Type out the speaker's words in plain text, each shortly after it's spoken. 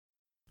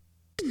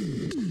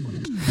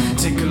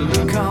Take a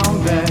look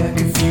on back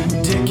a few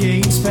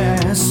decades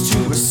past to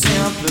a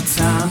simpler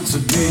time to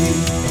be,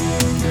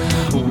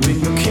 when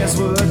your cares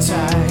were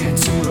tied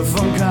to a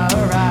phone car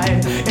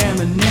ride and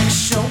the next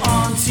show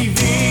on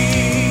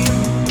TV.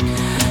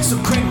 So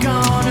crank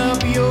on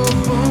up your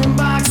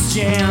boombox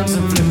jams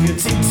and flip your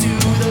tape to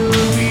the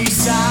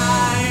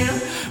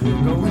B-side.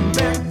 We're going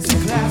back to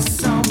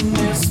class on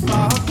this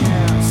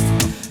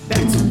podcast,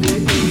 back to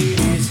the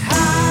 80s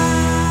high.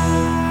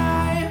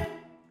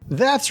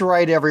 That's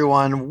right,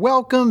 everyone.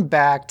 Welcome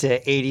back to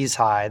 80s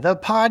High, the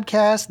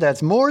podcast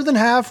that's more than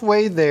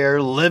halfway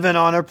there, living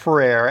on a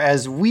prayer,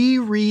 as we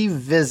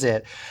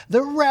revisit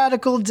the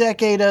radical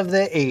decade of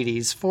the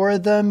 80s for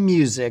the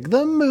music,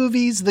 the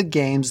movies, the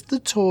games, the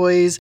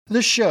toys,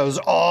 the shows,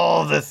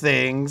 all the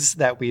things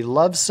that we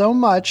love so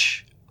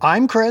much.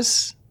 I'm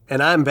Chris.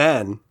 And I'm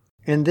Ben.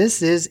 And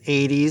this is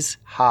 80s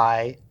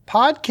High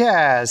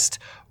Podcast.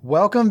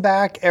 Welcome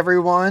back,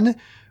 everyone.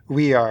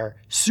 We are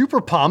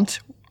super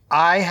pumped.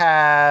 I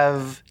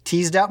have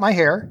teased out my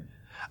hair.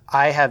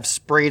 I have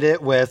sprayed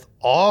it with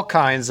all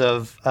kinds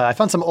of, I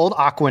found some old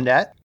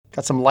Aquanet,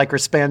 got some Lycra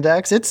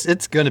spandex.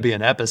 It's going to be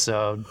an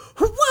episode.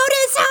 What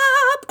is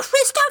up,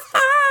 Christopher?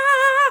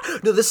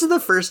 No, this is the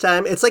first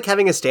time, it's like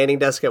having a standing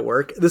desk at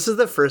work. This is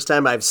the first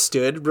time I've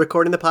stood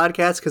recording the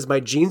podcast because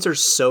my jeans are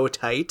so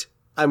tight.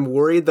 I'm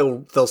worried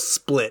they'll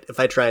split if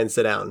I try and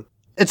sit down.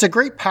 It's a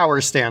great power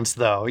stance,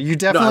 though. You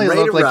definitely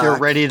look like you're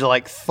ready to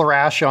like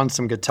thrash on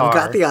some guitar. I've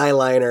got the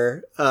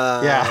eyeliner.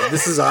 Yeah.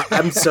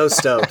 I'm so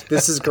stoked.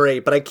 This is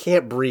great, but I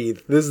can't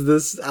breathe.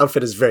 This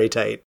outfit is very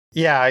tight.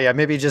 Yeah.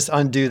 Maybe just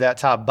undo that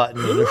top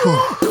button.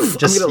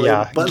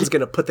 Button's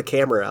going to put the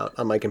camera out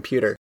on my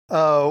computer.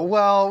 Oh,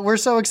 well, we're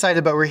so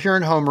excited, but we're here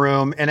in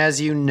homeroom. And as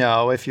you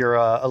know, if you're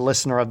a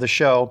listener of the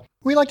show,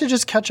 we like to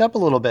just catch up a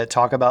little bit,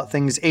 talk about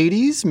things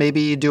 80s,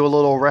 maybe do a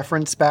little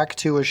reference back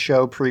to a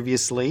show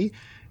previously.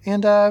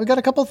 And we got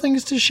a couple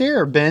things to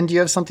share. Ben, do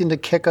you have something to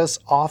kick us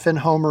off in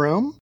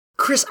homeroom?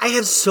 Chris, I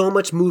have so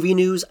much movie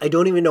news. I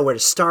don't even know where to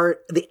start.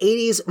 The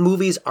 80s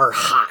movies are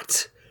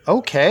hot.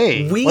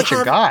 Okay, what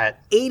you got?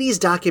 80s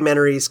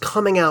documentaries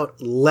coming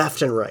out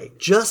left and right.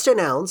 Just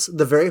announced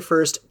the very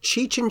first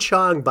Cheech and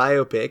Chong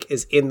biopic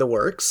is in the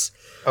works.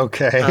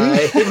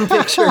 Okay. Hidden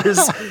Pictures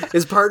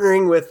is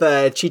partnering with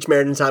Cheech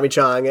Marin and Tommy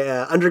Chong,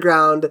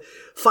 Underground,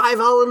 Five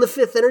All in the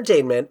Fifth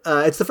Entertainment.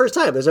 It's the first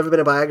time there's ever been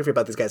a biography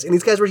about these guys. And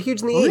these guys were huge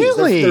in the 80s.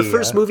 Really? Their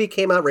first movie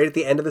came out right at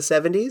the end of the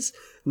 70s.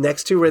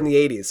 Next two were in the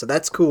 80s. So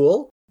that's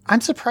cool.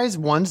 I'm surprised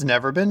one's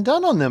never been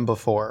done on them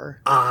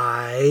before.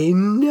 I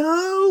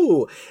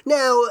know.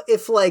 Now,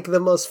 if like the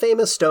most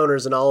famous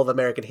stoners in all of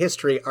American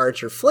history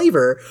aren't your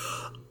flavor,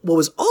 what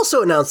was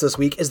also announced this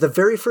week is the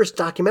very first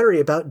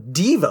documentary about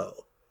Devo.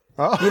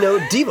 Oh. You know,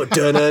 Devo.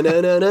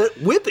 Da-na-na-na-na,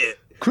 whip it.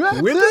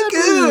 Crap Whip it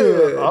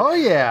good. Oh,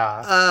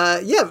 yeah.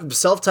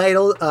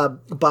 Self-titled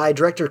by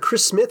director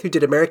Chris Smith, who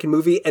did American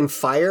Movie and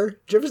Fire.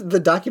 Did you ever see the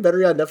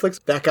documentary on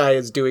Netflix? That guy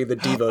is doing the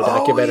Devo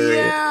documentary.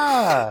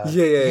 Yeah.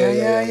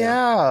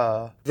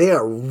 Yeah. They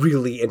are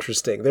really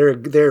interesting.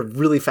 They're a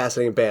really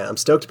fascinating band. I'm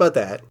stoked about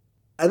that.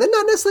 And then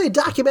not necessarily a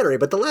documentary,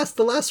 but the last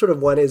sort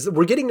of one is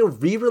we're getting a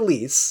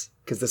re-release,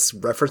 because this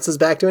references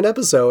back to an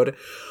episode,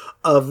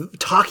 of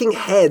Talking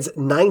Heads'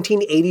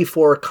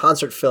 1984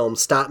 concert film,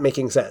 Stop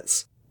Making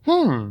Sense.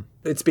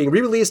 It's being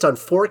re-released on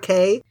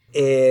 4K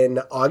in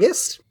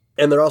August,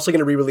 and they're also going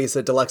to re-release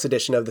a deluxe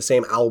edition of the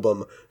same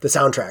album, the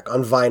soundtrack,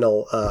 on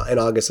vinyl in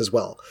August as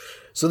well.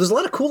 So there's a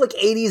lot of cool like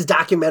 80s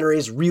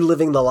documentaries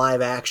reliving the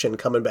live action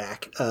coming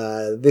back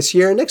this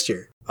year and next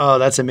year. Oh,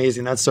 that's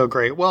amazing. That's so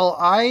great. Well,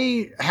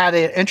 I had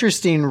an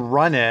interesting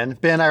run-in.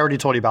 Ben, I already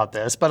told you about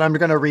this, but I'm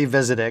going to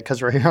revisit it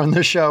because we're here on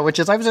the show, which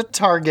is I was at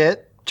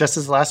Target just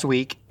this last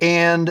week,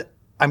 and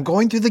I'm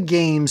going through the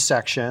games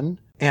section,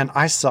 and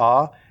I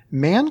saw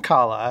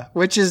Mancala,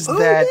 which is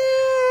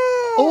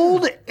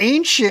old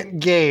ancient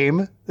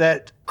game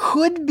that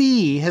could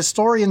be,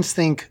 historians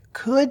think,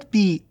 could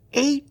be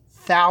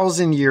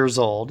 8,000 years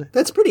old.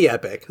 That's pretty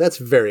epic. That's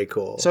very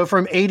cool. So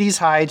from 80s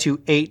high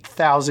to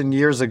 8,000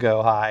 years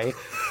ago high,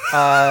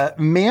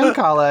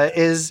 Mancala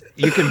is,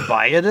 you can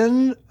buy it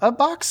in a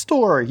box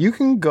store. You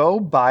can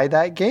go buy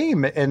that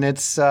game, and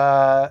it's,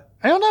 I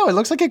don't know, it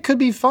looks like it could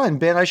be fun.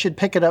 Ben, I should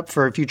pick it up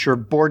for a future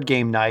board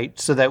game night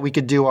so that we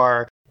could do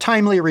our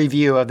timely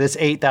review of this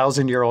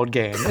 8,000-year-old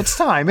game. It's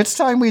time. It's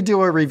time we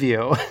do a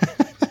review.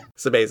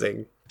 It's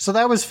amazing. So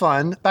that was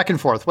fun. Back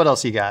and forth. What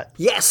else you got?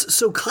 Yes.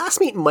 So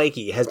classmate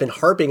Mikey has been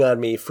harping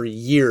on me for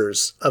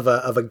years of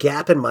a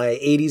gap in my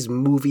 80s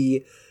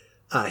movie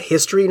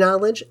history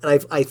knowledge.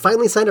 And I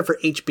finally signed up for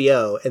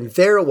HBO, and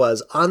there it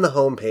was on the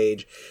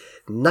homepage,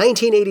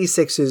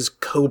 1986's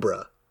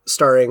Cobra,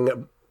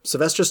 starring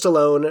Sylvester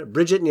Stallone,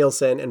 Bridget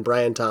Nielsen, and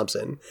Brian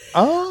Thompson.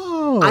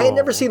 Oh. I had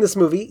never seen this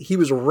movie. He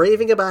was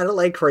raving about it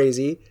like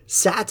crazy.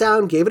 Sat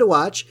down, gave it a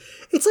watch.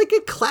 It's like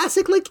a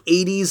classic, like,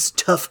 80s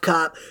tough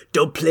cop,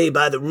 don't play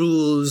by the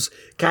rules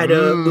kind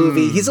of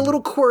movie. He's a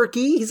little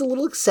quirky. He's a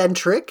little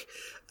eccentric.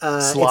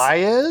 Sly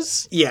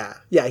is? Yeah.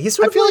 Yeah. He's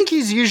sort of I feel like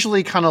he's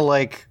usually kind of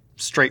like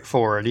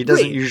straightforward. He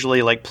doesn't Right.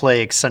 usually like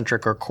play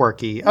eccentric or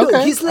quirky. No,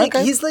 Okay, he's like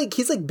okay. he's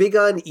like big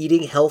on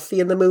eating healthy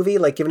in the movie,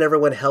 like giving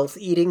everyone health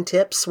eating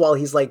tips while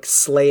he's like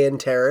slaying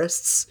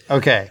terrorists.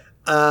 Okay.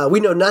 We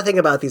know nothing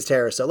about these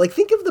terrorists. So, like,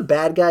 think of the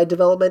bad guy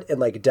development in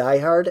like Die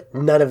Hard.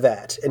 None of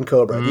that in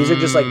Cobra. These are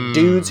just like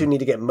dudes who need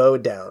to get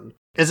mowed down.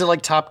 Is it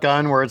like Top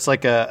Gun, where it's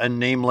like a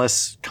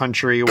nameless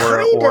country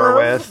we're at war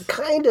with?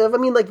 Kind of. I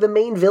mean, like, the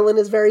main villain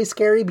is very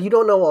scary, but you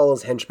don't know all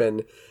his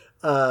henchmen.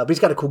 But he's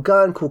got a cool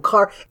gun, cool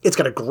car. It's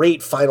got a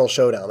great final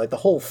showdown. Like, the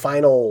whole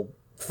final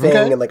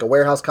thing in, like, a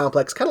warehouse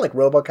complex. Kind of like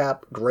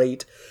RoboCop.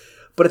 Great.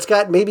 But it's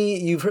got, maybe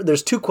you've heard,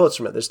 there's 2 quotes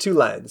from it. There's 2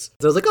 lines.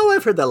 So I was like, oh,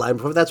 I've heard that line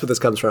before. That's where this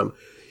comes from.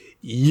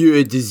 You're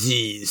a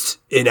disease,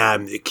 and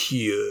I'm the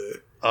cure.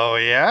 Oh,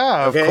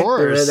 yeah, of Okay, course.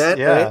 remember that,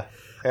 yeah. right?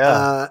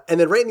 Yeah. And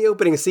then right in the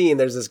opening scene,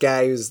 there's this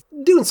guy who's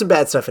doing some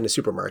bad stuff in a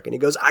supermarket. And he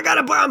goes, I got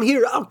a bomb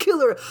here. I'll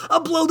kill her. I'll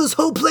blow this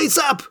whole place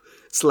up.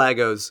 Sly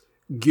goes,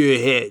 go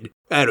ahead.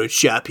 I don't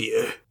shop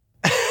here.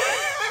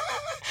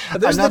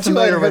 I'm not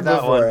familiar with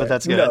that one, but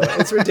that's good. No,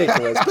 it's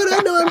ridiculous. But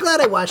I know, I'm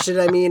glad I watched it.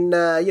 I mean,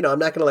 I'm not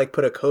going to like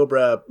put a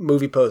Cobra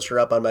movie poster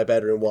up on my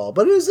bedroom wall,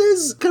 but it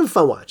was kind of a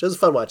fun watch. It was a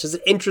fun watch. It's an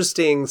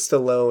interesting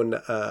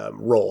Stallone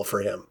role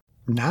for him.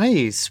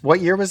 Nice. What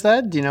year was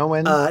that? Do you know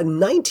when?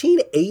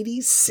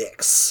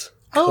 1986.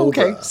 Oh,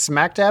 okay. Cobra.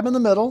 Smack dab in the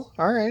middle.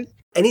 All right.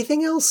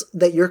 Anything else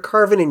that you're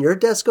carving in your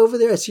desk over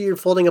there? I see you're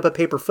folding up a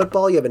paper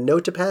football. You have a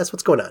note to pass.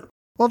 What's going on?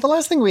 Well, the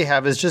last thing we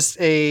have is just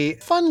a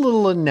fun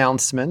little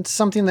announcement,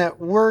 something that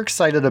we're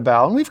excited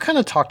about, and we've kind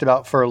of talked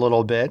about for a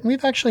little bit.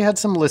 We've actually had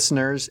some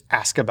listeners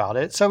ask about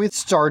it. So we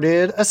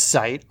started a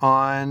site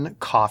on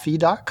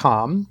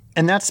coffee.com,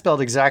 and that's spelled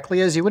exactly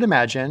as you would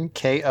imagine,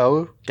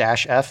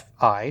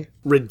 Ko-Fi.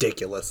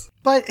 Ridiculous.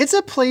 But it's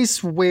a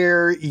place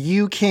where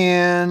you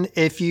can,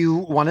 if you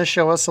want to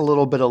show us a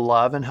little bit of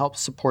love and help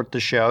support the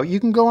show,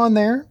 you can go on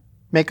there,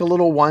 make a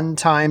little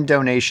one-time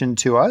donation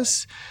to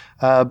us,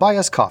 buy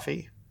us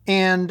coffee.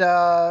 And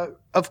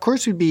of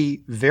course, we'd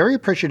be very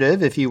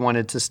appreciative if you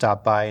wanted to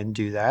stop by and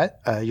do that.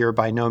 You're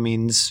by no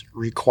means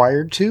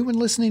required to when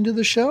listening to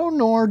the show,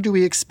 nor do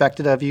we expect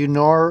it of you,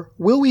 nor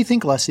will we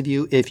think less of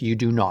you if you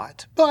do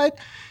not. But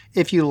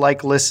if you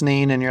like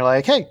listening and you're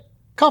like, hey,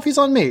 coffee's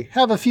on me,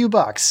 have a few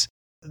bucks,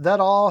 that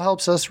all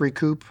helps us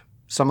recoup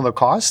some of the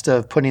cost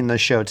of putting the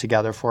show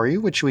together for you,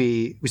 which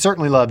we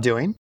certainly love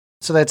doing.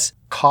 So that's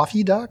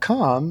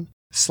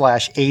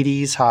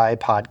coffee.com/80s High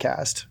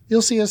Podcast.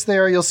 You'll see us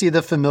there. You'll see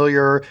the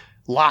familiar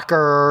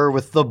locker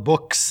with the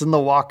books and the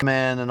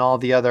Walkman and all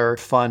the other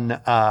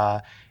fun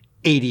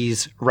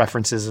 80s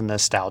references and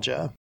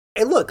nostalgia.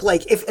 And look,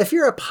 like, if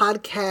you're a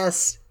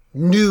podcast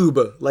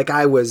noob like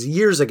I was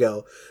years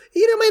ago,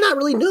 you might not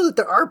really know that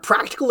there are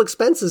practical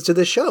expenses to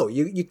this show.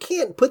 You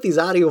can't put these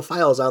audio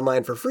files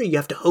online for free. You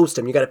have to host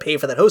them. You got to pay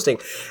for that hosting.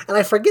 And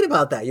I forget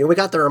about that. We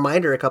got the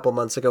reminder a couple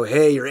months ago,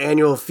 hey, your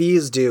annual fee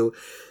is due.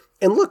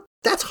 And look,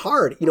 that's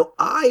hard.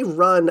 I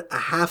run a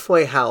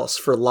halfway house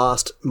for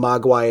lost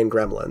Mogwai and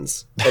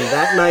gremlins. And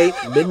that night,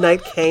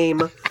 midnight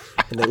came,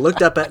 and they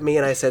looked up at me,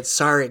 and I said,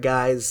 sorry,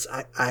 guys,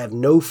 I have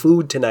no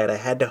food tonight. I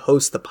had to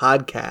host the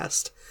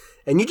podcast.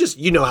 And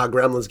you know how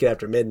gremlins get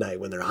after midnight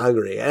when they're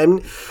hungry.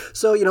 And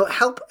so,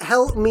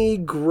 help me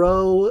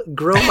grow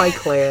my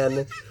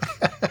clan.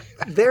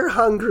 They're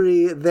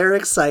hungry. They're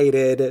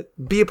excited.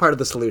 Be a part of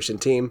the solution,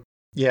 team.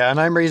 Yeah, and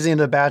I'm raising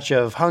a batch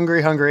of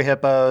hungry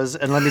hippos.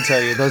 And let me tell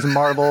you, those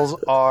marbles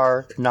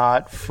are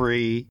not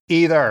free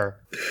either.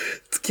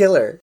 It's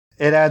killer.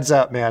 It adds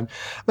up, man.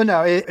 But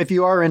no, if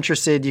you are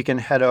interested, you can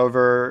head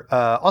over.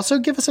 Also,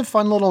 give us a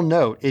fun little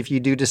note if you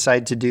do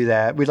decide to do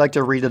that. We'd like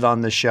to read it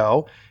on the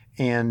show.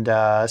 And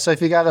so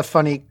if you got a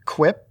funny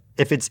quip,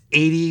 if it's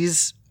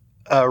 80s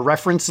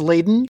reference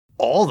laden,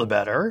 all the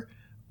better.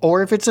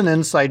 Or if it's an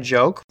inside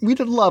joke, we'd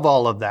love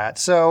all of that.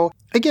 So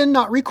again,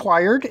 not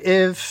required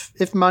if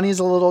money's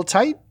a little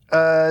tight,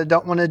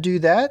 don't want to do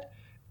that.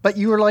 But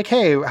you were like,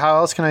 hey, how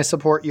else can I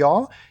support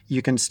y'all?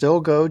 You can still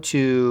go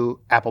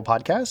to Apple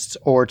Podcasts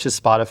or to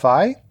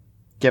Spotify.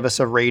 Give us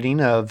a rating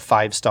of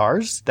 5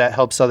 stars. That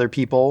helps other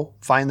people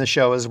find the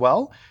show as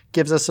well.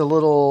 Gives us a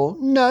little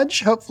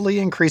nudge, hopefully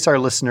increase our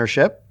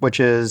listenership, which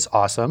is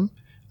awesome.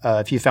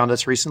 If you found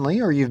us recently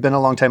or you've been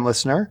a longtime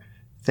listener,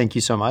 thank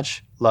you so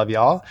much. Love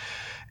y'all.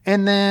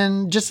 And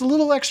then just a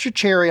little extra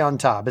cherry on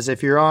top is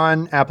if you're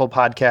on Apple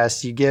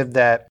Podcasts, you give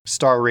that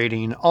star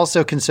rating.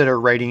 Also consider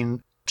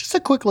writing just a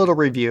quick little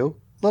review,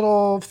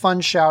 little fun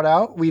shout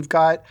out. We've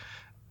got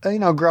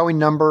a growing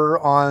number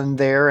on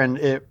there, and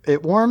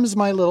it warms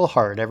my little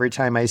heart every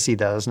time I see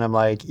those. And I'm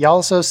like,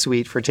 y'all so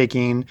sweet for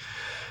taking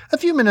a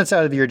few minutes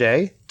out of your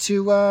day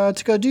to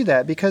go do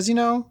that, because,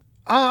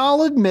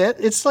 I'll admit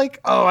it's like,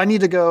 oh, I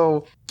need to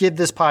go give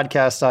this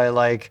podcast I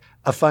like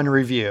a fun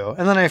review.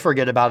 And then I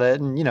forget about it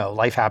and,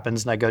 life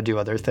happens and I go do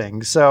other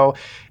things. So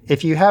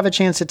if you have a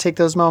chance to take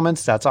those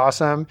moments, that's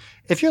awesome.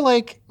 If you're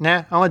like, nah,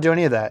 I don't want to do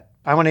any of that.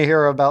 I want to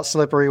hear about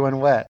Slippery When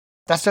Wet.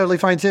 That's totally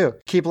fine too.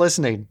 Keep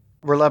listening.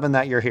 We're loving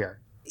that you're here.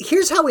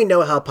 here's how we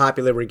know how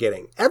popular we're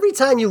getting. Every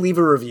time you leave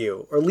a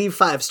review or leave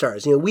 5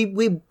 stars,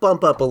 we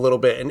bump up a little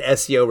bit in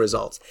SEO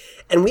results.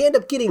 And we end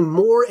up getting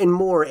more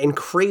and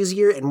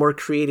crazier and more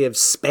creative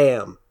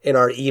spam in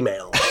our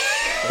email.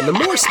 And the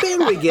more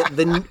spam we get,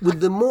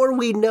 the more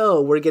we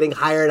know we're getting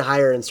higher and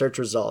higher in search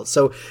results.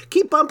 So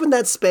keep bumping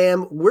that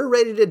spam. We're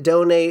ready to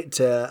donate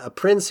to a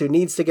prince who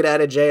needs to get out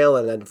of jail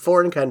in a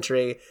foreign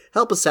country.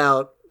 Help us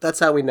out. That's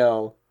how we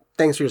know.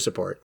 Thanks for your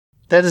support.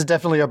 That is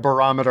definitely a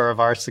barometer of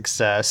our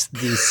success.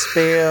 The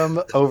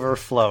spam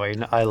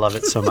overflowing. I love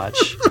it so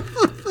much.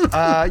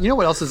 You know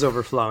what else is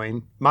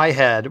overflowing? My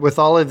head with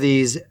all of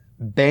these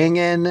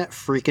banging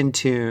freaking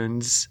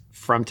tunes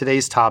from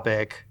today's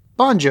topic.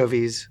 Bon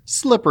Jovi's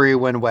Slippery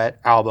When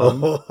Wet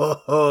album.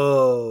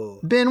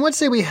 Ben, let's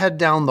say we head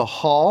down the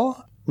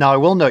hall. Now, I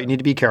will note, you need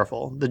to be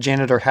careful. The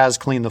janitor has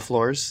cleaned the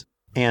floors,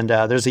 and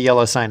there's a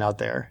yellow sign out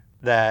there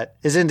that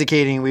is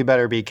indicating we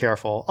better be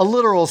careful. A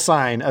literal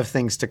sign of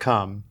things to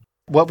come.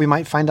 What we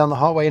might find down the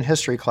hallway in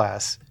history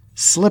class.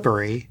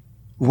 Slippery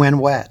when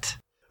wet.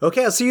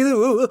 Okay, I'll see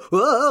you.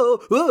 Whoa,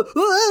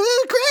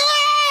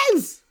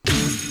 Chris!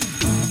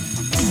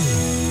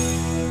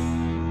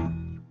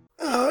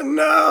 Oh,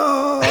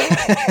 no.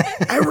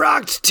 I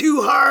rocked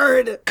too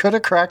hard. Could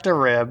have cracked a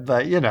rib,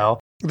 but,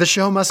 the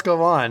show must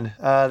go on.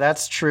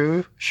 That's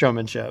true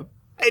showmanship.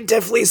 I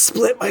definitely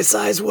split my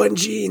size 1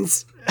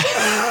 jeans.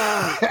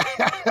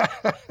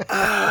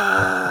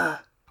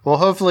 Well,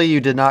 hopefully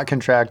you did not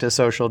contract a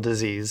social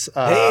disease.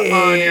 Hey,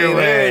 on your way.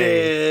 There it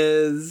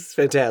is.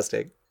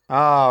 Fantastic.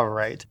 All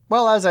right.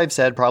 Well, as I've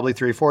said probably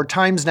 3-4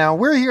 times now,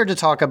 we're here to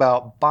talk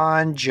about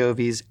Bon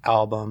Jovi's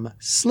album,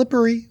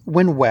 Slippery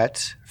When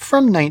Wet,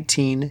 from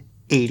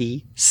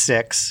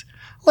 1986.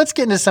 Let's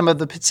get into some of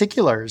the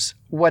particulars.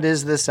 What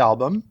is this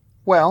album?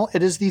 Well,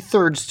 it is the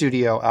 3rd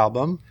studio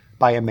album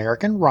by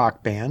American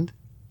rock band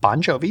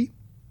Bon Jovi,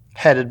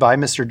 headed by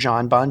Mr.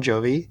 John Bon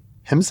Jovi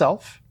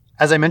himself.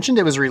 As I mentioned,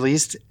 it was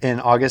released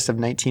in August of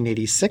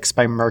 1986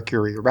 by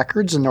Mercury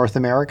Records in North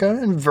America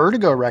and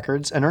Vertigo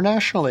Records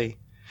internationally.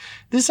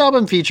 This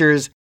album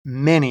features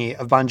many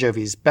of Bon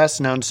Jovi's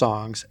best-known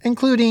songs,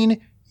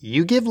 including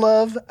You Give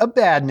Love a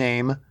Bad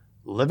Name,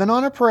 Living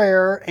on a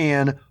Prayer,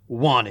 and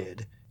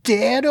Wanted,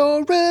 Dead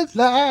or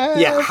Alive.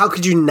 Yeah, how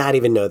could you not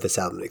even know this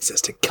album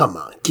existed? Come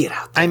on, get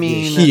out there. I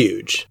mean, you're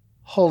huge.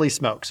 Holy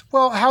smokes.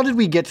 Well, how did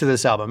we get to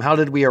this album? How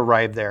did we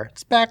arrive there?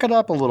 Let's back it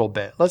up a little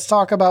bit. Let's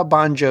talk about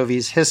Bon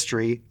Jovi's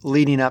history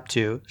leading up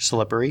to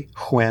Slippery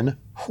When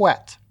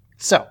Wet.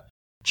 So,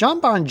 John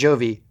Bon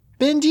Jovi,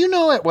 Ben, do you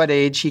know at what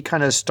age he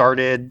kind of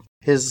started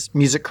his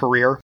music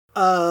career?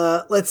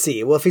 Let's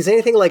see. Well, if he's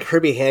anything like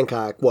Herbie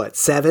Hancock,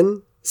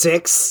 7?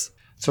 6?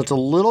 So it's a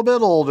little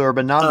bit older,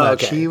 but not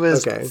much. Okay. He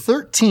was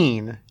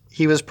 13.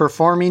 He was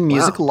performing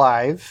music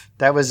live.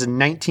 That was in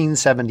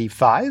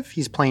 1975.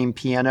 He's playing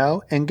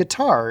piano and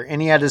guitar,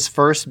 and he had his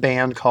first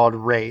band called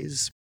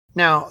Rays.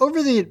 Now,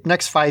 over the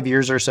next 5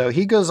 years or so,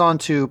 he goes on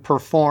to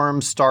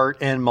start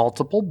in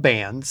multiple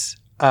bands.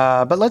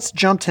 But let's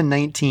jump to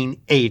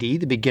 1980,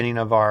 the beginning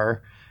of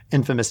our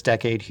infamous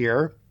decade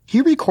here.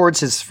 He records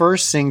his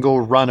first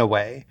single,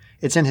 Runaway.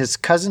 It's in his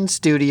cousin's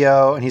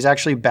studio, and he's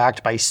actually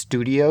backed by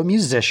studio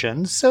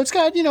musicians. So it's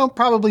got,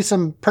 probably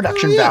some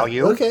production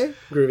value. Okay,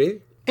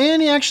 groovy.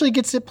 And he actually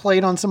gets it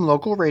played on some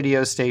local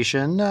radio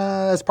station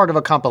as part of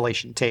a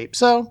compilation tape.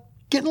 So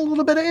getting a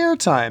little bit of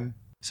airtime.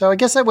 So I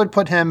guess I would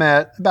put him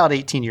at about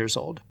 18 years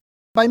old.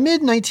 By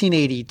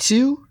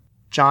mid-1982,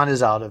 John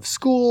is out of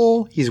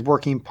school. He's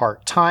working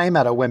part-time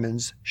at a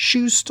women's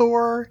shoe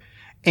store.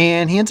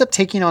 And he ends up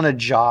taking on a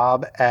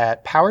job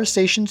at Power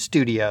Station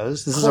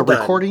Studios. This is a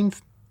recording.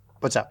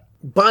 What's up?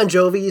 Bon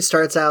Jovi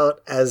starts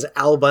out as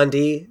Al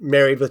Bundy,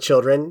 married with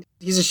children.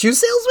 He's a shoe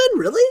salesman?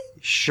 Really?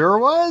 Sure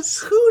was.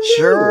 Who knew?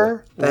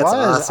 Sure That's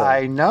was. awesome.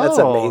 I know. That's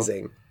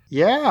amazing.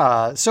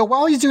 Yeah. So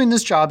while he's doing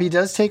this job, he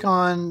does take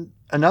on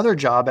another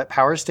job at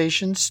Power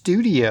Station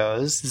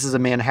Studios. This is a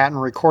Manhattan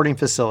recording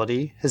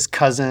facility. His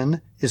cousin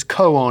is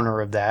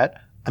co-owner of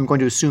that. I'm going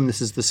to assume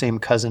this is the same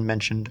cousin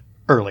mentioned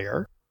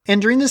earlier.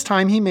 And during this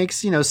time, he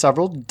makes,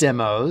 several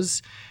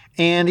demos.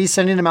 And he's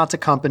sending them out to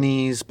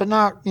companies, but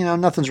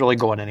nothing's really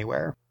going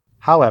anywhere.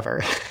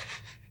 However,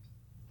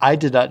 I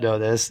did not know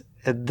this.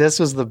 This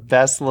was the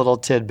best little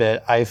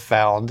tidbit I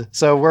found.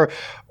 So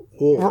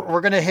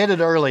we're going to hit it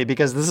early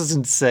because this is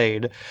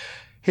insane.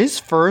 His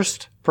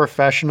first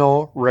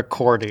professional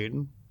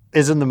recording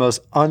is in the most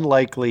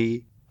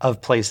unlikely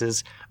of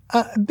places.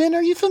 Ben,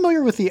 are you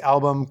familiar with the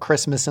album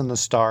Christmas in the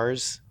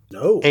Stars?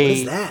 No, what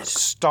is that?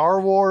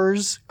 Star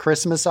Wars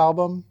Christmas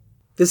album?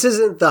 This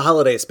isn't the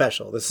holiday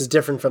special. This is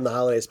different from the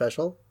holiday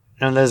special?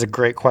 And that is a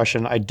great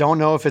question. I don't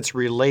know if it's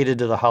related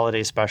to the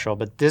holiday special,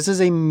 but this is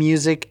a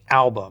music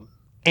album.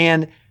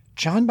 And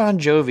John Bon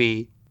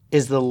Jovi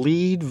is the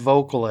lead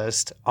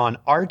vocalist on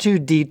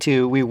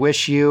R2-D2, We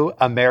Wish You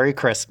a Merry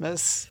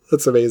Christmas.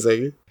 That's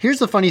amazing. Here's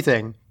the funny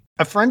thing.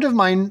 A friend of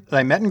mine that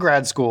I met in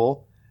grad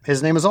school,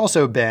 his name is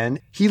also Ben.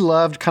 He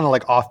loved kind of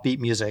like offbeat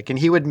music, and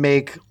he would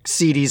make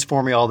CDs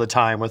for me all the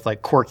time with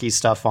like quirky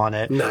stuff on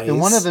it. Nice. And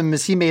one of them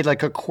is he made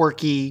like a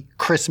quirky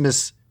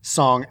Christmas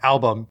song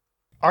album.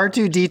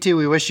 R2-D2,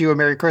 We Wish You a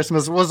Merry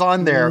Christmas was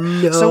on there.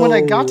 No. So when I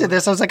got to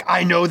this, I was like,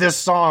 I know this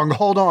song.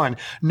 Hold on.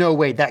 No,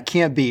 wait, that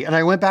can't be. And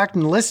I went back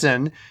and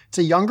listened. It's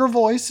a younger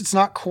voice. It's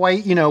not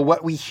quite,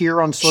 what we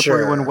hear on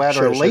Slippery When Wet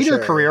or later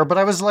career. But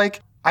I was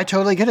like, I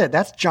totally get it.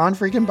 That's John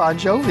freaking Bon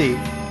Jovi.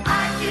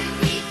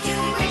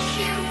 R2-D2, wish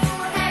you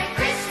a Merry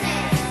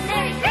Christmas.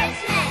 Merry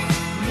Christmas.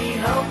 We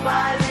hope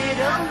our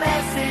little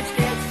message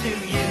gets to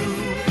you.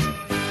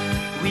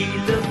 We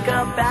look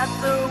up at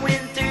the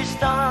winter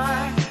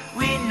star.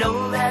 We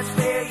know that's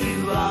where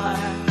you are.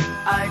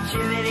 Our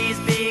chimney's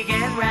big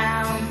and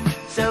round,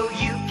 so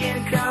you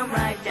can come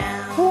right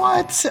down.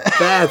 What?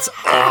 That's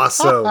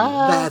awesome.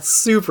 That's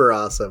super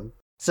awesome.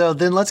 So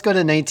then let's go to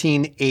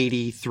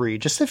 1983,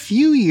 just a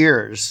few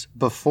years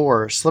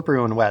before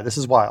Slippery When Wet. This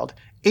is wild.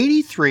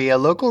 83, a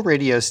local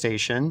radio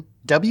station,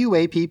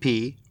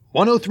 WAPP,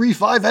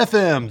 103.5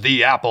 FM,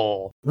 The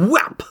Apple.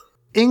 WAP!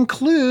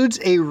 Includes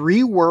a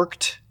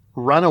reworked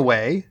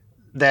Runaway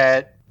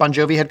that Bon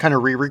Jovi had kind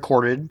of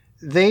re-recorded.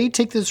 They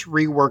take this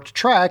reworked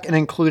track and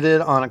include it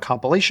on a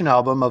compilation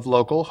album of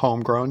local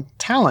homegrown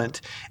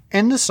talent.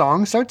 And the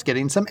song starts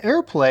getting some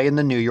airplay in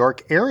the New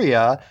York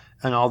area.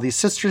 And all these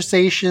sister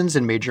stations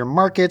and major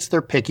markets,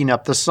 they're picking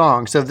up the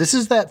song. So this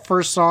is that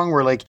first song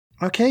where like,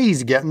 okay,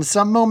 he's getting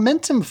some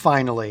momentum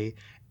finally.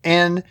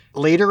 And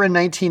later in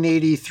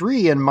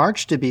 1983, in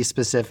March to be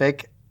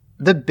specific,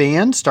 the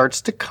band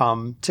starts to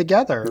come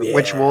together,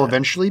 which will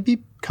eventually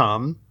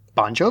become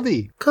Bon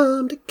Jovi.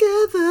 Come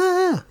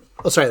together.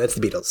 Oh, sorry, that's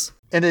the Beatles.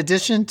 In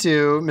addition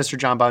to Mr.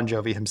 John Bon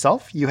Jovi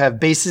himself, you have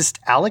bassist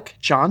Alec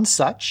John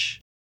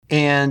Such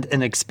and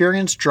an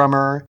experienced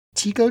drummer,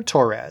 Tico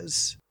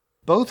Torres.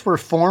 Both were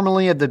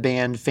formerly of the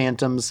band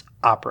Phantom's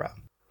Opera.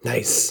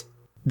 Nice.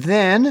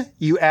 Then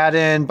you add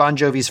in Bon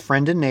Jovi's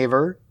friend and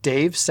neighbor,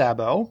 Dave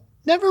Sabo.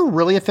 Never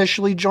really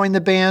officially joined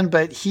the band,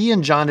 but he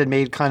and John had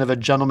made kind of a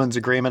gentleman's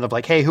agreement of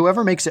like, hey,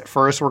 whoever makes it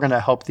first, we're going to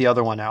help the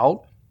other one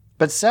out.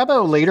 But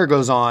Sabo later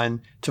goes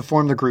on to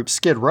form the group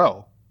Skid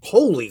Row.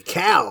 Holy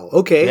cow.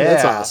 Okay,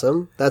 That's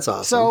awesome. That's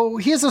awesome. So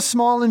he has a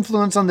small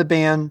influence on the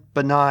band,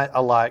 but not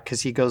a lot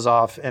because he goes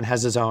off and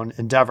has his own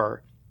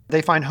endeavor.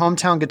 They find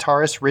hometown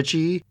guitarist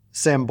Richie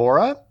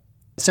Sambora.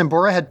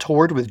 Sambora had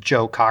toured with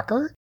Joe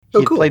Cocker.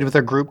 He played with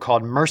a group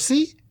called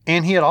Mercy,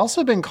 and he had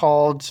also been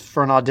called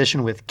for an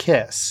audition with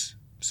Kiss.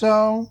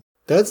 So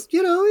that's,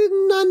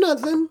 not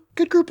nothing.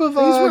 Good group of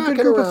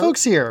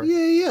folks here.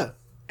 Yeah.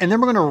 And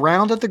then we're going to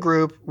round out the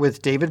group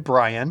with David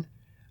Bryan.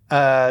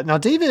 Now,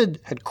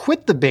 David had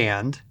quit the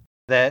band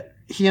that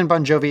he and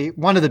Bon Jovi,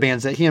 one of the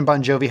bands that he and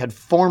Bon Jovi had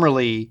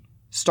formerly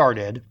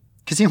started,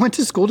 because he went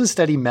to school to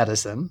study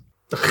medicine.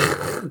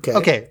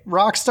 Okay,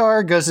 rock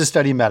star goes to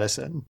study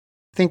medicine.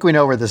 I think we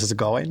know where this is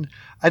going.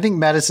 I think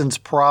medicine's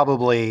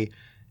probably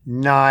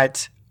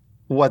not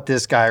what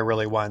this guy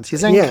really wants.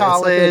 He's in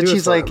college.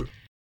 He's like,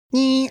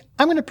 I'm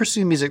going to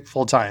pursue music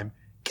full time.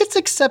 Gets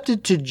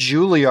accepted to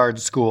Juilliard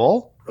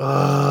school.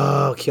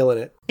 Oh, killing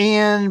it.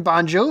 And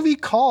Bon Jovi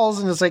calls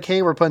and is like,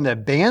 hey, we're putting a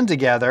band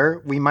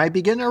together. We might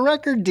be getting a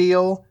record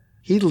deal.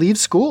 He leaves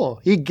school.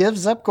 He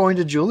gives up going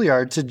to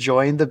Juilliard to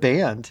join the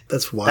band.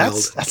 That's wild.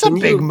 That's a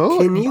big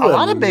move. A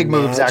lot of big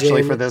moves,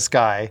 actually, for this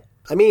guy.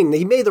 I mean,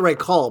 he made the right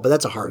call, but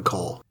that's a hard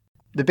call.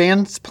 The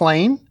band's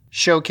playing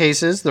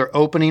showcases. They're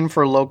opening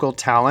for local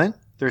talent.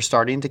 They're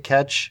starting to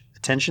catch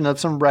attention of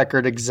some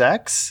record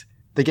execs.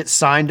 They get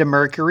signed to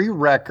Mercury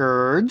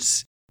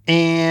Records.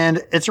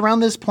 And it's around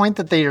this point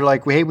that they're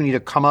like, hey, we need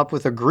to come up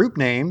with a group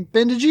name.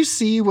 Ben, did you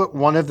see what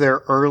one of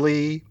their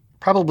early,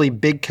 probably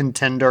big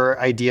contender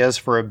ideas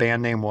for a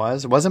band name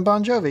was? It wasn't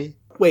Bon Jovi.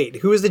 Wait,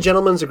 who is the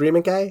gentleman's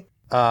agreement guy?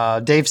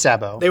 Dave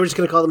Sabo. They were just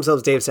going to call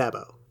themselves Dave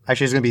Sabo.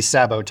 Actually, it's going to be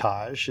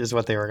Sabotage is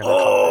what they were going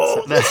to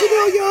call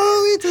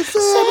it. It's a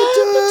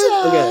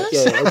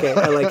sabotage. Okay,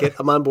 I like it.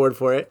 I'm on board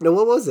for it. No,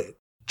 what was it?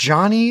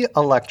 Johnny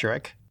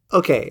Electric.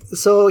 Okay,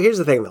 so here's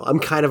the thing, though. I'm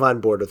kind of on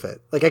board with it.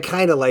 Like, I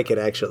kind of like it,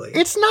 actually.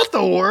 It's not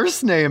the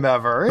worst name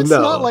ever. It's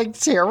not, like,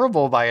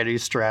 terrible by any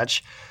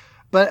stretch.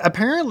 But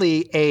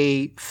apparently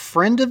a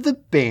friend of the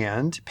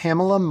band,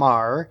 Pamela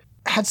Marr,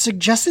 had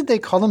suggested they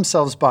call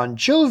themselves Bon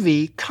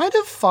Jovi, kind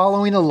of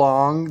following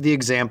along the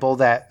example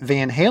that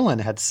Van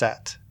Halen had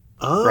set.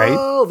 Oh,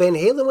 right? Van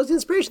Halen was the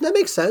inspiration. That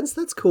makes sense.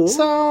 That's cool.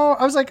 So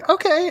I was like,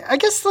 okay, I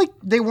guess like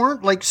they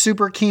weren't like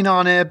super keen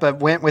on it, but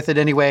went with it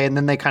anyway. And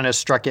then they kind of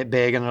struck it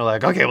big and they're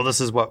like, okay, well,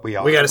 this is what we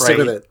are. We got to stick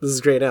with it. This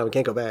is great now. We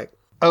can't go back.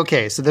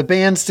 Okay, so the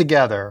band's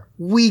together.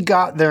 We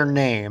got their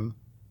name.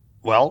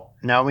 Well,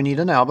 now we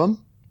need an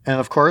album. And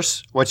of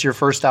course, what's your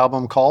first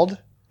album called?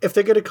 If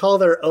they're going to call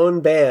their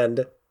own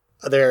band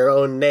their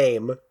own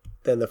name,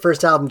 then the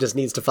first album just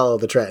needs to follow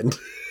the trend.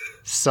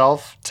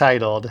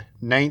 Self-titled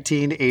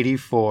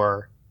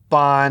 1984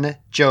 Bon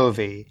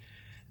Jovi.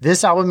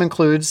 This album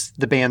includes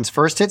the band's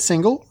first hit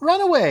single,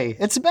 Runaway.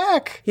 It's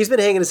back. He's been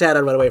hanging his hat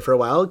on Runaway for a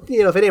while.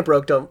 If it ain't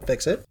broke, don't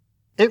fix it.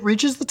 It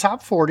reaches the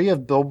top 40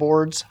 of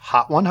Billboard's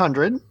Hot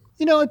 100.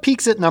 It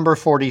peaks at number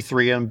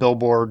 43 on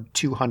Billboard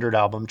 200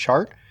 album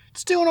chart.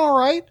 It's doing all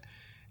right.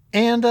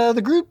 And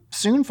the group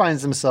soon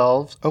finds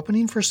themselves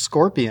opening for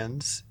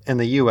Scorpions in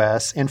the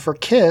US and for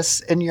Kiss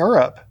in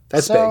Europe.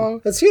 That's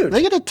big. That's huge.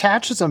 They get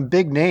attached to some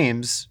big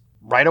names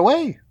right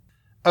away.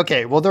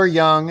 Okay, well, they're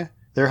young,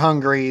 they're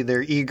hungry,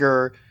 they're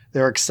eager,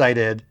 they're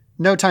excited.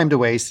 No time to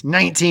waste.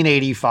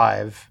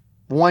 1985.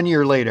 1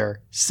 year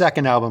later,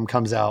 second album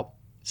comes out.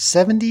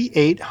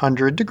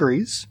 7,800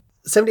 Degrees.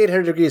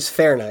 7,800 Degrees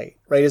Fahrenheit,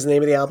 right, is the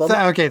name of the album?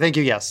 Okay, thank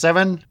you. Yes,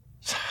 7,000.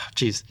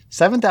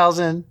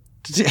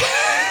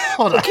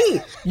 Hold on.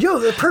 Okay, you're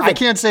perfect. I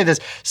can't say this.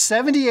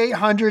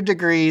 7,800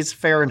 degrees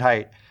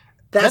Fahrenheit.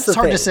 That's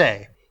hard to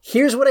say.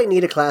 Here's what I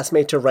need a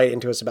classmate to write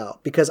into us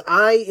about, because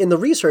I, in the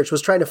research,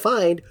 was trying to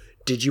find,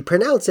 did you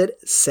pronounce it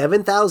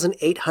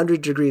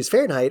 7,800 degrees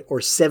Fahrenheit or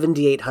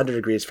 7,800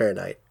 degrees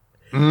Fahrenheit?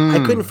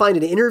 I couldn't find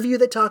an interview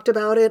that talked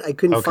about it. I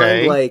couldn't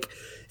find, like,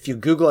 if you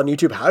Google on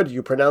YouTube, how do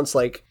you pronounce,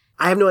 like,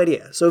 I have no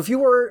idea. So if you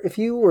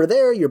were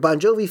there, you're a Bon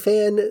Jovi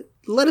fan,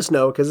 let us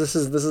know, because this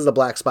is a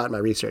black spot in my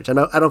research. I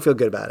don't feel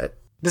good about it.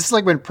 This is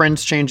like when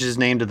Prince changed his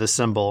name to the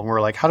symbol, and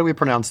we're like, how do we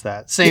pronounce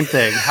that? Same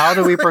thing. How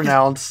do we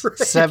pronounce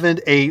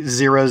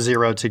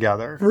 7800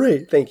 together?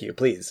 Right. Thank you.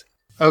 Please.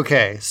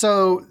 Okay.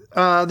 So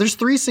there's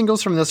 3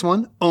 singles from this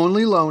one: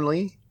 Only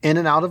Lonely, In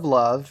and Out of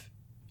Love,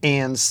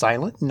 and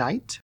Silent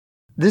Night.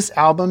 This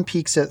album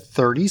peaks at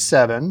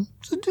 37,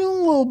 so doing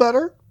a little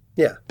better.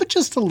 Yeah. But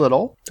just a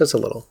little. Just a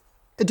little.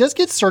 It does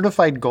get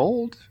certified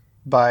gold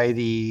by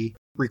the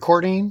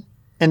Recording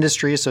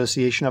Industry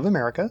Association of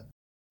America.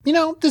 You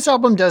know, this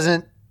album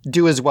doesn't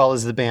do as well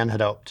as the band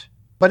had hoped,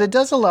 but it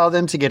does allow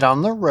them to get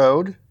on the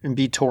road and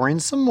be touring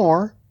some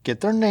more, get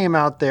their name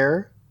out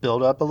there,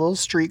 build up a little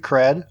street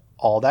cred,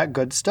 all that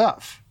good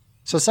stuff.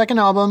 So second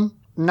album,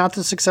 not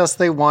the success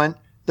they want.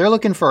 They're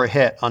looking for a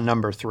hit on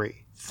number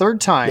 3.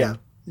 Third time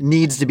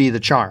needs to be the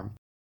charm.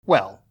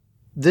 Well,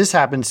 this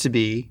happens to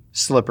be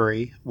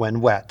Slippery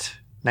When Wet,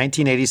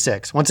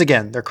 1986. Once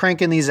again, they're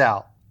cranking these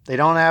out. They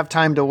don't have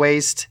time to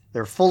waste.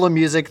 They're full of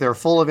music. They're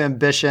full of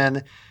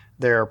ambition.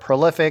 They're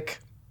prolific.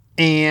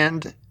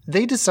 And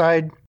they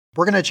decide,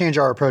 we're going to change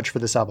our approach for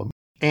this album.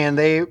 And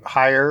they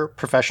hire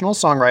professional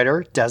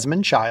songwriter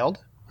Desmond Child.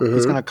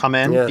 He's going to come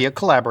in, be a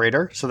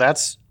collaborator. So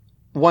that's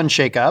one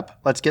shakeup.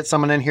 Let's get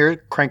someone in here,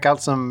 crank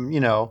out some,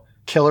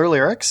 killer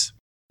lyrics.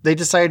 They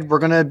decide we're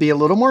going to be a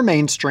little more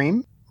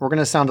mainstream. We're going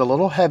to sound a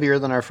little heavier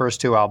than our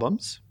first 2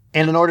 albums.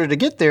 And in order to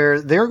get there,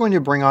 they're going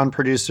to bring on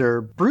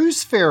producer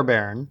Bruce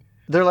Fairbairn.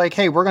 They're like,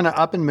 hey, we're going to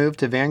up and move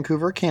to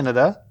Vancouver,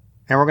 Canada.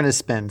 And we're going to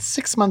spend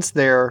 6 months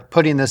there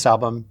putting this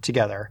album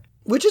together.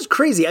 Which is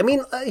crazy. I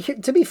mean,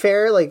 to be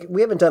fair, like,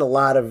 we haven't done a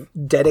lot of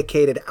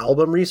dedicated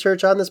album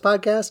research on this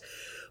podcast.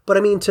 But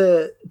I mean,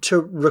 to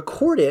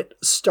record it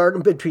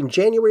starting between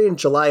January and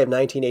July of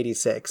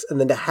 1986, and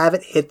then to have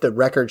it hit the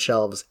record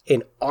shelves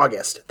in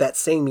August that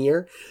same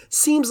year,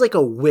 seems like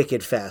a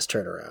wicked fast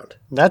turnaround.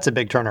 That's a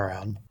big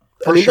turnaround.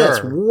 I mean,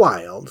 that's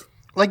wild.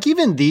 Like,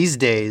 even these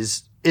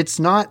days, it's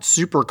not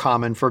super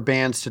common for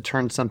bands to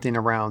turn something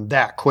around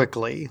that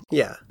quickly.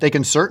 Yeah. They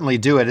can certainly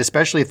do it,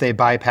 especially if they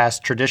bypass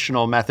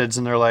traditional methods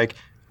and they're like,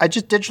 I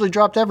just digitally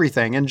dropped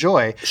everything.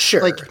 Enjoy.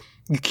 Sure. Like,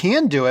 you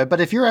can do it, but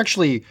if you're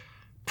actually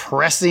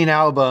pressing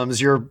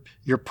albums, you're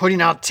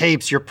putting out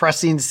tapes, you're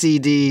pressing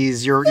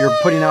CDs, you're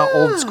putting out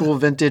old school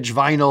vintage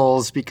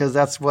vinyls because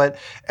that's what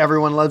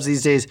everyone loves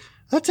these days.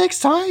 That takes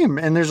time.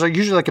 And there's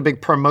usually like a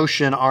big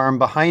promotion arm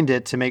behind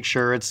it to make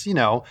sure it's,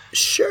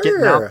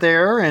 getting out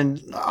there.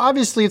 And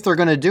obviously if they're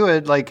going to do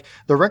it, like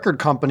the record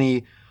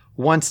company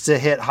wants to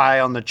hit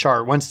high on the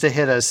chart, wants to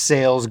hit a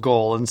sales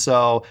goal. And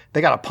so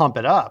they got to pump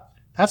it up.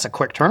 That's a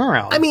quick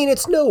turnaround. I mean,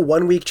 it's no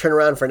 1 week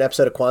turnaround for an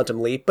episode of Quantum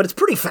Leap, but it's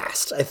pretty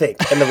fast, I think.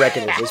 And the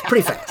record is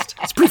pretty fast.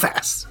 It's pretty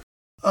fast.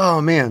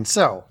 Oh, man.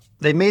 So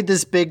they made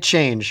this big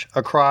change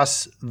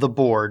across the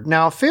board.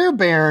 Now,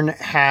 Fairbairn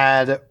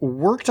had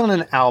worked on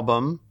an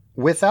album,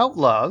 Without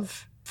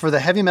Love, for the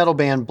heavy metal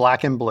band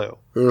Black and Blue.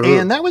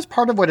 And that was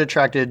part of what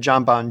attracted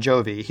John Bon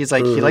Jovi. He's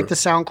like, he liked the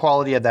sound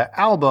quality of that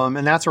album.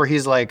 And that's where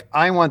he's like,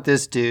 I want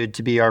this dude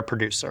to be our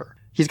producer.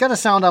 He's got a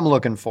sound I'm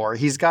looking for.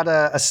 He's got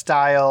a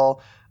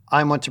style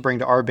I want to bring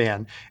to our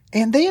band.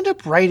 And they end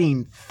up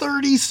writing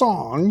 30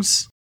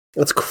 songs.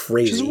 That's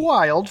crazy. Which is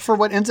wild for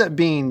what ends up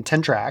being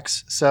 10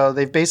 tracks. So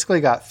they've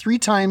basically got 3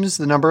 times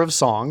the number of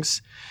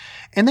songs.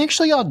 And they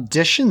actually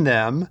auditioned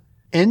them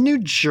in New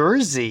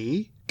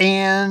Jersey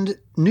and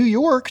New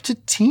York to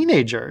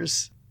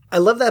teenagers. I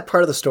love that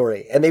part of the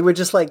story. And they would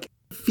just like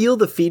feel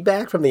the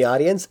feedback from the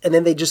audience, and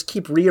then they just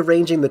keep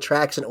rearranging the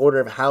tracks in order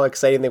of how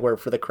exciting they were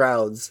for the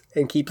crowds,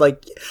 and keep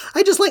like,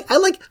 I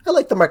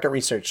like the market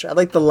research. I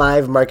like the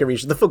live market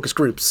research, the focus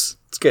groups.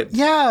 It's good.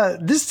 Yeah,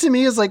 this to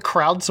me is like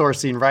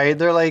crowdsourcing, right?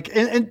 They're like,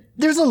 and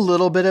there's a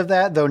little bit of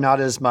that, though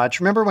not as much.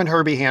 Remember when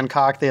Herbie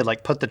Hancock, they had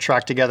like put the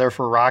track together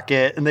for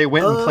Rocket, and they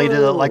went and played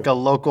it at like a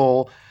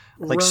local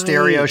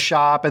stereo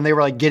shop, and they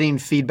were like getting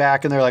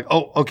feedback, and they're like,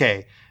 oh,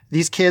 okay.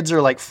 These kids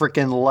are like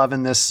freaking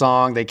loving this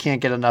song. They can't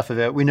get enough of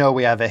it. We know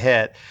we have a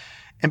hit.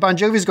 And Bon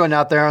Jovi's going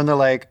out there and they're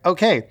like,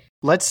 okay,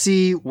 let's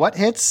see what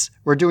hits.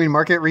 We're doing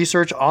market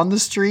research on the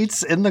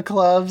streets, in the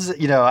clubs,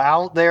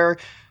 out there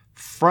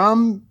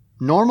from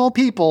normal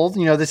people.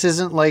 You know, this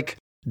isn't like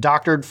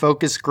doctored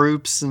focus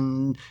groups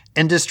and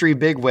industry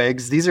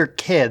bigwigs. These are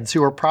kids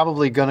who are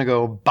probably going to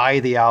go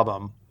buy the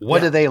album.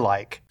 What do they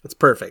like? That's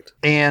perfect.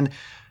 And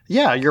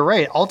yeah, you're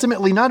right.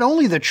 Ultimately, not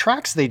only the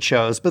tracks they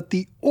chose, but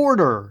the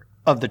order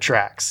of the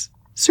tracks.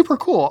 Super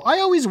cool. I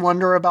always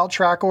wonder about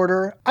track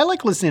order. I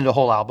like listening to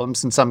whole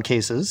albums in some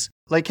cases.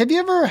 Like, have you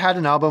ever had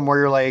an album where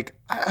you're like,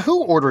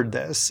 who ordered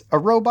this? A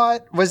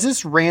robot? Was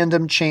this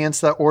random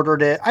chance that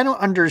ordered it? I don't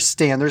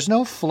understand. There's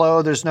no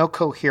flow. There's no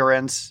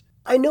coherence.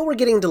 I know we're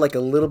getting to like a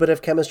little bit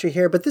of chemistry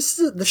here, but this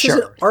is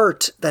an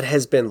art that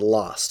has been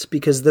lost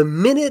because the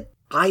minute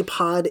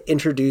iPod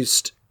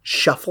introduced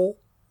shuffle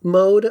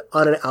mode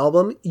on an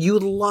album, you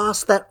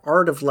lost that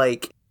art of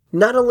like,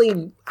 not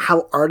only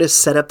how artists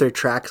set up their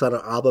tracks on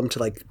an album to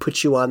like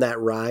put you on that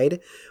ride,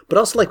 but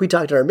also like we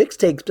talked in our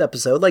mixtape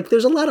episode, like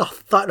there's a lot of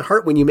thought and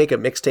heart when you make a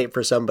mixtape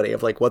for somebody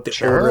of like what the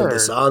order of the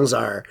songs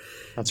are.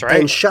 That's right.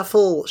 And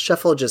shuffle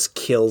just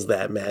kills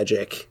that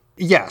magic.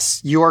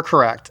 Yes, you are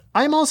correct.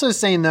 I'm also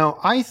saying though,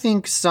 I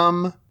think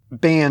some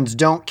bands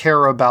don't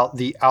care about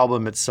the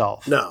album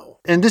itself. No.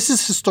 And this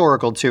is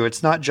historical too.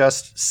 It's not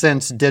just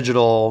since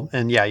digital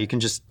and yeah, you can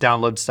just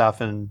download stuff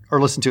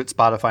or listen to it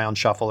Spotify on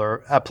shuffle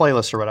or a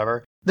playlist or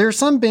whatever. There are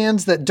some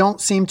bands that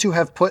don't seem to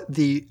have put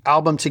the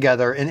album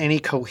together in any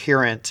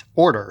coherent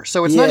order.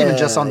 So it's not even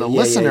just on the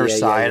listener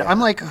side.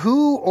 I'm like,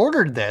 who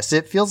ordered this?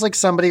 It feels like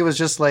somebody was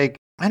just like,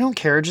 I don't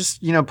care.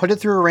 Just, put it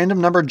through a random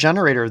number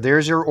generator.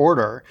 There's your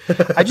order.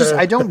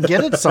 I don't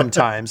get it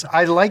sometimes.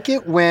 I like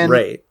it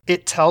when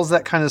it tells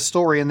that kind of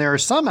story. And there are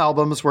some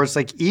albums where it's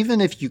like,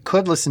 even if you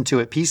could listen to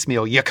it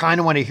piecemeal, you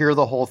kind of want to hear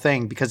the whole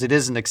thing because it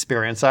is an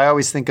experience. I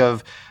always think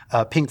of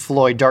Pink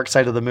Floyd, Dark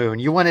Side of the Moon.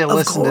 You want to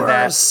listen to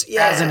that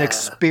as an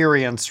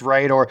experience,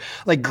 right? Or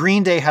like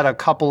Green Day had a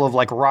couple of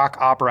like rock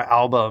opera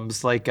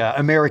albums, like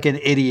American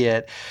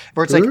Idiot,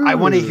 where it's like, I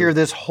want to hear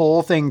this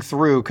whole thing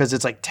through because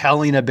it's like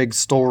telling a big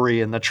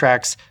story and the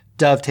tracks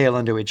dovetail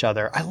into each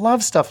other. I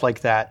love stuff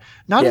like that.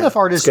 Not enough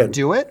artists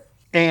do it.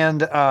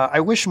 And I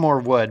wish more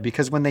would,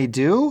 because when they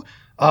do,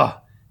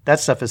 that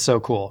stuff is so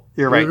cool.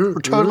 You're right. We're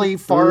totally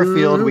far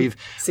afield. We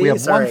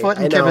have 1 foot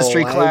in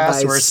chemistry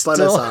class. We're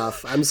spun us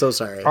off. I'm so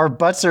sorry. Our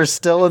butts are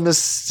still in the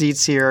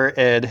seats here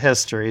in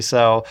history.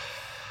 So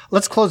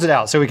let's close it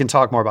out so we can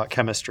talk more about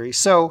chemistry.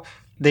 So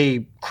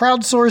they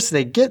crowdsource,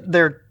 they get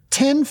their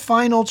 10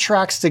 final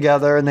tracks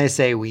together, and they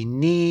say, we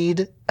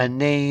need a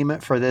name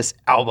for this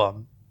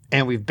album.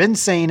 And we've been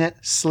saying it,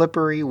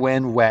 Slippery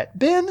When Wet.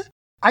 Ben,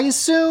 I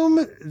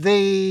assume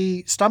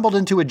they stumbled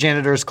into a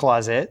janitor's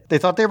closet. They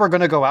thought they were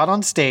going to go out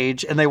on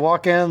stage, and they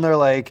walk in and they're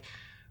like,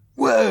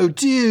 whoa,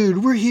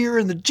 dude, we're here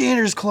in the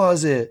janitor's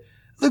closet.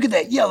 Look at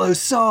that yellow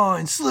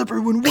sign,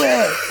 Slippery When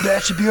Wet.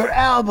 That should be our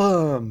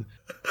album.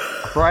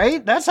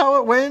 Right? That's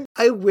how it went.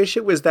 I wish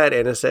it was that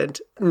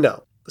innocent.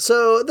 No.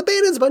 So the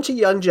band is a bunch of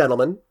young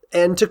gentlemen,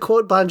 and to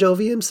quote Bon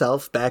Jovi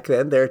himself, back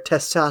then, their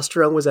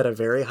testosterone was at a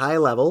very high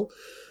level.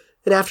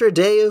 And after a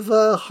day of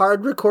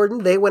hard recording,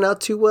 they went out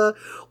to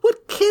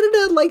what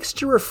Canada likes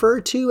to refer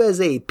to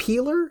as a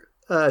peeler.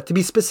 To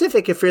be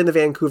specific, if you're in the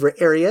Vancouver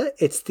area,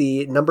 it's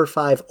the number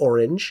 5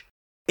 Orange.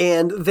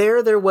 And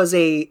there was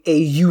a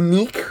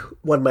unique,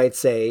 one might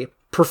say,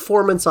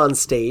 performance on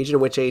stage in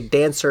which a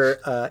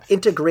dancer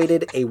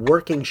integrated a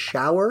working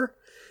shower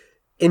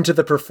into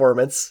the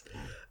performance.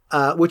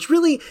 Which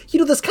really,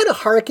 this kind of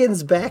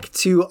harkens back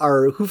to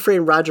our Who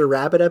Framed Roger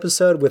Rabbit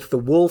episode with the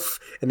wolf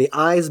and the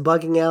eyes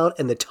bugging out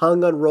and the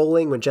tongue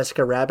unrolling when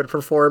Jessica Rabbit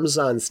performs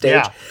on stage.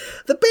 Yeah.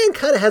 The band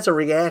kind of has a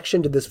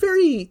reaction to this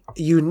very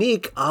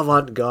unique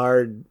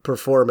avant-garde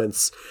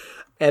performance.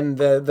 And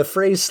the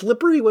phrase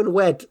slippery when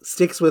wet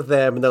sticks with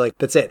them. And they're like,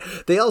 that's it.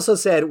 They also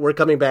said, we're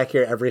coming back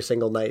here every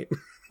single night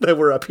that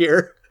we're up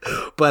here.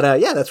 But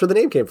that's where the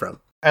name came from.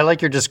 I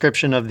like your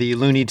description of the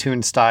Looney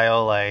Tunes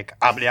style, like,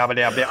 abdi,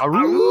 abdi, abdi,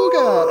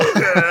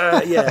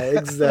 aruga. Yeah,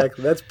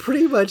 exactly. That's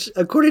pretty much,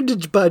 according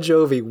to Bon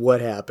Jovi,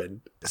 what happened.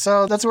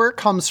 So that's where it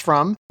comes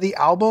from. The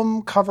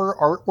album cover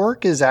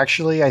artwork is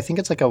actually, I think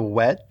it's like a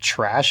wet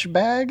trash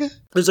bag.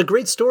 There's a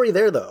great story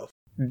there, though.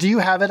 Do you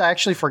have it? I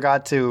actually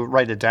forgot to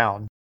write it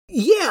down.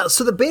 Yeah,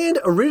 so the band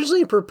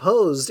originally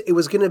proposed it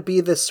was going to be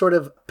this sort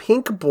of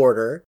pink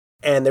border,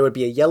 and there would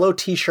be a yellow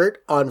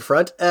t-shirt on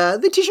front.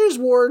 The t-shirt is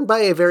worn by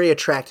a very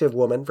attractive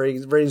woman, very,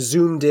 very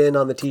zoomed in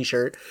on the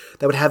t-shirt,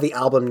 that would have the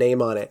album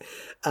name on it.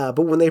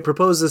 But when they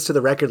proposed this to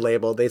the record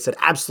label, they said,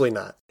 absolutely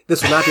not.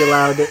 This will not be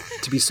allowed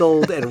to be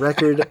sold in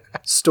record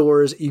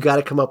stores. You got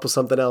to come up with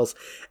something else.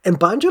 And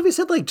Bon Jovi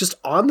said, just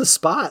on the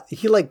spot,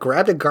 he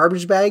grabbed a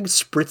garbage bag,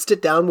 spritzed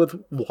it down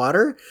with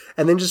water,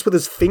 and then just with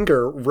his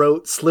finger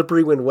wrote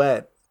Slippery When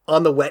Wet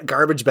on the wet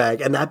garbage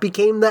bag, and that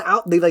became the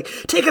album. They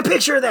take a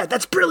picture of that.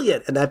 That's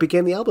brilliant. And that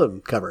became the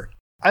album cover.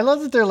 I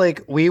love that they're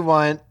like, we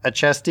want a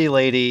chesty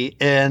lady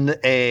in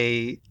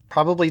a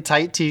probably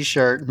tight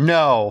t-shirt.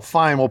 No,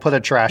 fine, we'll put a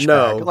trash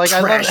bag.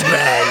 Trash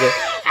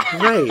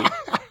bag. Right.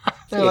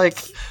 They're like,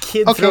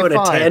 kid throwing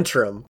a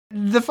tantrum.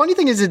 The funny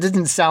thing is, it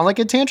didn't sound like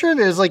a tantrum.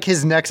 It was like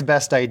his next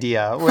best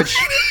idea, which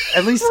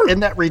at least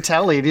in that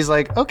retaliate, he's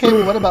like, okay,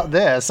 well, what about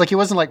this? Like, he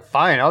wasn't like,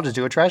 fine, I'll just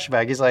do a trash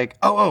bag. He's like,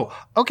 oh,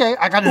 okay,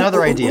 I got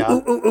another idea.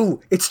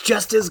 It's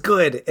just as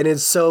good. And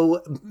it's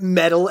so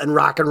metal and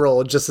rock and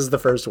roll, just as the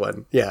first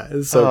one. Yeah,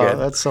 it's so good.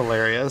 That's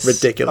hilarious.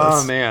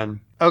 Ridiculous. Oh,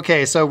 man.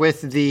 Okay, so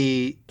with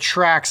the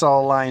tracks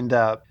all lined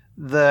up,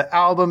 the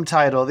album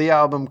title, the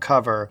album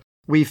cover,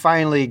 we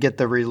finally get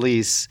the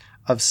release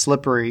of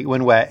Slippery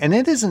When Wet. And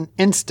it is an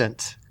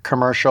instant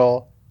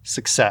commercial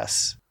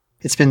success.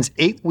 It spends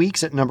 8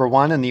 weeks at number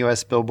 1 in the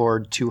US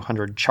Billboard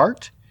 200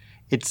 chart.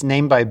 It's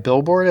named by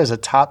Billboard as a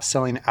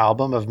top-selling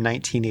album of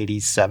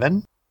 1987.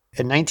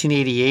 In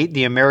 1988,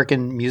 the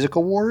American Music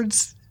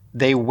Awards,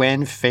 they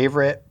win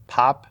Favorite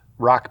Pop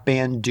Rock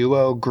Band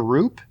Duo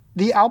Group.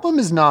 The album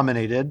is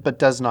nominated, but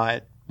does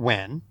not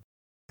win.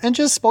 And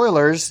just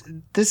spoilers,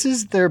 this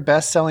is their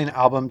best-selling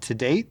album to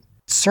date,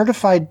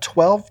 certified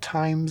 12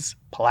 times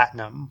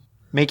platinum,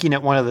 making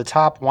it one of the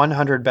top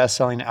 100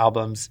 best-selling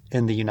albums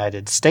in the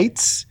United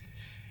States.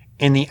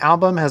 And the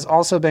album has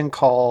also been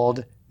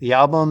called the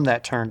album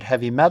that turned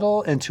heavy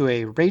metal into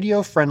a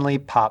radio-friendly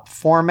pop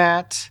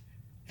format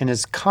and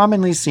is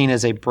commonly seen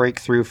as a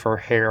breakthrough for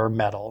hair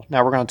metal.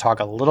 Now, we're going to talk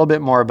a little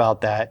bit more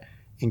about that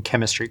in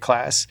chemistry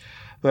class.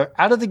 But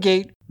out of the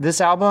gate,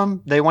 this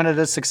album, they wanted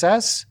a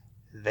success.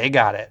 They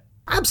got it.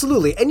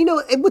 Absolutely. And,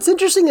 and what's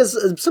interesting is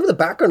some of the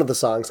background of the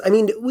songs. I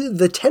mean,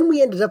 the 10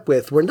 we ended up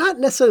with were not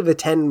necessarily the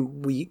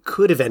 10 we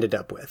could have ended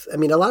up with. I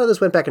mean, a lot of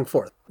this went back and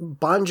forth.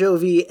 Bon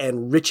Jovi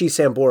and Richie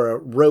Sambora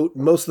wrote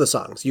most of the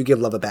songs. You Give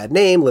Love a Bad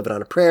Name, Living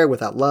on a Prayer,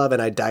 Without Love,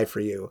 and I'd Die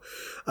for You.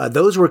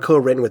 Those were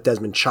co-written with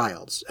Desmond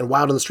Childs. And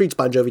Wild on the Streets,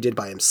 Bon Jovi did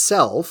by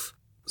himself.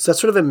 So that's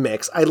sort of a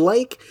mix. I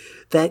like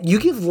that You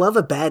Give Love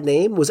a Bad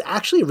Name was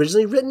actually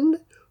originally written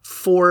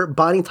for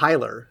Bonnie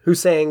Tyler, who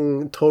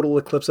sang Total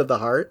Eclipse of the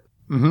Heart.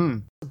 Mm-hmm.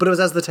 But it was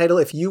as the title,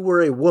 If You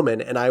Were a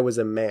Woman and I Was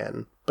a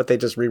Man. But they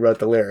just rewrote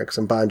the lyrics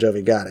and Bon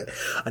Jovi got it.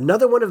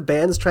 Another one of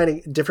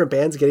different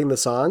bands getting the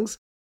songs,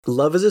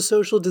 Love is a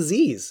Social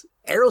Disease.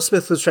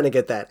 Aerosmith was trying to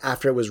get that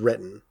after it was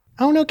written.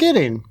 Oh, no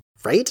kidding.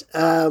 Right?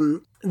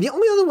 The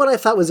only other one I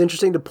thought was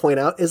interesting to point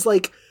out is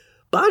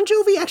Bon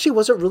Jovi actually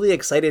wasn't really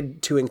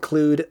excited to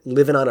include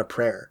Livin' on a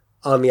Prayer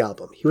on the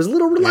album. He was a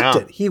little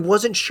reluctant. Yeah. He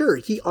wasn't sure.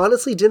 He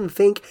honestly didn't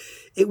think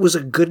it was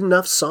a good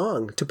enough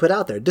song to put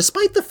out there,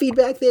 despite the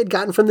feedback they had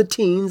gotten from the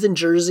teens in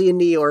Jersey and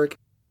New York.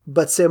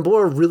 But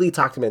Sambora really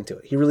talked him into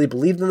it. He really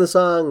believed in the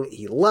song.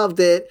 He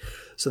loved it.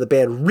 So the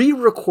band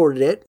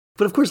re-recorded it.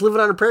 But of course, Livin'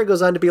 on a Prayer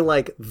goes on to be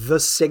the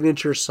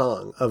signature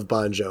song of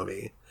Bon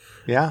Jovi.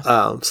 Yeah.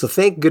 So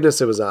thank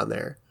goodness it was on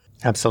there.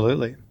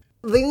 Absolutely.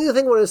 The other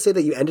thing I want to say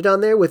that you ended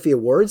on there with the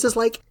awards is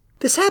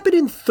this happened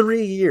in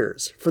 3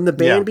 years from the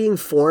band being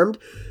formed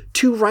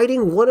to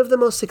writing one of the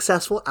most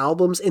successful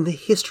albums in the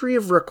history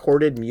of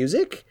recorded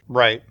music.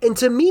 Right. And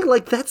to me,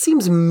 that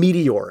seems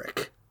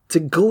meteoric. To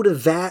go to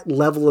that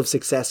level of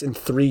success in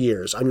 3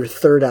 years on your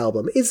third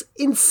album is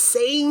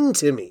insane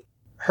to me.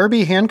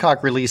 Herbie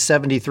Hancock released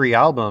 73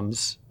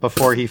 albums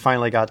before he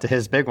finally got to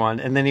his big one,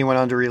 and then he went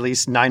on to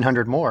release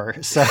 900 more.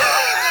 So...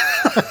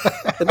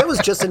 And that was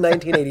just in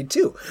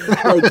 1982.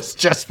 That was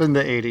just from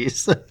the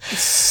 80s.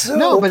 So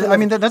no, but I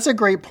mean, that's a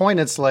great point.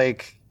 It's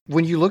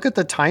when you look at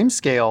the time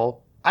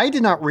scale, I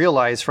did not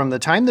realize from the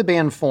time the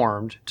band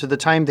formed to the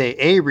time they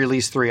A,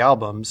 released 3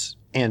 albums,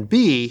 and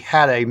B,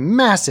 had a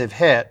massive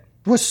hit,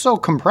 was so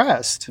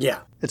compressed. Yeah.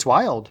 It's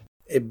wild.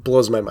 It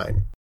blows my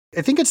mind.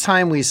 I think it's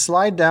time we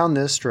slide down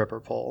this stripper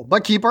pole,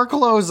 but keep our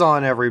clothes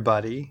on,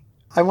 everybody.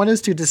 I want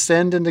us to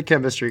descend into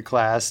chemistry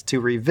class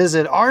to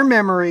revisit our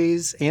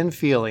memories and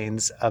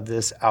feelings of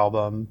this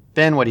album.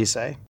 Ben, what do you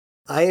say?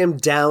 I am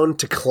down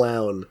to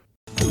clown.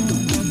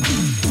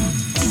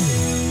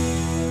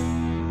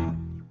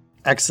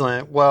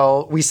 Excellent.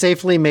 Well, we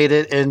safely made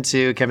it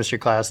into chemistry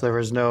class. There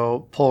was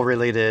no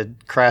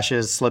pole-related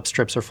crashes, slips,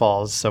 trips, or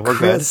falls, so we're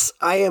Chris,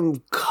 good. I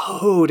am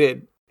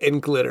coated in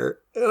glitter.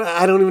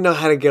 I don't even know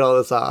how to get all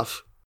this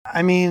off.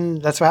 I mean,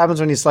 that's what happens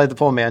when you slide the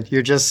pole, man.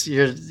 That's just,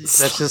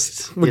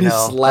 that's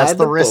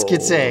the risk you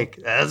take.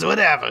 That's what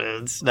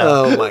happens.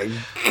 No. Oh my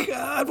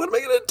God. What am I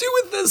going to do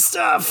with this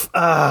stuff?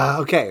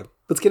 Okay,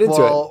 let's get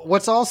into it.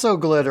 What's also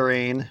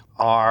glittering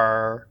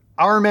are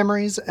our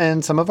memories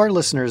and some of our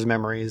listeners'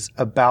 memories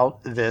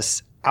about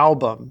this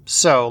album.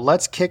 So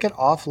let's kick it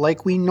off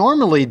like we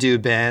normally do,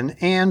 Ben,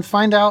 and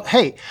find out,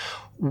 hey,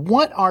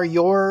 what are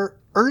your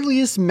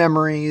earliest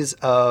memories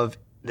of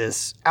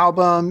this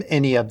album,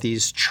 any of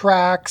these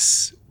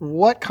tracks?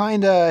 What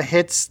kind of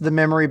hits the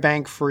memory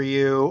bank for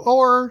you?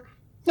 Or,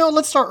 no,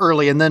 let's start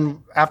early, and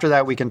then after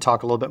that we can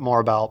talk a little bit more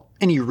about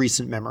any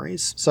recent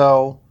memories.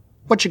 So,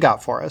 what you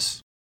got for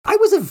us? I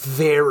was a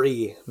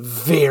very,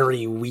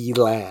 very wee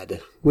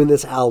lad when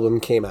this album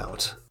came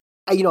out.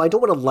 I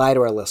don't want to lie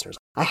to our listeners.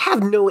 I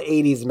have no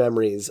 80s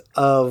memories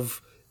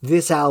of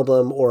this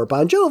album or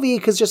Bon Jovi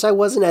because I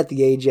wasn't at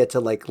the age yet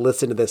to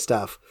listen to this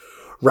stuff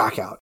rock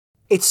out.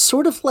 It's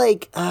sort of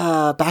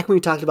back when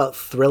we talked about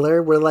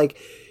Thriller, where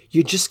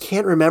you just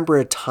can't remember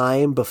a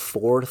time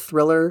before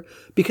Thriller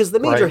because the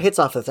major hits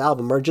off this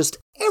album are just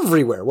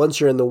everywhere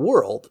once you're in the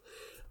world.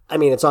 I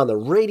mean, it's on the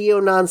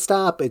radio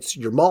nonstop. It's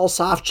your mall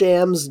soft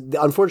jams.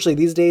 Unfortunately,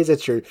 these days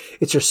it's your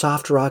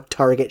soft rock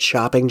Target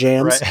shopping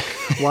jams.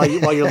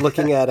 Right. while you're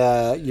looking at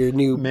your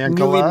newly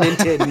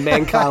minted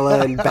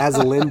Mancala and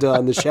Basilinda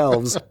on the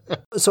shelves.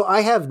 So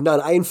I have none.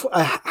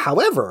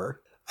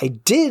 However, I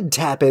did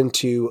tap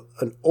into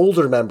an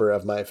older member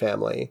of my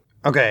family.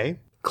 Okay.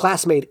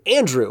 Classmate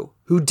Andrew,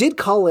 who did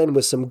call in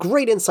with some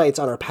great insights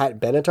on our Pat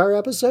Benatar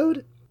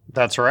episode.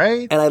 That's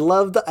right. And I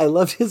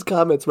loved his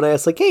comments when I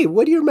asked, like, hey,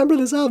 what do you remember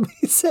this album?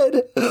 He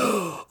said,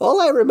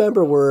 all I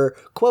remember were,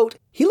 quote,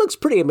 he looks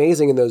pretty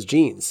amazing in those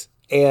jeans.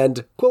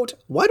 And, quote,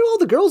 why do all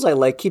the girls I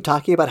like keep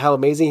talking about how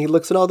amazing he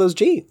looks in all those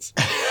jeans?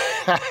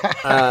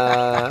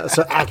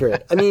 So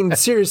accurate. I mean,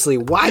 seriously,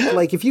 why?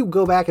 Like, if you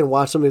go back and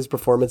watch some of his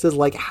performances,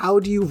 like, how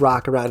do you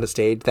rock around a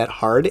stage that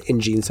hard in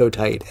jeans so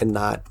tight and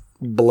not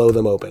blow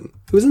them open?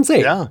 It was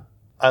insane. Yeah,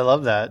 I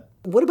love that.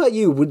 What about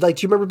you? Do you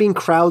remember being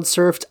crowd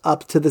surfed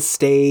up to the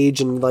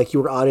stage and like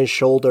you were on his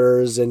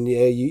shoulders and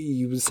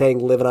you sang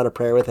 "Living on a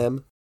Prayer" with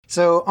him?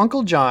 So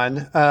Uncle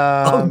John,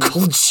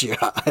 Uncle John,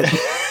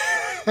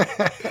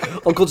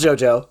 Uncle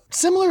Jojo.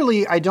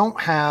 Similarly, I don't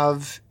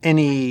have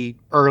any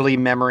early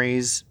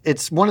memories.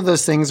 It's one of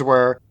those things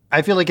where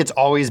I feel like it's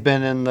always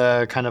been in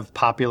the kind of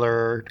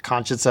popular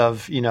conscience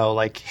of,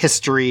 like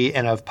history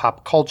and of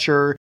pop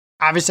culture.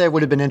 Obviously, I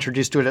would have been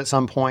introduced to it at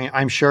some point.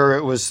 I'm sure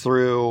it was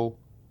through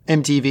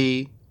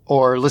MTV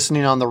or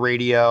listening on the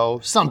radio,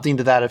 something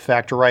to that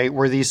effect, right?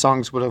 Where these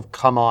songs would have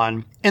come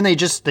on. And they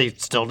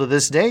still to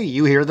this day,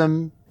 you hear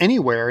them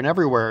anywhere and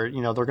everywhere.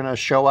 They're going to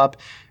show up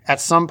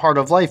at some part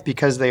of life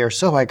because they are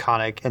so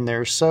iconic and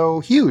they're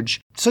so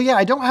huge. So yeah,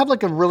 I don't have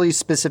like a really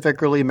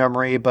specific early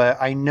memory, but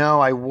I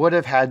know I would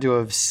have had to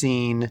have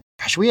seen,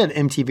 gosh, we had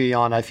MTV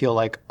on, I feel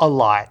like, a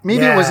lot.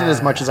 Maybe It wasn't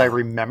as much as I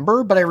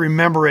remember, but I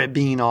remember it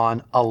being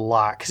on a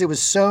lot because it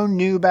was so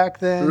new back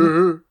then.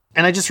 Mm-hmm.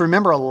 And I just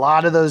remember a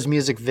lot of those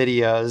music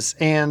videos.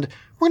 And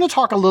we're going to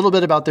talk a little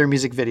bit about their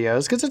music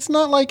videos because it's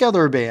not like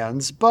other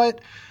bands,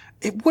 but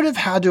it would have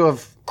had to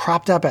have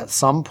cropped up at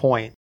some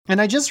point. And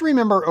I just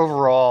remember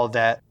overall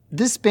that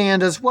this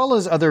band, as well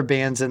as other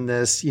bands in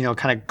this,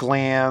 kind of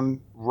glam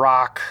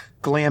rock,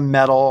 glam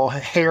metal,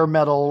 hair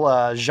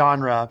metal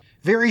genre,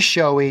 very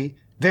showy,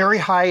 very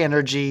high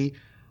energy,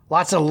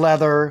 lots of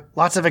leather,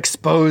 lots of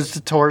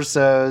exposed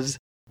torsos.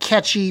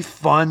 Catchy,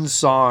 fun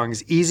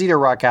songs, easy to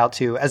rock out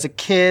to. As a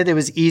kid, it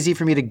was easy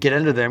for me to get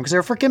into them because they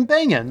were freaking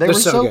banging. They were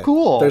so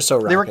cool. They're so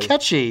rocking. They were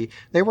catchy.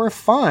 They were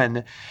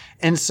fun.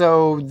 And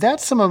so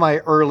that's some of my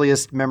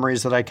earliest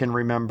memories that I can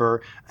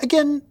remember.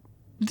 Again,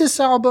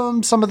 this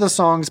album, some of the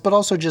songs, but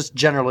also just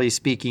generally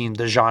speaking,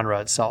 the genre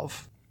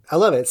itself. I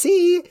love it.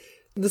 See,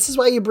 this is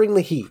why you bring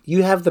the heat.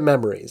 You have the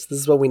memories. This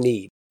is what we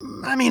need.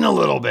 I mean, a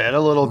little bit.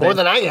 More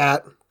than I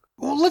got.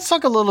 Well, let's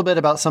talk a little bit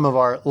about some of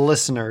our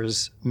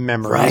listeners'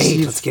 memories.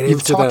 Right, let's get into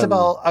You've talked them.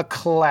 about a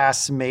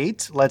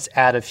classmate. Let's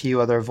add a few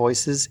other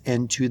voices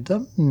into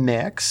the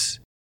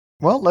mix.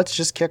 Well, let's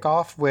just kick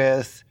off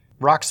with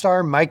rock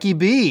star Mikey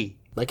B.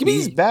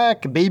 He's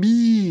back,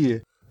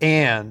 baby.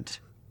 And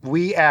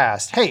we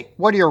asked, hey,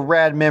 what are your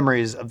rad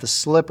memories of the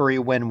Slippery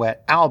When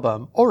Wet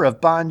album or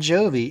of Bon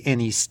Jovi?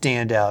 Any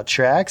standout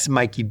tracks?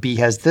 Mikey B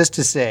has this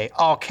to say,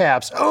 all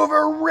caps,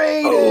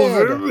 overrated.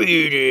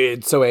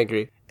 Overrated. So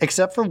angry.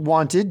 Except for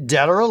Wanted,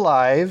 Dead or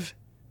Alive,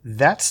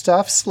 that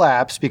stuff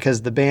slaps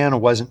because the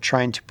band wasn't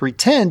trying to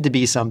pretend to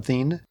be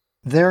something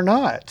they're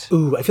not.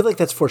 Ooh, I feel like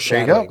that's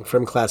foreshadowing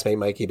from classmate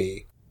Mikey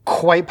B.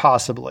 Quite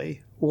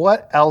possibly.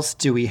 What else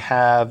do we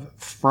have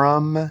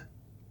from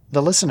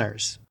the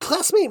listeners?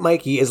 Classmate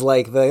Mikey is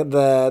like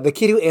the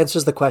kid who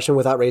answers the question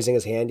without raising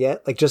his hand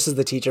yet. Like just as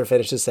the teacher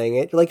finishes saying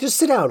it, you're like, just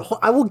sit down.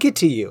 I will get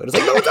to you. And it's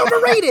like, no, it's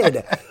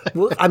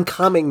overrated. I'm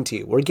coming to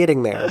you. We're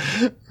getting there.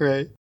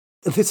 Right.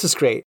 This is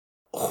great.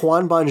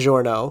 Juan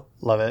Bongiorno,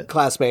 love it,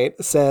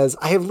 classmate, says,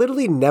 I have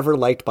literally never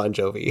liked Bon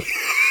Jovi.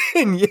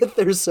 And yet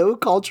they're so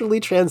culturally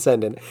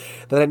transcendent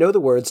that I know the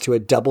words to a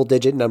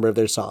double-digit number of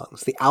their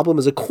songs. The album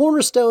is a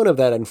cornerstone of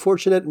that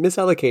unfortunate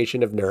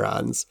misallocation of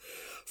neurons.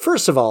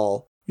 First of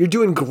all, you're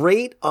doing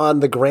great on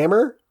the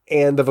grammar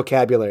and the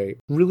vocabulary.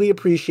 Really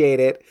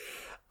appreciate it.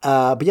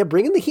 But yeah,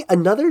 bring in the heat.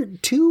 Another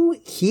 2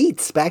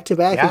 heats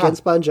back-to-back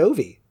against Bon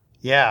Jovi.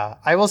 Yeah,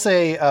 I will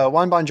say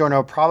Juan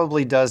Bongiorno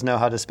probably does know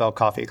how to spell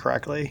coffee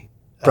correctly.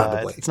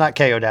 Probably. It's not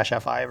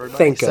KO-FI, everybody.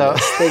 Thank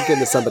goodness. Thank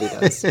goodness somebody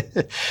does.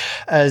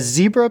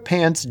 Zebra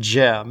Pants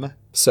Jim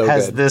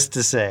has this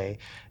to say.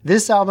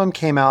 This album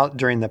came out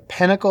during the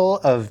pinnacle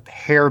of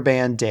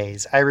hairband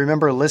days. I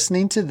remember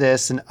listening to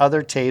this and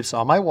other tapes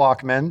on my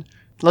Walkman.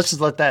 Let's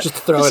just let that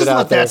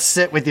that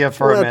sit with you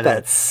for a minute. Let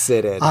that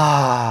sit in.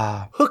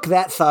 Hook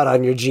that thought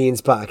on your jeans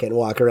pocket and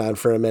walk around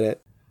for a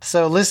minute.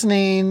 So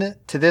listening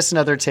to this and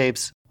other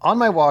tapes on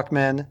my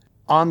Walkman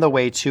on the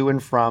way to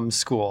and from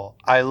school.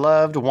 I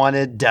loved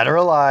Wanted, Dead or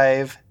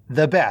Alive,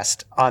 the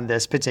best on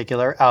this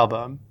particular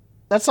album.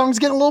 That song's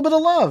getting a little bit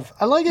of love.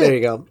 I like it. There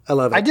you go. I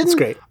love it. I didn't it's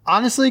great.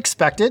 honestly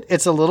expect it.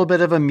 It's a little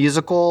bit of a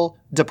musical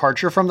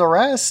departure from the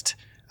rest.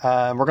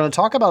 We're going to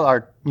talk about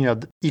our,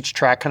 each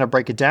track, kind of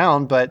break it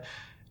down, but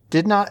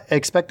did not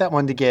expect that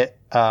one to get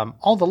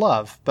all the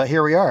love, but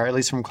here we are, at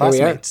least from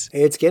classmates.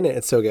 It's getting it.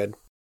 It's so good.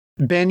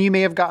 Ben, you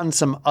may have gotten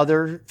some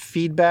other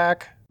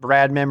feedback,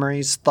 Brad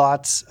memories,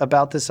 thoughts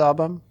about this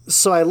album.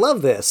 So I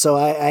love this. So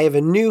I have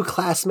a new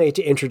classmate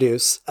to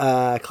introduce,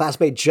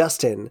 classmate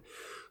Justin,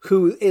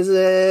 who is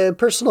a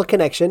personal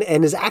connection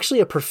and is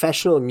actually a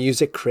professional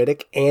music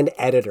critic and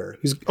editor.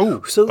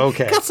 Got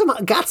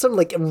some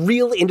like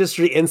real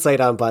industry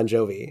insight on Bon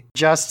Jovi.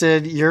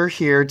 Justin, you're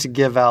here to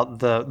give out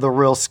the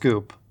real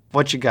scoop.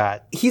 What you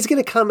got? He's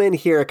going to come in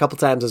here a couple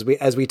times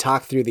as we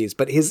talk through these,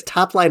 but his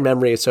top line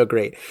memory is so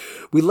great.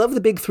 We love the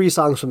big 3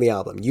 songs from the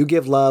album: You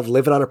Give Love,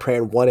 Living on a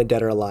Prayer, and Wanted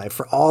Dead or Alive,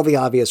 for all the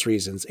obvious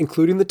reasons,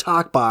 including the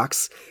talk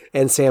box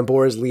and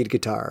Sambora's lead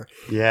guitar.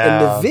 Yeah.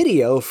 And the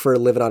video for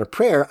Living on a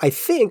Prayer, I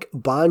think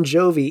Bon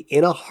Jovi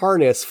in a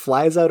harness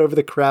flies out over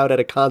the crowd at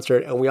a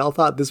concert, and we all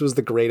thought this was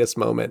the greatest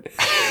moment.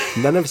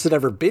 None of us had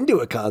ever been to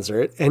a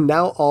concert, and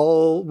now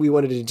all we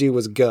wanted to do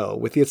was go,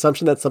 with the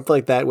assumption that something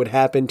like that would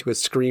happen to a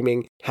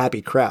screaming,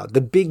 happy crowd.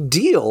 The big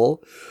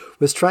deal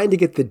was trying to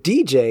get the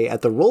DJ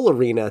at the Roll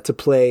Arena to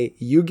play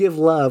You Give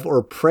Love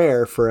or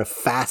Prayer for a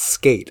fast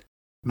skate.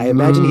 I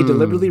imagine he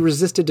deliberately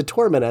resisted to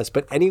torment us,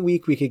 but any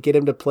week we could get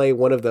him to play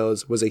one of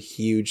those was a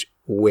huge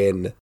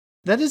win.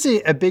 That is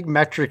a big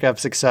metric of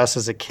success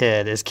as a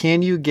kid, is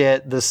can you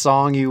get the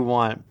song you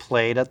want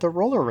played at the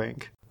roller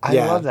rink? I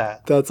love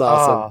that. That's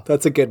awesome.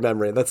 That's a good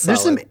memory. That's solid.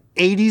 There's some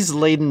 80s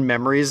laden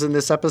memories in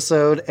this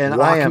episode, and Walkman,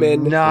 I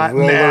am not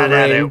mad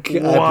at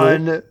it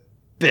one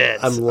bit.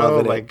 I'm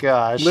loving it. Oh my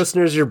gosh.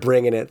 Listeners, you're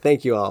bringing it.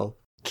 Thank you all.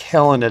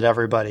 Killing it,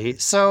 everybody.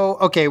 So,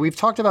 okay, we've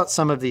talked about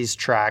some of these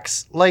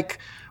tracks. Like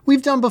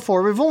we've done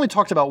before, we've only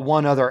talked about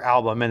one other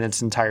album in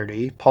its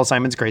entirety, Paul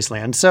Simon's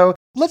Graceland. So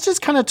let's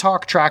just kind of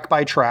talk track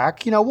by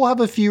track. You know, we'll have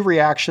a few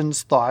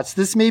reactions, thoughts.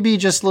 This may be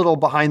just little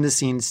behind the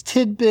scenes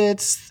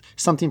tidbits,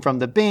 something from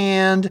the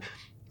band.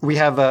 We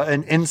have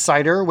an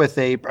insider with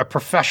a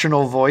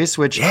professional voice,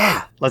 which,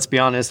 let's be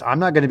honest, I'm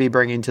not going to be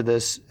bringing to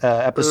this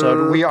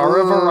episode. We are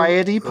a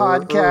variety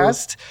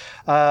podcast.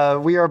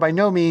 We are by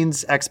no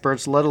means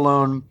experts, let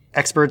alone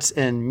experts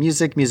in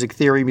music, music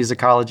theory,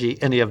 musicology,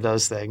 any of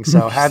those things.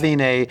 So having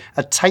a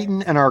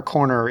titan in our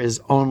corner is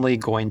only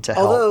going to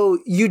help. Although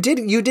you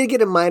did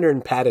get a minor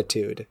in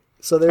patitude,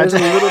 so there's a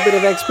little bit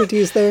of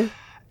expertise there.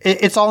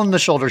 It's all in the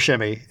shoulder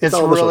shimmy. It's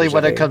really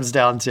what it comes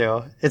down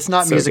to. It's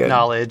not music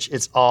knowledge.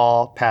 It's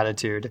all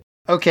patitude.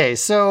 Okay,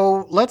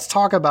 so let's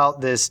talk about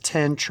this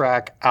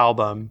 10-track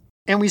album.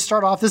 And we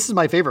start off, this is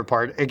my favorite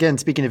part. Again,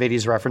 speaking of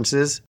 80s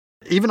references,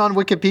 even on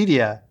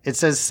Wikipedia, it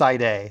says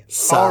side A.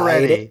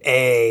 Already.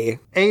 A.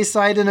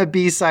 A-side and a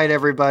B-side,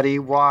 everybody.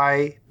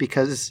 Why?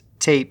 Because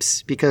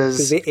tapes.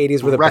 Because the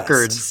 80s were the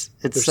records.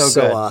 Best. It's They're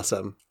so good.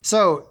 Awesome.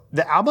 So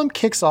the album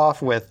kicks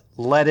off with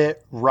Let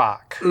It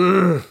Rock.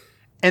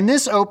 And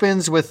this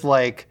opens with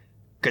like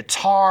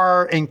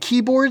guitar and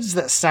keyboards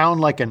that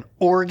sound like an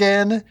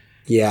organ.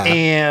 Yeah.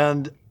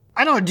 And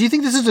I don't know, do you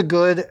think this is a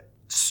good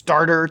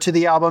starter to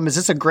the album? Is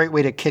this a great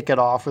way to kick it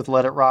off with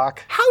Let It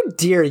Rock? How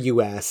dare you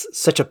ask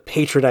such a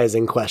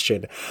patronizing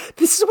question?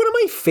 This is one of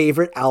my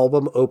favorite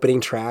album opening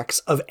tracks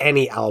of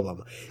any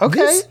album.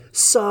 Okay. This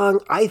song,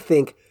 I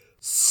think,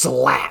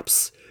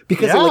 slaps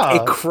because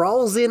it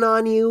crawls in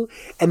on you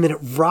and then it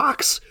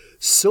rocks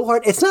so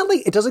hard. It's not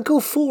like it doesn't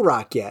go full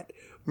rock yet.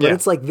 But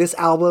it's like this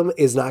album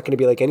is not going to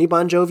be like any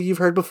Bon Jovi you've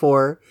heard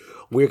before.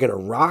 We're going to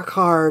rock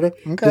hard.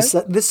 Okay.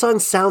 This song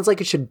sounds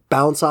like it should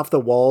bounce off the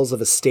walls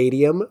of a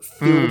stadium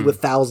filled with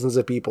thousands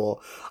of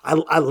people.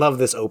 I love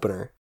this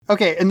opener.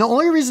 Okay, and the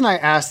only reason I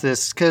asked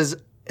this, because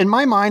in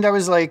my mind I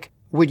was like,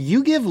 would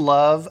You Give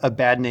Love a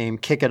Bad Name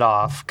kick it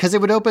off? Because it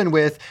would open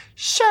with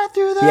 "Shot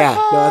Through the Heart."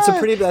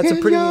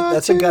 No,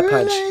 that's a gut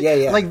punch.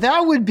 Yeah. Like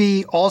that would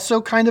be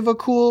also kind of a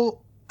cool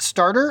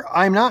starter.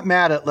 I'm not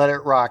mad at Let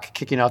It Rock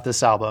kicking out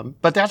this album,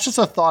 but that's just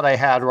a thought I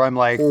had where I'm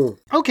like,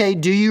 okay,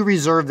 do you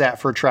reserve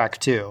that for track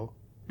 2?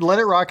 Let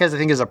It Rock, I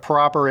think, is a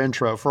proper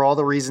intro for all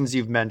the reasons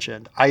you've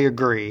mentioned. I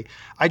agree.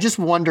 I just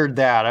wondered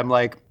that. I'm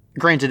like,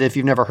 granted, if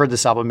you've never heard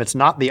this album, it's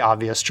not the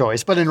obvious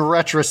choice, but in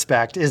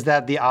retrospect, is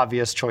that the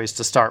obvious choice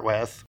to start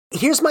with?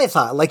 Here's my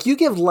thought. Like, You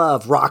Give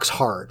Love rocks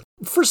hard.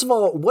 First of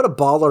all, what a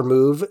baller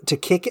move to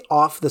kick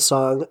off the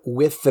song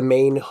with the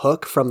main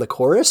hook from the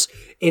chorus.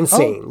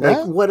 Insane.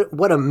 Like,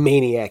 what a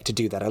maniac to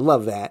do that. I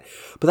love that.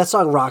 But that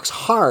song rocks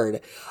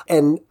hard.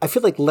 And I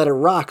feel like Let It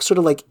Rock sort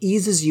of like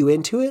eases you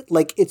into it.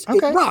 Like, it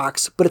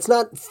rocks, but it's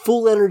not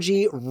full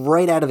energy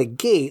right out of the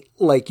gate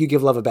like You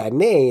Give Love a Bad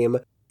Name.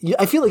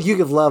 I feel like You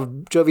Give Love,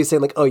 Jovi's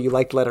saying like, oh, you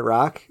liked Let It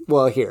Rock?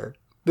 Well, here.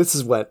 This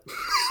is what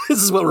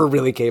we're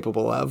really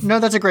capable of. No,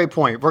 that's a great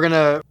point. We're going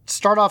to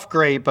start off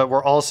great, but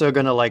we're also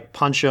going to like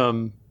punch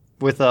them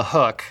with a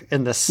hook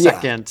in the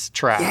second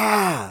track.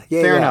 Yeah.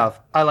 Fair enough.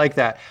 I like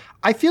that.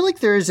 I feel like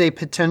there is a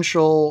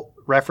potential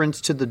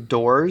reference to the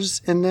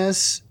Doors in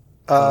this,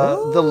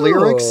 the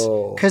lyrics,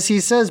 because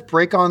he says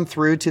break on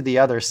through to the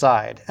other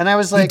side. And I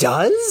was like, he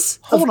does?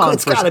 Hold on.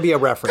 It's got to be a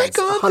reference. Break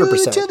on 100%.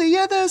 through to the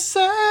other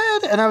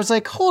side. And I was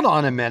like, hold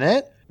on a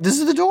minute. This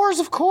is the Doors,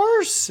 of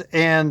course.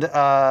 And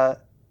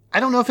I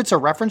don't know if it's a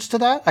reference to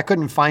that. I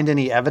couldn't find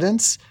any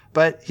evidence,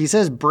 but he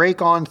says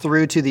break on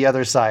through to the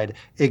other side.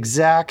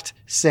 Exact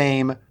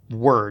same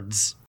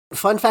words.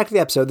 Fun fact of the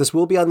episode, this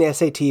will be on the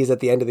SATs at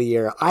the end of the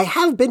year. I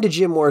have been to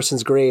Jim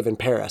Morrison's grave in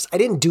Paris. I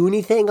didn't do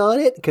anything on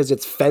it because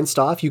it's fenced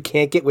off. You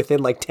can't get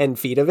within like 10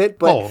 feet of it.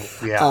 But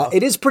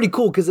it is pretty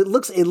cool because it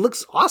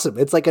looks awesome.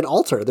 It's like an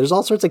altar. There's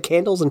all sorts of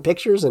candles and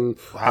pictures and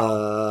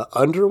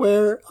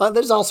underwear.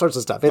 There's all sorts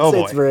of stuff.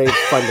 It's very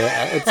fun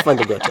it's fun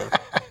to go to.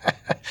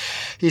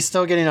 He's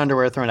still getting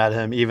underwear thrown at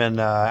him even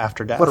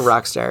after death. What a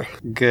rock star.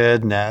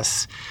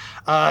 Goodness.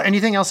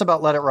 Anything else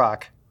about Let It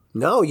Rock?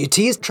 No, you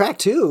teased track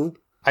 2.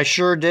 I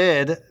sure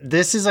did.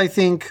 This is, I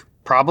think,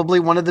 probably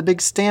one of the big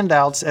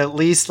standouts, at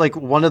least like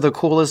one of the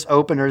coolest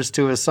openers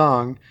to a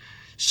song.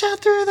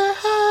 Shot through the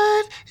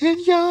heart and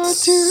you're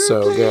too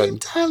so late, good.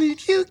 darling,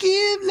 you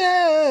give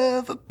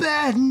love a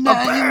bad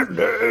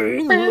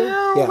name.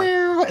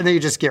 Yeah. And then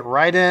you just get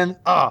right in.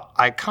 Oh,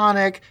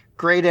 iconic,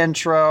 great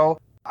intro.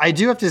 I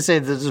do have to say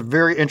this is a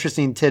very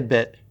interesting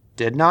tidbit.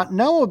 Did not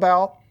know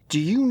about.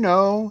 Do you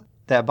know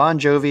that Bon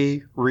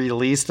Jovi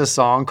released a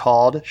song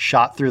called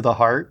Shot Through the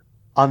Heart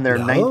on their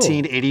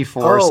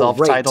 1984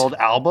 self-titled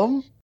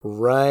album?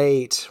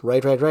 Right.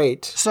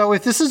 So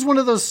if this is one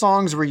of those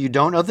songs where you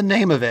don't know the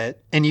name of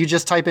it and you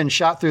just type in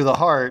Shot Through the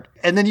Heart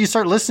and then you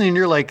start listening and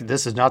you're like,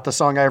 this is not the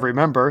song I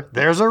remember.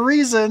 There's a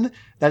reason.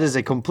 That is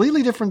a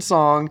completely different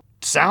song.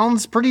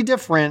 Sounds pretty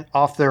different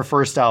off their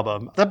first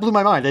album. That blew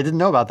my mind. I didn't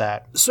know about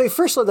that. So I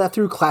first learned that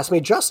through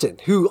classmate Justin,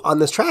 who on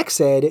this track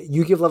said,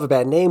 You Give Love a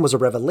Bad Name was a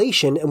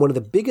revelation and one of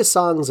the biggest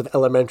songs of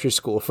elementary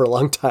school for a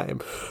long time.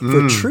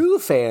 For true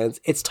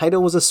fans, its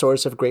title was a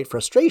source of great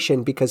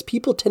frustration because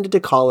people tended to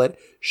call it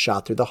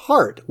Shot Through the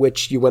Heart,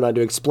 which you went on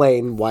to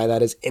explain why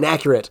that is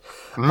inaccurate.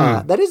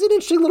 That is an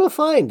interesting little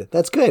find.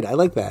 That's good. I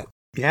like that.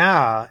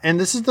 Yeah. And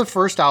this is the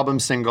first album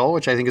single,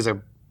 which I think is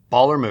a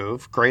baller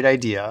move. Great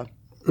idea.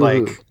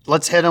 Like,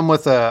 let's hit them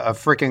with a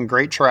freaking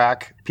great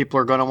track. People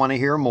are going to want to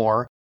hear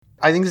more.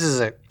 I think this is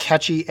a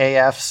catchy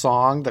AF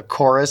song, the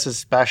chorus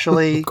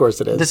especially. Of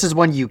course it is. This is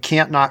one you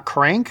can't not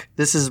crank.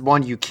 This is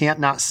one you can't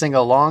not sing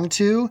along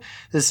to.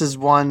 This is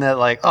one that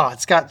like,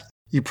 it's got,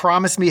 you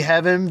promised me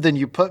heaven, then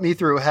you put me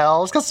through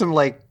hell. It's got some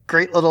like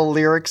great little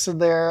lyrics in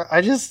there.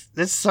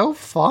 It's so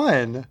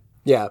fun.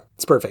 Yeah,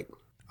 it's perfect.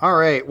 All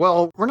right.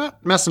 Well, we're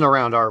not messing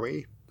around, are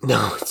we?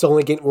 No,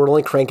 we're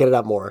only cranking it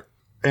up more.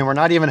 And we're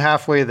not even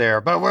halfway there,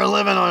 but we're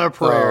living on a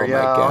prayer. Oh, my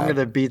God. I'm going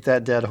to beat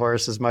that dead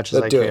horse as much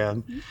as I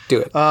can.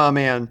 Do it. Oh,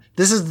 man.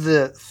 This is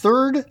the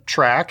third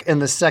track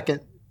and the second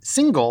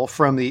single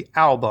from the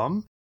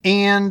album.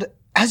 And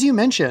as you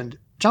mentioned,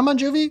 Jon Bon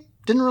Jovi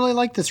didn't really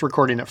like this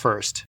recording at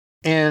first.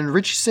 And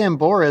Richie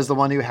Sambora is the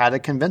one who had to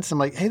convince him,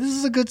 like, hey, this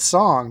is a good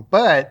song.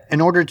 But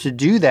in order to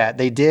do that,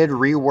 they did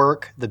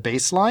rework the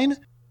bass line.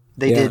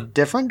 They did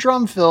different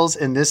drum fills.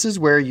 And this is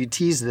where you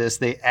tease this.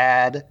 They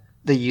add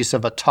the use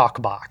of a talk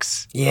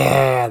box.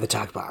 Yeah, the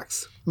talk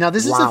box. Now,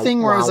 this is the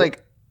thing where I was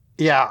like,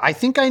 yeah, I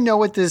think I know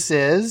what this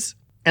is,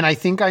 and I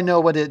think I know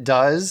what it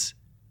does,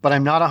 but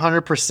I'm not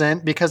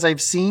 100% because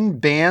I've seen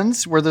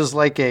bands where there's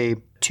like a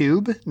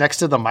tube next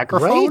to the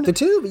microphone. Right, the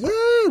tube,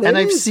 yeah. And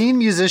I've seen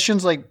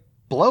musicians like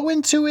blow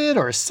into it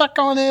or suck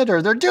on it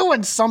or they're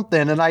doing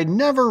something, and I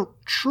never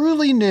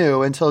truly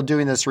knew until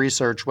doing this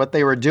research what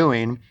they were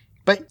doing.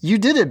 But you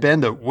did it,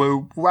 Ben, the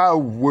whoop, wow,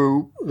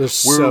 whoop. They're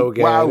so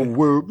good. Wow,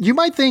 whoop. You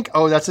might think,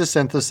 oh, that's a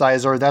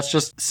synthesizer. That's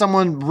just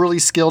someone really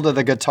skilled at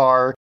the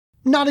guitar.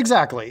 Not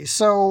exactly.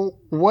 So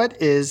what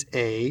is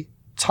a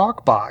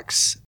talk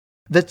box?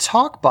 The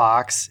talk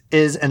box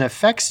is an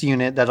effects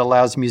unit that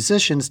allows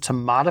musicians to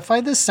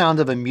modify the sound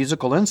of a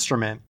musical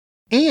instrument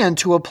and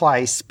to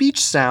apply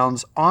speech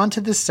sounds onto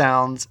the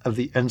sounds of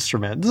the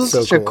instrument. This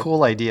is such a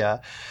cool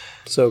idea.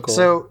 So cool.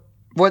 So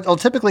what will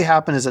typically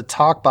happen is a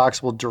talk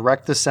box will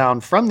direct the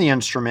sound from the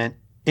instrument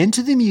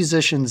into the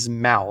musician's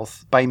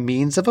mouth by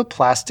means of a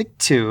plastic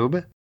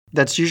tube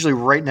that's usually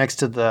right next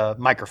to the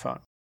microphone.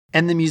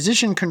 And the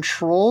musician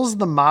controls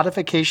the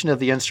modification of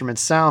the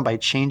instrument's sound by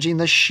changing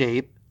the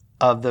shape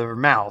of their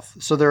mouth.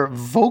 So they're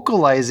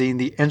vocalizing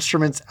the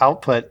instrument's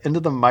output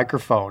into the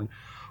microphone.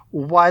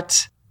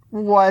 What?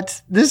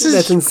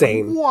 That's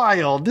insane.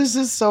 Wild. This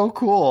is so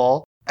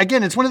cool.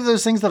 Again, it's one of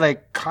those things that I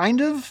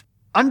kind of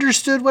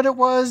understood what it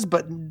was,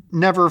 but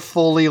never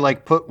fully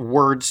like put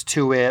words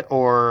to it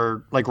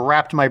or like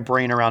wrapped my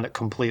brain around it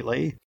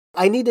completely.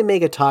 I need to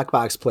make a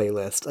Talkbox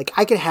playlist. Like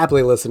I could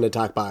happily listen to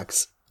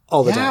Talkbox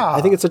all the time.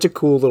 I think it's such a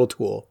cool little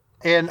tool.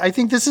 And I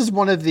think this is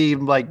one of the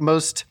like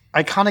most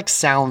iconic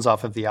sounds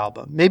off of the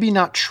album. Maybe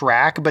not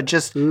track, but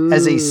just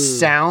as a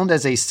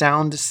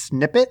sound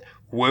snippet.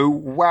 Whoa,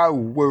 wow,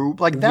 whoa.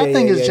 Like that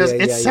thing is just,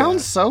 it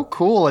sounds so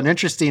cool and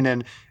interesting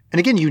and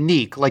again,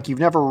 unique. Like you've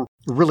never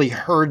really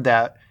heard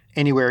that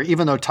anywhere,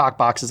 even though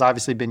Talkbox has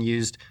obviously been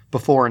used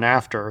before and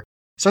after.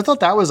 So I thought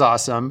that was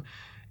awesome.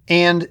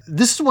 And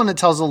this is one that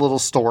tells a little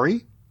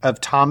story of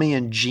Tommy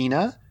and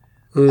Gina,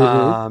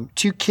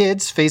 two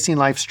kids facing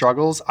life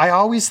struggles. I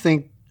always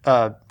think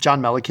John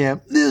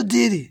Mellencamp, Little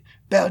Ditty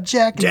about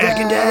Jack and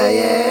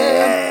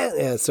Diane.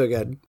 Yeah, it's so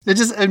good. It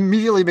just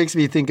immediately makes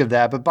me think of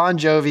that. But Bon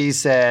Jovi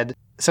said,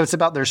 so it's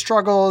about their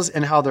struggles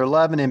and how their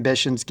love and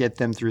ambitions get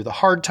them through the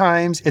hard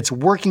times. It's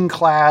working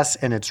class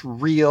and it's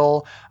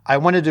real. I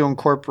wanted to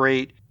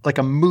incorporate like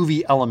a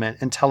movie element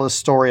and tell a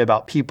story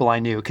about people I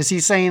knew. Because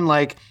he's saying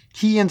like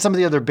he and some of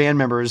the other band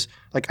members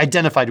like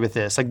identified with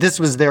this. Like this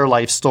was their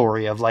life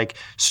story of like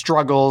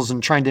struggles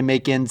and trying to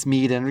make ends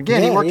meet. And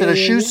again, he worked at a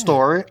shoe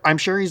store. I'm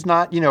sure he's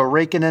not,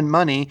 raking in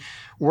money,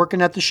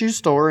 working at the shoe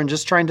store and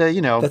just trying to,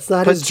 That's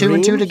not put his two dream.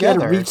 and two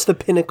together. He had reached the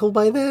pinnacle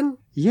by then?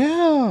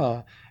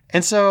 Yeah.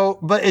 And so,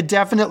 but it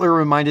definitely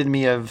reminded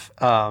me of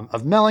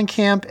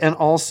Mellencamp, and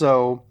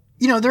also,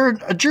 they're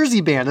a Jersey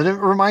band, and it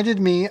reminded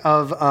me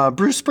of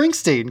Bruce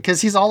Springsteen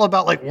because he's all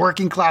about like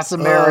working class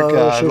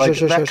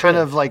America, kind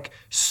of like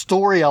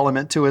story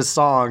element to his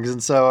songs.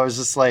 And so I was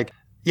just like,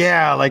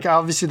 yeah, like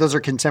obviously those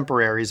are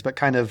contemporaries, but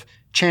kind of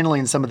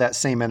channeling some of that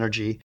same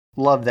energy.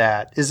 Love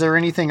that. Is there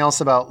anything else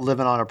about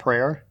Living on a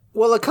Prayer?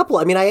 Well, a couple.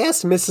 I mean, I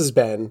asked Mrs.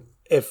 Ben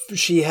if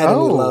she had any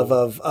love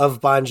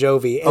of Bon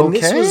Jovi.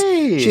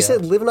 And she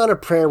said Living on a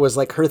Prayer was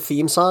like her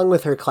theme song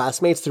with her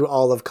classmates through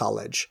all of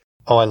college.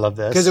 Oh, I love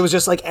this. Because it was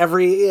just like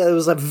it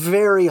was a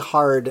very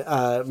hard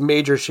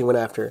major she went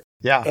after.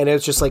 Yeah. And it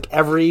was just like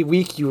every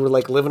week you were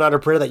like living on a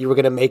prayer that you were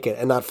going to make it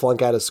and not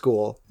flunk out of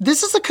school.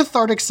 This is a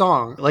cathartic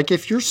song. Like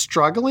if you're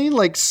struggling,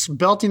 like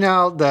belting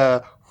out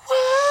the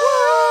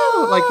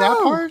whoa, like that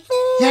part.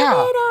 Yeah.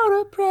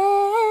 On a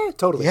prayer.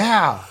 Totally.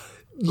 Yeah.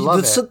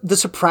 The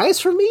surprise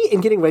for me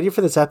in getting ready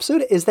for this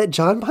episode is that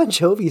John Bon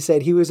Jovi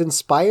said he was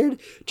inspired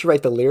to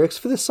write the lyrics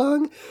for this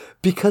song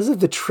because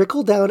of the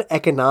trickle-down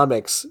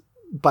economics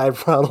by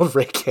Ronald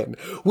Reagan,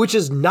 which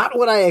is not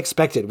what I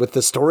expected with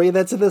the story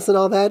that's in this and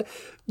all that.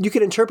 You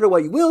can interpret it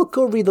what you will.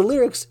 Go read the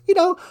lyrics.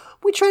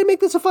 We try and make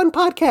this a fun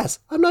podcast.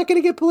 I'm not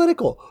going to get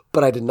political,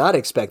 but I did not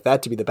expect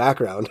that to be the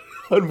background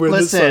on where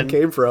this song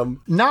came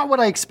from. Not what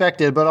I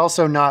expected, but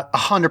also not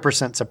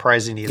 100%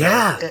 surprising either.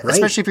 Yeah, right.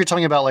 Especially if you're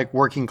talking about like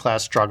working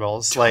class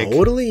struggles.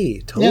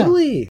 Totally.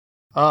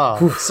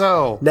 Yeah.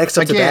 So next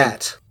up to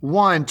bat.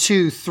 1,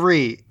 2,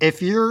 3.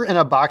 If you're in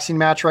a boxing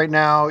match right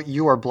now,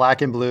 you are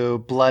black and blue,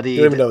 bloody. You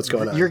don't even know what's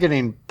going on. You're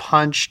getting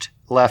punched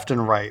left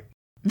and right.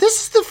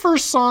 This is the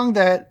first song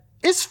that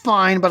is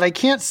fine, but I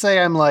can't say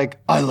I'm like,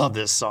 I love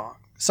this song.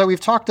 So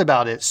we've talked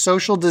about it.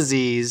 Social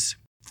Disease,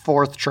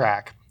 4th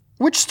track,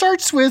 which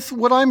starts with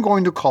what I'm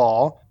going to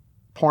call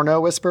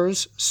porno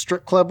whispers,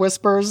 strip club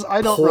whispers.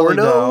 I don't really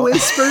know. Porno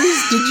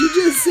whispers? Did you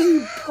just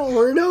say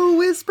porno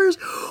whispers?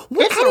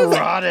 It's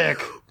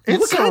erotic.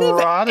 It's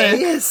erotic.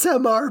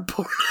 ASMR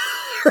porn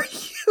are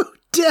you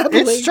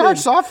dabbling It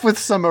starts off with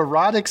some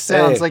erotic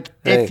sounds.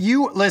 If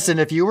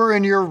you were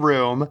in your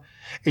room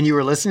and you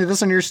were listening to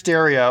this on your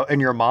stereo and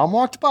your mom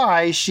walked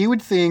by, she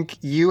would think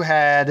you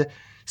had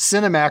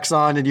Cinemax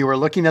on and you were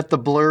looking at the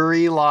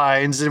blurry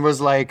lines and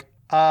was like,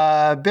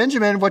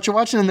 Benjamin, what you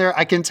watching in there?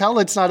 I can tell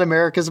it's not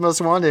America's Most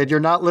Wanted. You're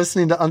not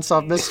listening to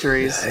Unsolved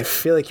Mysteries. I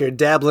feel like you're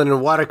dabbling in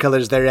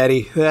watercolors there,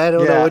 Eddie. I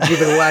don't know what you've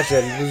been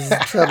watching. This is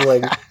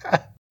troubling.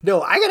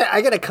 No,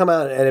 I gotta come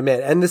out and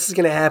admit, and this is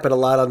gonna happen a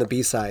lot on the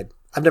B-side.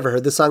 I've never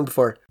heard this song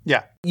before.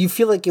 Yeah. You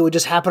feel like it would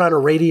just happen on a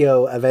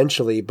radio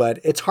eventually, but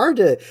it's hard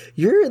to...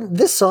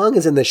 This song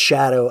is in the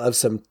shadow of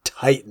some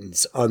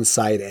titans on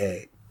side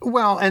A.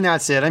 Well, and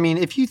that's it. I mean,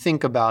 if you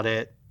think about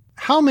it,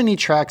 how many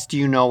tracks do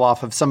you know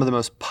off of some of the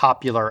most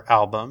popular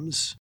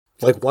albums?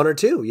 Like 1 or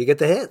 2. You get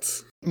the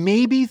hits.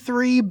 Maybe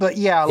 3, but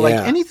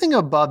anything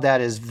above that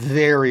is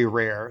very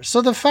rare.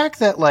 So the fact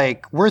that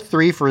we're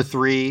 3 for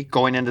 3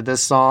 going into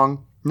this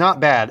song, not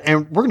bad.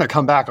 And we're going to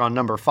come back on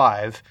number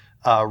 5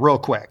 real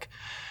quick.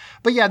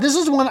 But yeah, this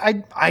is one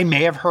I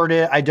may have heard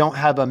it. I don't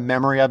have a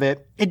memory of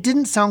it. It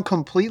didn't sound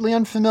completely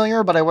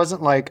unfamiliar, but I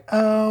wasn't like,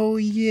 oh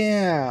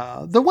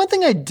yeah. The one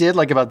thing I did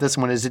like about this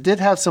one is it did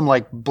have some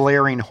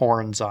blaring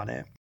horns on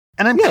it.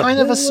 And I'm kind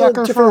of a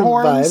sucker for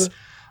horns. A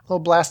little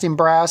blasting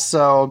brass.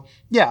 So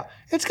yeah,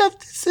 it's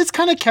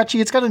kind of catchy.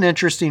 It's got an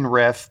interesting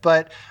riff,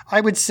 but I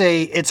would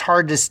say it's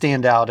hard to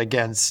stand out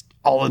against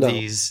all of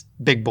these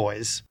big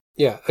boys.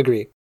 Yeah,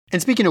 agree.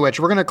 And speaking of which,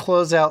 we're going to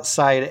close out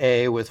side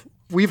A with,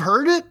 we've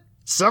heard it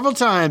several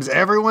times,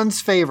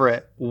 everyone's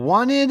favorite,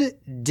 Wanted,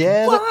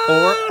 Dead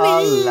or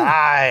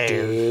Alive.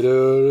 Dead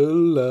or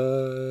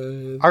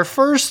Alive. Our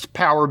first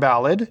power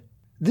ballad.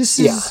 This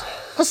is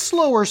a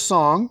slower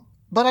song,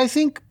 but I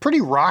think pretty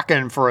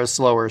rockin' for a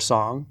slower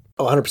song.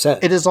 Oh,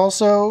 100%. It is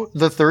also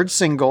the 3rd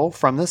single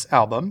from this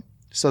album.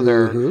 So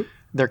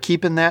they're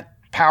keeping that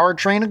power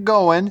train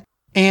going.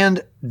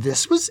 And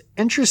this was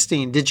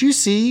interesting. Did you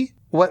see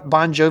what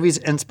Bon Jovi's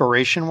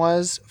inspiration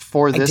was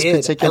for this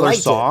particular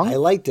song? I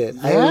liked it.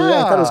 I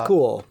thought it was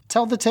cool.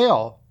 Tell the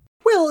tale.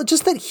 Well,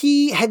 just that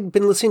he had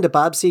been listening to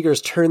Bob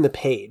Seger's Turn the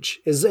Page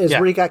is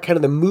where he got kind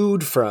of the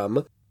mood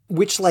from,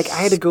 which I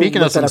had to go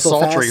Speaking of some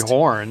sultry fast.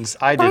 Horns,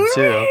 I did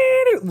too.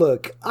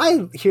 Look,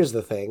 here's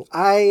the thing.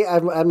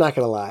 I'm not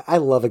going to lie. I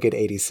love a good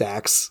 80s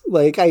sax.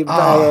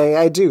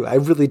 I do. I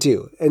really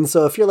do. And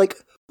so if you're like,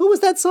 what was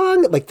that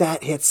song?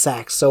 That hits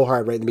sax so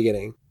hard right in the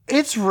beginning.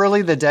 It's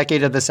really the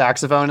decade of the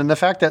saxophone, and the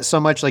fact that so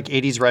much like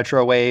 80s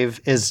retro wave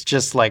is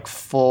just like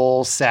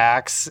full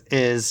sax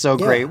is so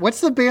great.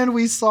 What's the band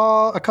we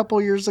saw a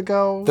couple years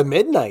ago? The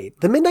Midnight.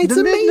 The Midnight's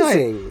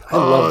amazing. I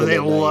love the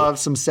Midnight. They love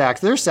some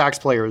sax. Their sax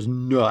player is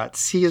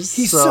nuts.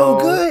 He's so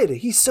good.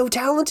 He's so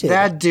talented.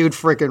 That dude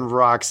freaking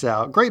rocks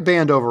out. Great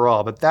band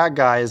overall, but that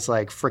guy is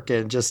like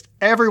freaking just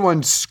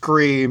everyone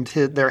screamed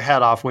their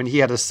head off when he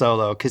had a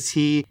solo because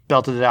he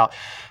belted it out.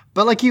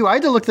 But like you, I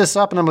had to look this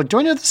up, and I'm like, do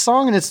I know the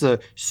song? And it's the,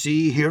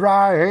 see, here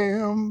I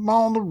am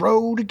on the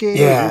road again.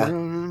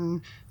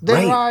 Yeah.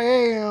 There I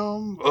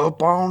am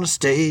up on the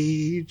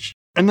stage.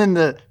 And then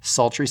the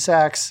sultry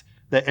sax,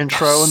 the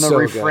intro and the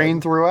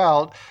refrain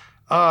throughout.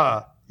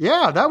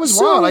 Yeah, that was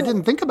wild. I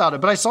didn't think about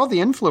it, but I saw the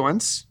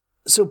influence.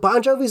 So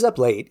Bon Jovi's up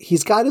late.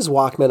 He's got his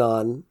Walkman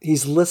on.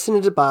 He's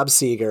listening to Bob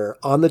Seger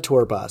on the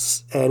tour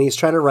bus, and he's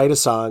trying to write a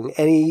song.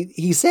 And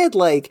he said,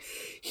 like,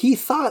 he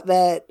thought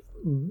that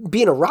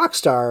being a rock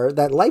star,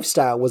 that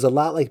lifestyle was a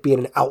lot like being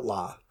an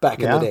outlaw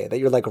back in the day, that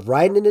you're like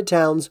riding into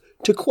towns,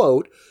 to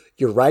quote,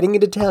 you're riding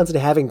into towns and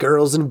having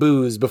girls and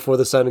booze before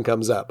the sun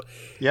comes up.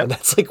 Yep. And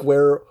that's like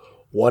where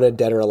Wanted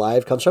Dead or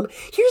Alive comes from.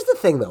 Here's the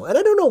thing though, and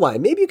I don't know why,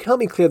 maybe you can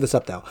help me clear this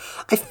up though.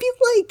 I feel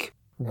like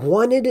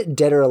Wanted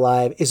Dead or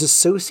Alive is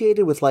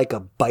associated with like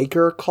a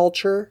biker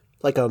culture,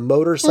 like a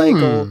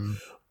motorcycle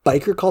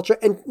biker culture.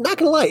 And not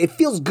gonna lie, it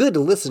feels good to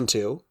listen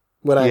to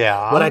when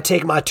I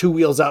take my two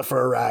wheels out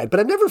for a ride. But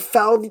I've never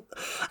felt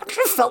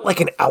like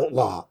an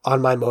outlaw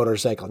on my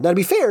motorcycle. Now, to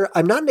be fair,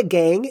 I'm not in a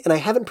gang and I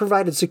haven't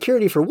provided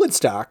security for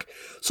Woodstock.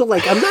 So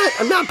like I'm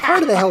not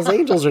part of the Hells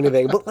Angels or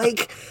anything, but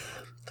like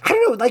I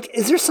don't know, like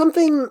is there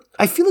something,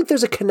 I feel like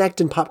there's a connect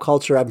in pop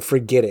culture I'm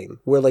forgetting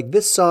where like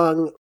this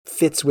song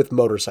fits with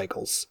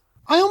motorcycles.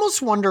 I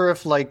almost wonder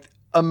if like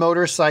a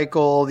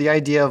motorcycle, the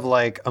idea of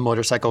like a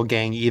motorcycle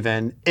gang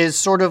even, is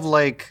sort of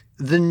like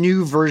the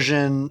new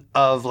version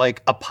of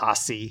like a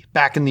posse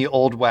back in the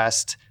Old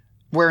West,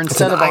 where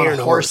instead of on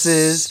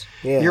horses,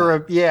 you're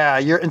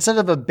instead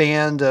of a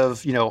band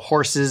of,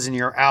 horses and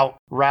you're out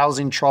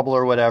rousing trouble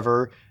or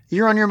whatever,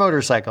 you're on your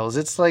motorcycles.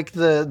 It's like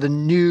the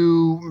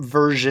new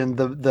version,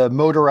 the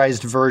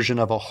motorized version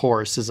of a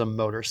horse is a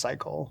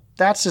motorcycle.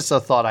 That's just a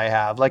thought I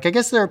have. Like, I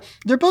guess they're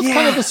both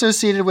kind of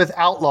associated with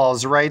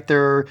outlaws, right?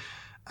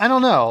 I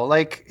don't know.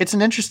 Like, it's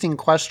an interesting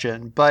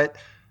question, but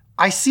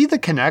I see the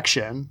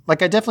connection.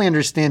 Like, I definitely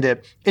understand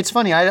it. It's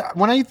funny.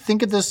 When I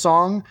think of this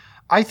song,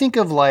 I think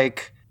of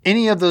like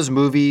any of those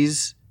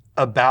movies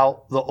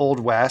about the Old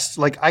West.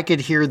 Like, I could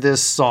hear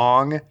this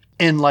song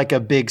in like a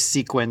big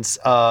sequence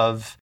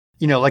of,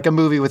 like a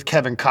movie with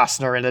Kevin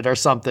Costner in it or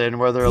something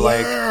where they're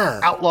like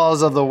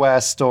outlaws of the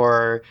West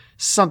or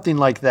something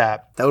like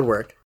that. That would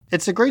work.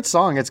 It's a great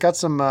song. It's got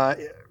some,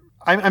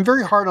 I'm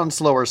very hard on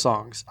slower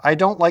songs. I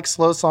don't like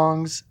slow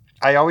songs.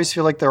 I always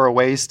feel like they're a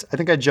waste. I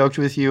think I joked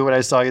with you when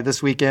I saw you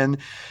this weekend.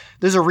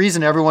 There's a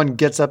reason everyone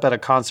gets up at a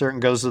concert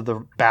and goes to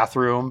the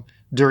bathroom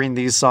during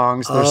these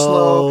songs. They're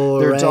slow,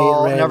 they're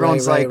dull, and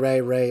everyone's right.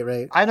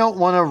 I don't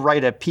want to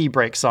write a pee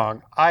break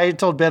song. I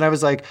told Ben, I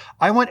was like,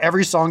 I want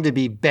every song to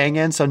be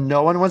banging so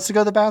no one wants to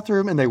go to the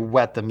bathroom and they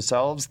wet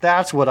themselves.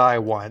 That's what I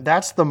want.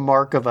 That's the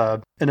mark of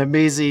an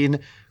amazing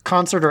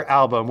concert or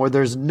album where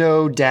there's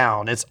no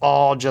down. It's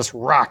all just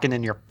rocking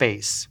in your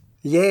face.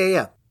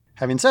 Yeah.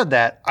 Having said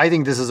that, I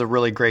think this is a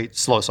really great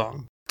slow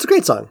song. It's a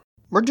great song.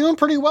 We're doing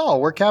pretty well.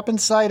 We're capping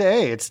side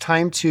A. It's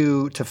time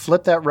to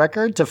flip that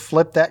record, to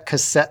flip that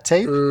cassette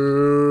tape.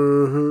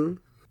 Mm-hmm.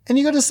 And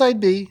you go to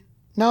side B.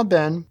 Now,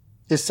 Ben,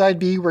 is side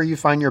B where you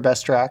find your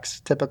best tracks,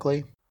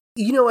 typically?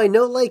 I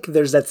know like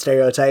there's that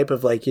stereotype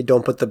of like you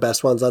don't put the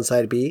best ones on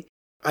side B.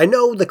 I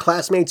know the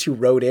classmates who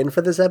wrote in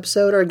for this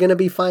episode are going to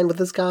be fine with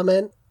this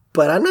comment,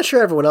 but I'm not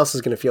sure everyone else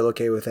is going to feel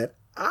okay with it.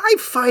 I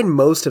find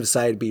most of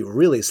side B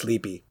really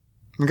sleepy.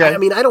 Okay. I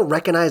mean, I don't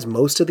recognize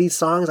most of these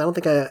songs. I don't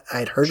think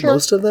I'd heard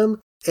most of them.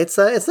 It's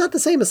not the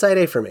same as side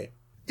A for me.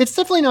 It's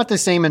definitely not the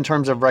same in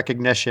terms of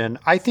recognition.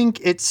 I think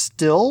it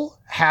still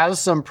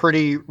has some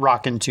pretty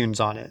rockin' tunes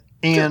on it.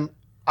 And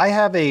I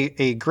have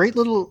a great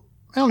little,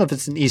 I don't know if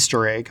it's an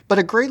Easter egg, but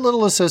a great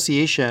little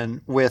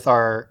association with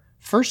our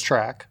first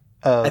track.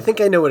 I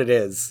think I know what it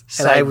is.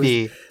 Side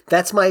B.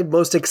 That's my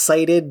most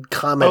excited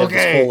comment of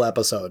this whole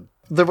episode.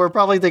 We're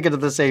probably thinking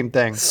of the same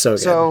thing. So good.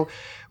 So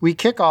we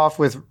kick off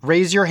with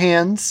Raise Your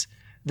Hands.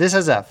 This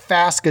has a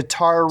fast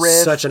guitar riff.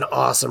 Such an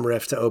awesome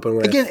riff to open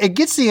with. Again, it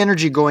gets the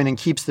energy going and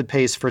keeps the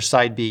pace for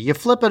side B. You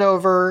flip it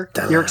over.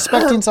 You're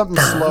expecting something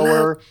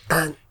slower.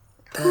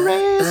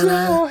 Raise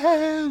your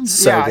hands.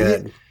 So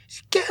good.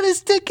 You got a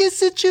sticky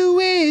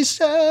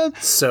situation.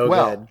 So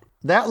good.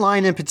 That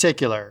line in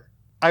particular,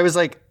 I was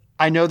like,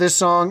 I know this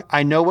song.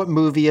 I know what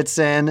movie it's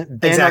in.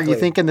 Ben, are you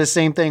thinking the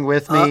same thing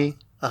with me?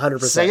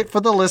 100%. Say it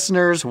for the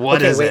listeners.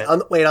 What is it?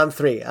 Wait, on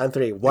three. On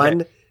three.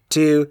 One,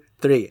 two,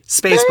 three.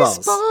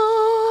 Spaceballs.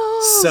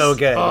 So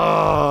good.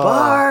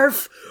 Oh.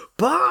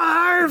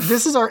 Barf.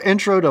 This is our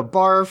intro to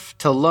Barf,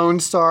 to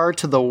Lone Star,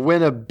 to the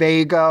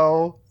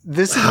Winnebago.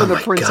 This is when the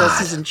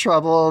princess is in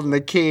trouble and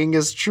the king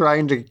is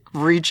trying to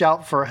reach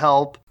out for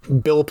help.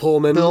 Bill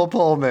Pullman.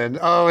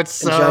 Oh, it's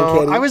so... John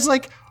Candy. I was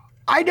like,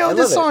 I know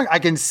this song. I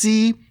can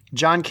see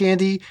John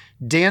Candy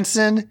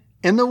dancing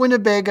in the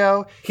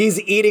Winnebago. He's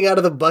eating out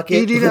of the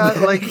bucket. Eating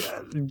like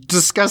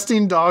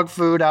disgusting dog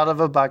food out of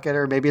a bucket,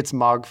 or maybe it's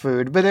mog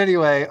food. But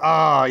anyway,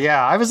 oh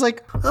yeah. I was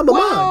like,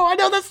 wow, I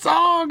know this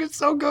song. It's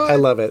so good. I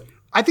love it.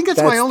 I think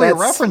that's my only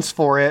reference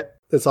for it.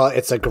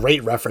 It's a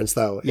great reference,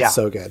 though. It's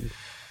so good.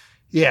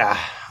 Yeah.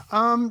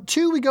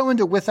 2, we go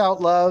into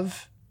Without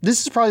Love.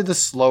 This is probably the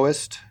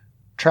slowest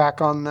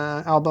track on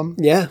the album.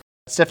 Yeah.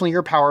 It's definitely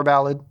your power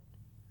ballad.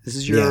 This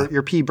is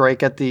your pee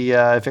break at the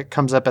if it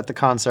comes up at the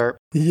concert.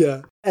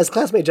 Yeah. As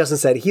classmate Justin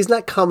said, he's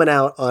not coming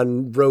out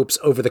on ropes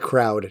over the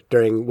crowd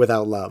during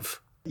Without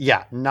Love.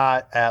 Yeah,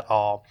 not at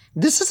all.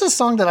 This is a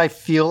song that I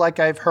feel like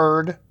I've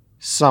heard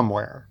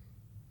somewhere.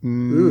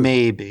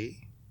 Maybe.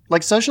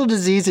 Like Social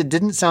Disease, it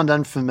didn't sound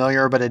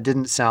unfamiliar, but it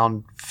didn't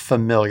sound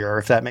familiar,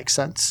 if that makes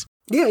sense.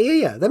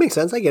 Yeah. That makes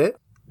sense. I get it.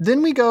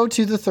 Then we go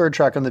to the third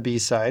track on the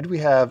B-side. We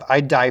have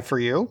I Die For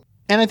You.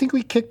 And I think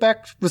we kick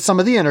back with some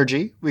of the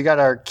energy. We got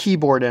our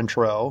keyboard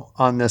intro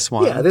on this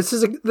one. Yeah, this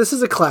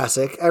is a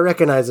classic. I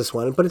recognize this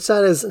one, but it's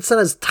not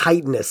as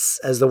tightness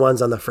as the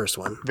ones on the first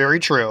one. Very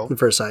true. The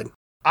first side.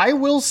 I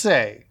will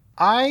say,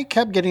 I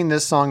kept getting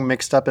this song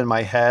mixed up in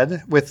my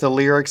head with the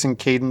lyrics and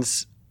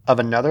cadence of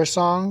another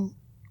song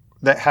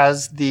that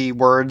has the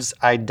words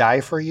I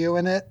Die For You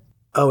in it.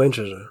 Oh,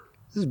 interesting.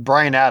 This is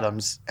Bryan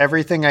Adams.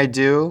 Everything I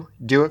do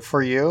it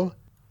for you.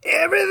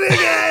 Everything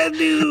I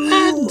do.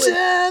 I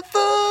die for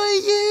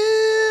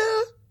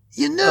you.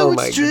 You know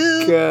it's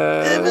true.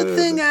 God.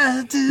 Everything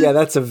I do. Yeah,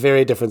 that's a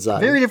very different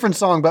song. Very different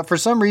song, but for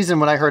some reason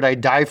when I heard I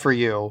Die For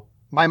You,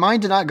 my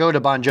mind did not go to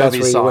Bon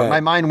Jovi's song. My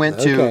mind went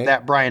to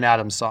that Bryan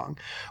Adams song,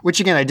 which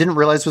again, I didn't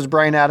realize was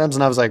Bryan Adams,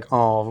 and I was like,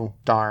 oh,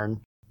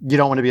 darn. You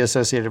don't want to be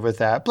associated with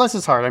that. Bless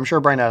his heart. I'm sure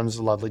Bryan Adams is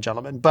a lovely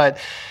gentleman, but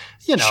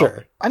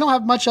sure. I don't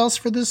have much else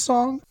for this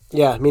song.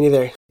 Yeah, me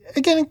neither.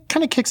 Again, it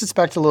kind of kicks us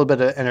back to a little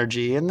bit of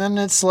energy, and then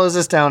it slows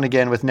us down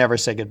again with Never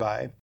Say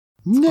Goodbye.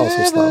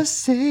 Never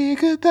say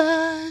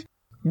goodbye.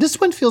 This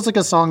one feels like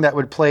a song that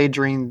would play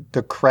during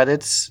the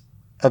credits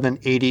of an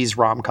 80s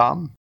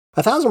rom-com.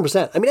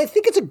 1,000%. I mean, I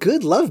think it's a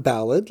good love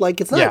ballad. Like,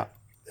 it's not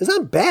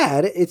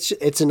bad.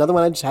 It's another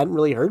one I just hadn't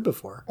really heard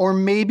before. Or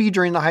maybe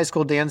during the high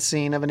school dance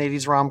scene of an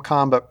 80s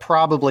rom-com, but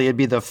probably it'd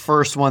be the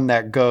first one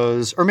that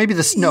goes, or maybe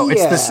it's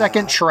the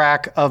second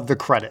track of the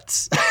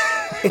credits.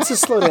 It's a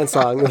slow dance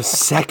song, the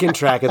second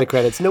track of the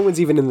credits. No one's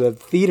even in the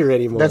theater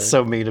anymore. That's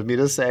so mean of me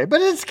to say, but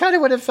it's kind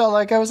of what it felt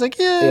like. I was like,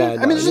 I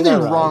mean, there's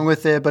nothing wrong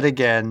with it, but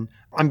again,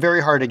 I'm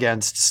very hard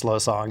against slow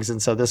songs, and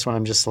so this one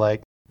I'm just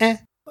like, eh.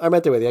 I'm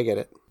right there with you. I get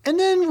it. And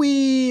then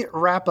we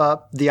wrap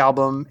up the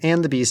album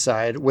and the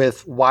B-side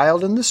with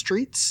Wild in the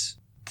Streets.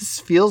 This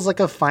feels like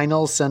a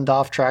final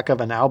send-off track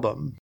of an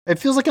album. It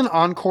feels like an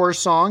encore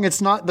song.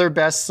 It's not their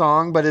best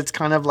song, but it's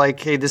kind of like,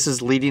 hey, this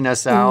is leading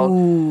us out.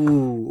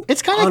 Ooh,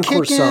 it's kind of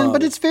kicking,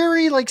 but it's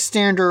very like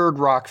standard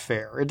rock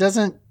fare. It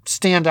doesn't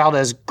stand out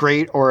as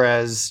great or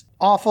as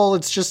awful.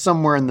 It's just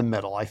somewhere in the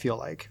middle, I feel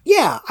like.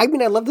 Yeah, I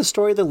mean, I love the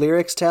story the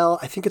lyrics tell.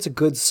 I think it's a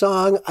good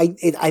song. I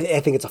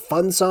think it's a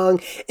fun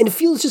song. And it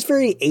feels just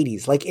very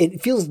 80s. Like,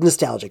 it feels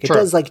nostalgic. It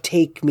does, like,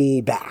 take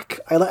me back.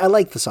 I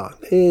like the song.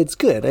 It's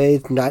good.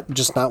 It's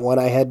not one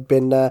I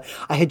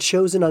had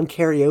chosen on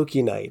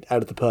karaoke night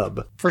out at the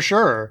pub. For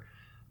sure.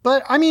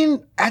 But, I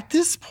mean, at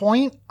this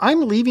point,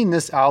 I'm leaving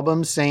this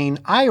album saying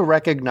I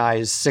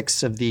recognize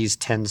 6 of these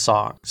 10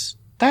 songs.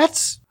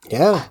 That's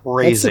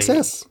crazy. That's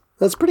success.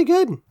 That's pretty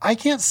good. I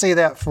can't say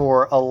that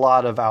for a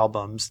lot of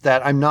albums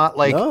that I'm not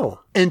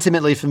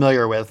intimately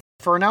familiar with.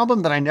 For an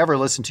album that I never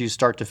listened to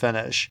start to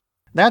finish,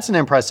 that's an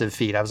impressive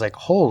feat. I was like,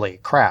 holy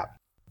crap.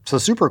 So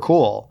super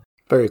cool.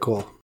 Very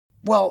cool.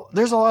 Well,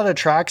 there's a lot of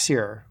tracks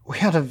here. We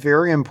had a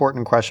very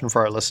important question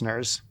for our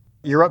listeners.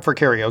 You're up for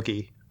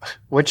karaoke.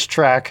 Which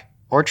track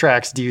or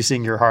tracks do you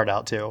sing your heart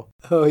out to?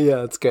 Oh, yeah,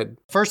 that's good.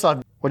 First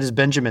off, what does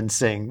Benjamin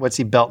sing? What's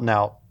he belting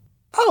out?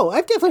 Oh,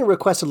 I've definitely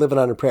requested Living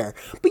on a Prayer.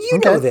 But you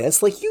know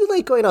this. Like, you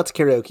like going out to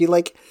karaoke.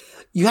 Like,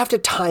 you have to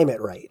time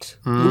it right.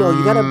 You know,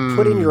 you got to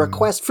put in your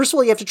request. First of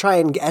all, you have to try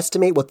and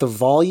estimate what the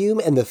volume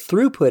and the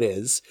throughput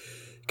is.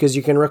 Because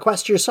you can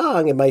request your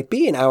song. It might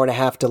be an hour and a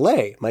half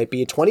delay. It might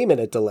be a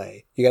 20-minute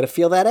delay. You got to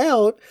feel that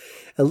out.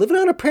 And Living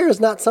on a Prayer is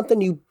not something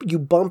you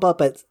bump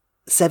up at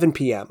 7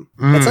 p.m.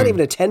 It's not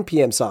even a 10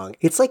 p.m. song.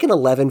 It's like an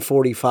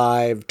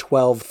 11:45,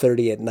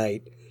 12:30 at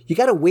night. You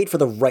got to wait for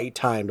the right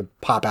time to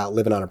pop out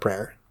Living on a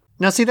Prayer.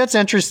 Now, see, that's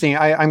interesting.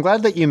 I'm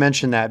glad that you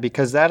mentioned that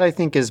because that, I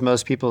think, is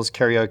most people's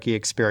karaoke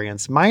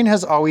experience. Mine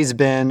has always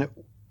been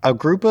a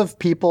group of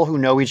people who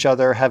know each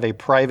other, have a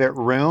private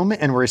room,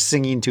 and we're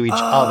singing to each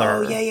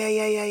other. Oh,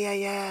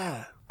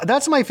 yeah.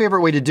 That's my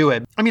favorite way to do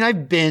it. I mean,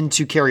 I've been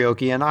to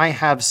karaoke, and I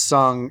have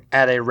sung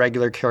at a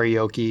regular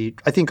karaoke,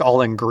 I think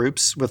all in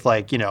groups with,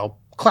 like,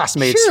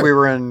 classmates. Sure. We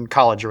were in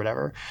college or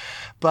whatever.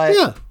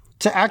 But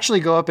to actually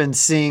go up and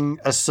sing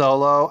a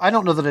solo, I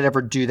don't know that I'd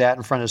ever do that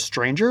in front of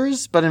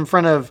strangers, but in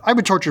front of, I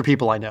would torture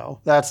people I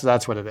know. That's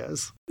what it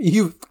is.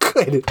 You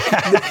could.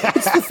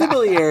 It's the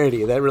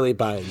familiarity that really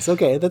binds.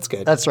 Okay, that's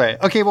good. That's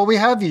right. Okay, well, we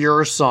have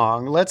your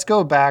song. Let's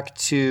go back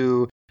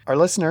to our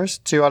listeners,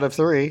 2 out of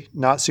 3,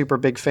 not super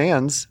big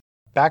fans.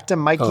 Back to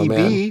Mikey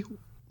B.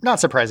 Not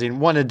surprising.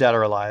 Wanted Dead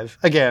or Alive.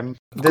 Again,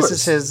 this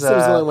is his... That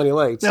was the only one he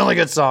liked. The only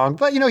good song.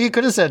 But, he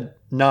could have said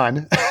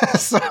none.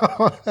 So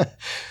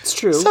it's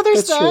true. So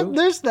there's that. True.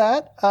 There's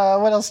that.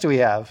 What else do we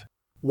have?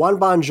 Juan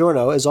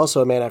Bongiorno is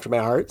also a man after my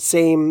heart.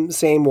 Same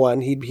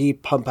one.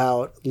 He'd pump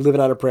out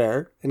Living on a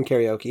Prayer in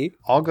karaoke.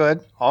 All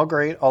good. All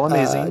great. All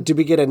amazing. Did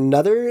we get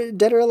another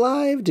Dead or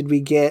Alive? Did we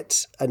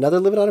get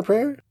another Living on a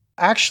Prayer?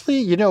 Actually,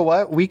 you know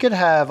what? We could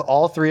have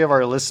all 3 of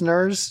our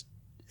listeners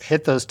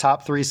hit those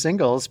top 3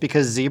 singles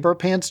because Zebra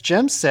Pants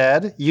Jim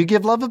said, "You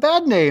give love a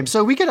bad name."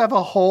 So we could have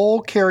a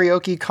whole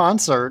karaoke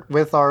concert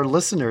with our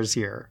listeners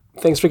here.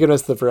 Thanks for giving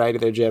us the variety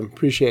there, Jim.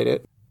 Appreciate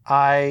it.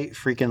 I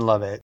freaking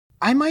love it.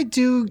 I might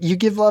do You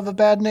Give Love a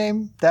Bad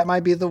Name. That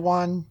might be the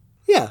one.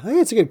 Yeah, I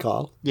think it's a good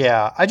call.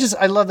 Yeah,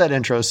 I love that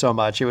intro so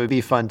much. It would be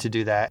fun to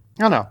do that.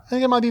 I don't know. I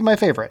think it might be my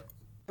favorite.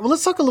 Well,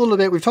 let's talk a little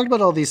bit. We've talked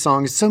about all these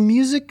songs. So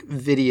music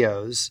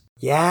videos.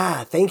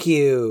 Yeah, thank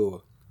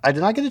you. I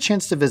did not get a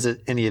chance to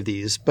visit any of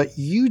these, but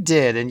you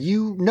did, and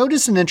you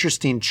noticed an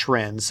interesting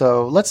trend.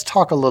 So let's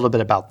talk a little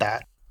bit about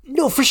that.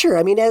 No, for sure.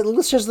 I mean, as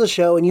listeners of the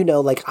show, and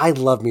I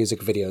love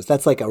music videos.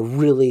 That's like a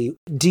really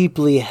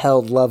deeply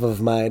held love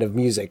of mine of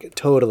music,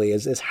 totally,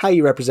 is how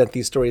you represent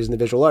these stories in the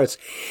visual arts.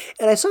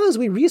 And I saw as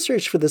we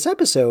researched for this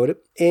episode,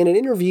 in an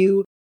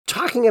interview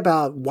talking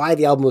about why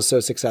the album was so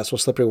successful,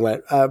 Slippery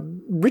When Wet,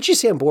 Richie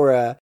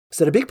Sambora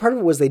said a big part of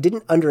it was they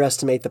didn't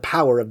underestimate the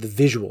power of the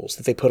visuals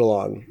that they put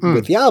along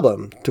with the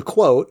album. To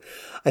quote,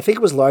 "I think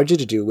it was largely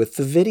to do with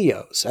the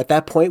videos. At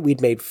that point,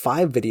 we'd made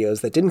 5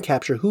 videos that didn't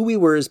capture who we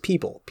were as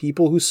people.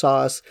 People who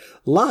saw us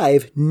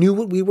live knew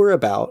what we were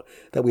about,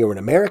 that we were an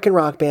American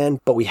rock band,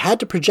 but we had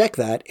to project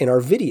that in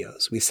our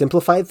videos. We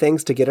simplified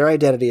things to get our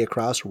identity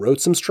across,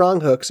 wrote some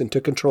strong hooks, and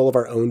took control of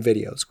our own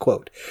videos."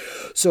 Quote.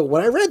 So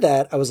when I read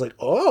that, I was like,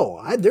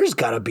 there's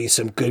got to be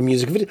some good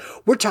music videos.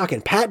 We're talking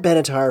Pat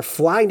Benatar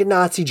flying to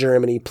Nazi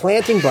Germany,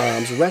 planting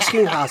bombs,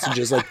 rescuing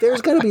hostages. Like,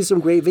 there's got to be some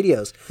great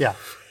videos. Yeah.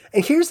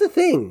 And here's the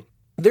thing.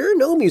 There are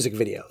no music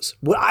videos,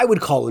 what I would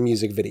call a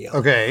music video.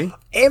 Okay.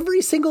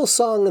 Every single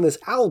song on this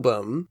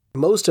album,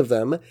 most of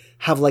them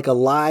have like a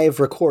live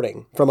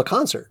recording from a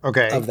concert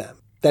of them.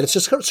 That it's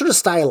just sort of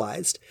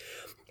stylized.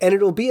 And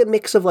it'll be a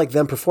mix of like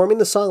them performing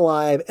the song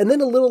live and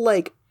then a little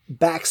like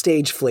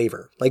backstage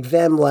flavor. Like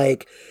them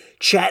like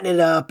chatting it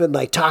up and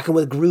like talking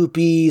with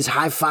groupies,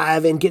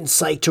 high-fiving, getting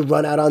psyched to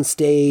run out on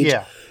stage.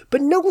 Yeah.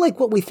 But no like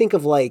what we think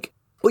of like,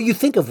 what you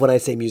think of when I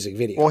say music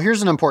video. Well,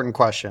 here's an important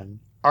question.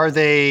 Are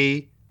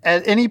they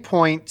at any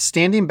point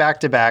standing back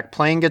to back,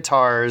 playing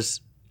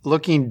guitars,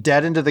 looking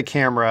dead into the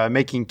camera,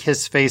 making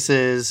kiss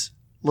faces,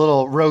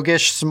 little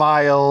roguish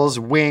smiles,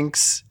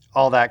 winks,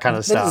 all that kind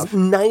of stuff? That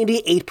is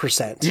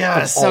 98%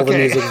 yes, of all the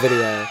music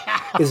video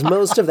is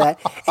most of that.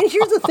 And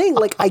here's the thing,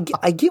 like I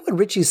get what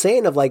Richie's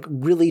saying of like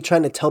really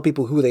trying to tell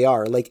people who they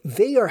are. Like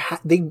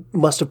they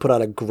must have put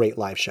on a great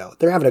live show.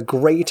 They're having a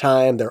great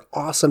time. They're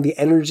awesome. The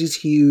energy's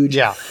huge.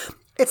 Yeah.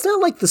 It's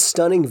not like the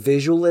stunning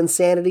visual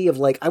insanity of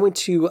like, I went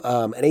to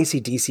an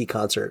AC/DC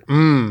concert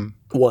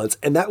once,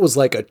 and that was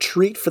like a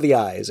treat for the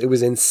eyes. It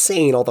was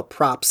insane, all the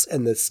props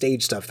and the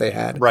stage stuff they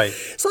had. Right.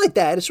 It's not like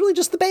that. It's really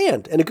just the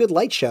band and a good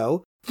light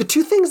show. The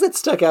 2 things that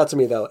stuck out to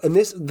me, though, and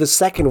the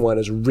second one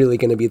is really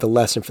going to be the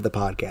lesson for the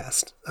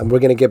podcast. And we're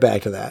going to get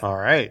back to that. All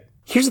right.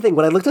 Here's the thing.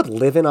 When I looked up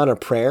Living on a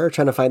Prayer,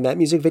 trying to find that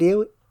music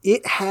video,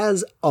 it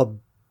has 1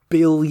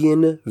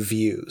 billion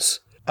views.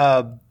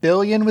 1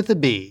 billion with a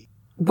B.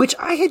 Which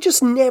I had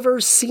just never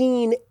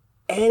seen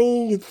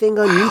anything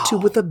on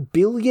YouTube with 1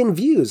 billion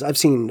views. I've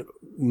seen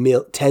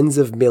tens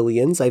of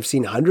millions. I've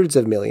seen hundreds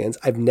of millions.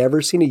 I've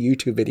never seen a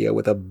YouTube video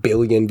with 1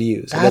 billion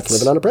views. And that's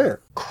Living on a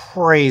Prayer.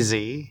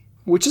 Crazy.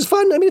 Which is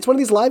fun. I mean, it's one of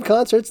these live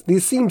concerts.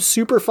 These seem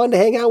super fun to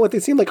hang out with. They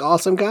seem like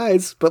awesome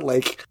guys. But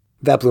like,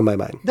 that blew my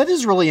mind. That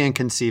is really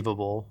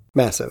inconceivable.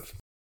 Massive.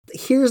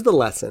 Here's the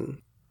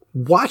lesson.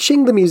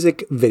 Watching the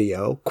music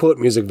video, quote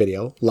music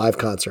video, live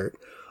concert,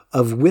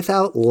 of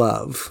Without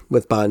Love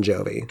with Bon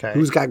Jovi,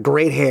 who's got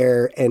great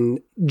hair and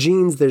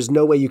jeans. There's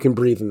no way you can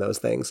breathe in those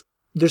things.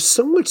 There's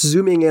so much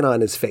zooming in on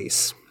his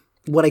face.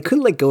 What I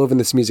couldn't let go of in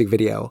this music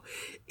video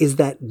is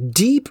that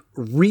deep,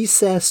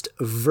 recessed,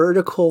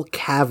 vertical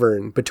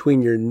cavern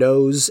between your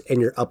nose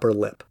and your upper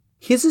lip.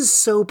 His is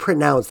so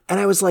pronounced. And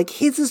I was like,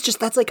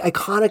 that's like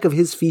iconic of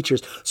his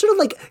features. Sort of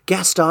like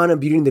Gaston in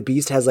Beauty and the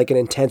Beast has like an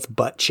intense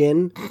butt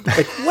chin.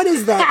 Like, what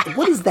is that?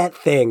 What is that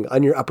thing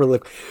on your upper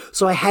lip?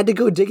 So I had to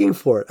go digging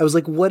for it. I was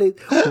like, what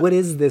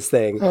is this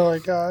thing? Oh my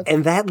God.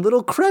 And that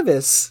little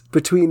crevice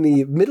between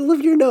the middle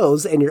of your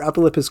nose and your upper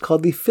lip is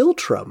called the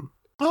philtrum.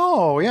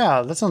 Oh,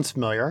 yeah. That sounds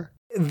familiar.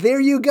 There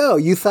you go.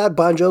 You thought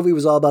Bon Jovi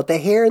was all about the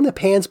hair and the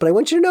pants, but I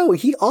want you to know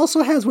he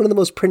also has one of the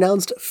most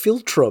pronounced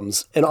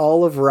philtrums in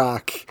all of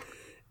rock.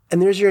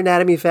 And there's your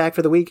anatomy fact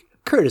for the week.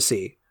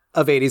 courtesy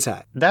of 80s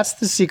High. That's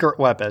the secret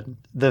weapon.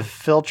 The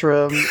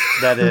philtrum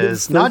that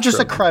is not just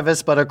a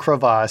crevice, but a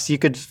crevasse. You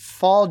could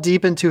fall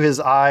deep into his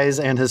eyes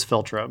and his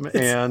philtrum.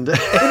 And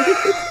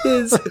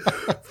his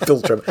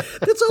philtrum.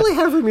 That's all I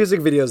have for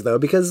music videos, though,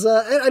 because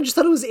I just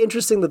thought it was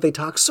interesting that they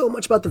talk so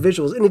much about the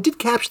visuals, and it did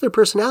capture their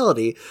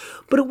personality,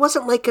 but it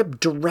wasn't like a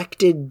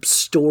directed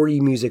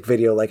story music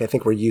video like I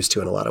think we're used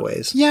to in a lot of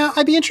ways. Yeah,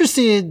 I'd be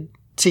interested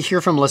to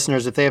hear from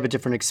listeners if they have a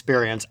different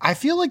experience. I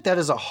feel like that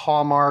is a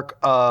hallmark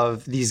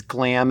of these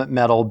glam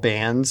metal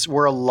bands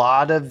where a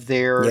lot of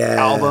their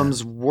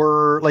albums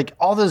were like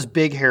all those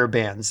big hair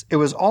bands. It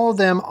was all of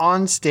them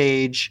on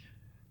stage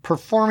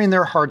performing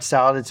their hearts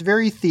out. It's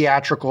very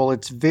theatrical.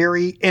 It's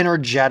very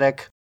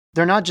energetic.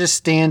 They're not just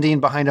standing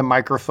behind a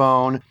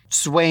microphone,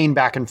 swaying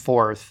back and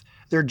forth.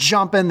 They're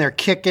jumping, they're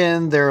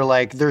kicking,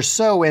 they're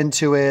so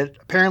into it.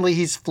 Apparently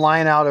he's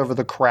flying out over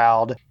the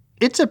crowd.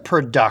 It's a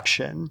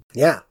production.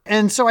 Yeah.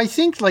 And so I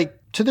think like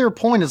to their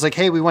point is like,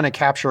 hey, we want to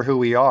capture who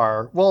we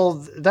are.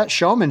 Well, that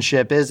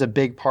showmanship is a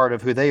big part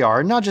of who they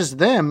are. Not just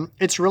them,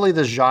 it's really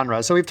the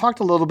genre. So we've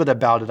talked a little bit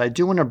about it. I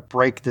do want to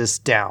break this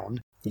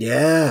down.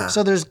 Yeah.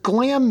 So there's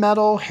glam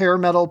metal, hair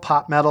metal,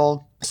 pop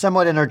metal,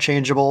 somewhat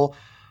interchangeable.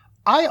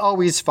 I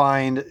always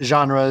find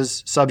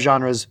genres,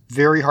 subgenres,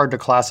 very hard to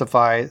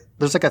classify.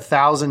 There's like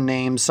 1,000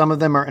 names. Some of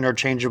them are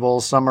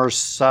interchangeable. Some are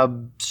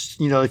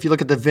if you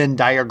look at the Venn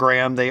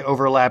diagram, they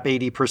overlap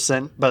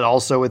 80%, but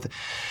also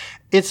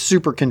it's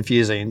super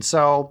confusing.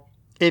 So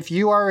if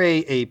you are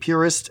a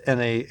purist and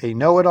a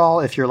know-it-all,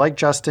 if you're like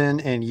Justin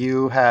and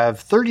you have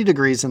 30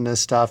 degrees in this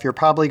stuff, you're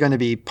probably going to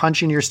be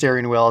punching your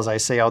steering wheel as I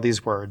say all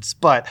these words.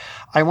 But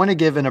I want to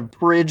give an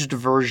abridged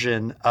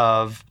version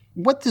of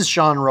what this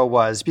genre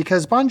was,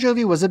 because Bon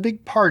Jovi was a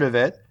big part of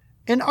it.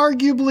 And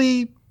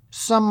arguably,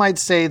 some might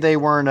say they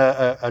weren't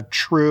a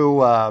true,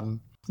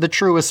 the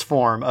truest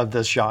form of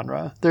this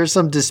genre. There's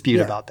some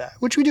dispute about that,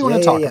 which we do want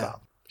to talk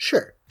about.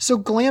 Sure. So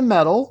glam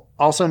metal,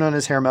 also known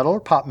as hair metal or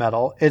pop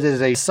metal, it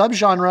is a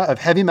subgenre of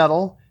heavy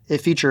metal.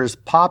 It features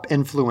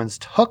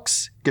pop-influenced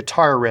hooks,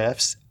 guitar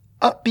riffs,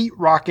 upbeat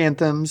rock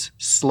anthems,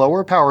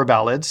 slower power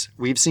ballads.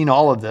 We've seen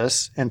all of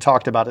this and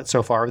talked about it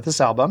so far with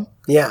this album.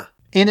 Yeah.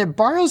 And it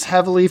borrows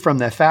heavily from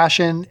the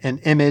fashion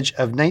and image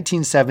of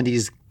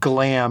 1970s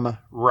glam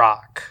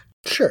rock.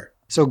 Sure.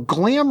 So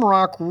glam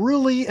rock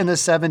really in the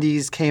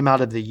 70s came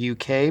out of the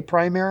UK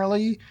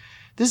primarily.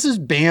 This is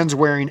bands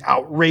wearing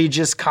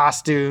outrageous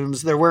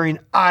costumes. They're wearing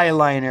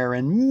eyeliner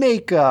and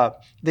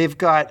makeup. They've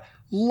got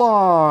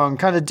long,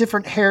 kind of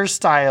different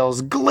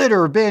hairstyles.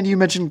 Glitter. Ben, you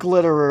mentioned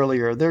glitter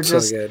earlier. They're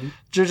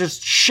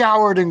just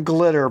showered in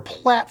glitter.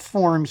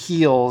 Platform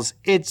heels.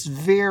 It's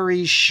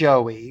very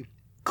showy.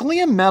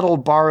 Glam metal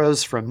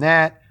borrows from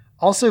that.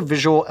 Also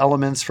visual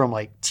elements from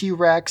like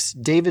T-Rex,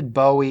 David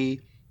Bowie,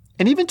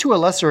 and even to a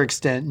lesser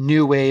extent,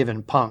 new wave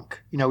and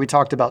punk. You know, we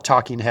talked about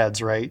Talking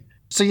Heads, right?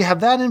 So you have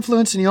that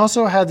influence, and you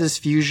also have this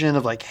fusion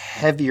of like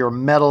heavier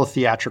metal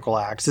theatrical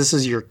acts. This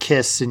is your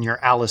Kiss and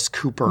your Alice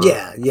Cooper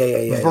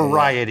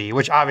variety,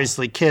 which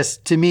obviously Kiss,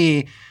 to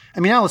me, I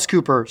mean, Alice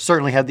Cooper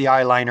certainly had the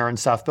eyeliner and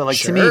stuff, but like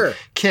to me,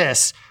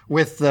 Kiss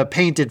with the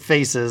painted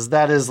faces,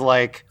 that is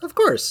like, of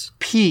course,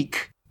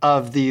 peak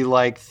of the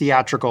like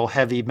theatrical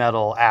heavy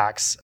metal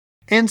acts.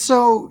 And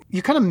so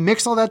you kind of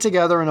mix all that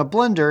together in a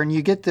blender and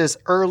you get this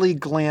early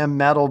glam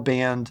metal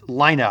band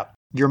lineup.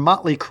 Your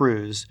Motley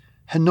Crues,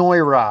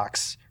 Hanoi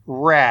Rocks,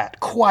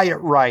 Rat, Quiet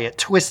Riot,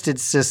 Twisted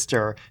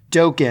Sister,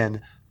 Dokken,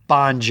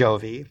 Bon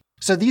Jovi.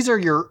 So these are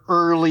your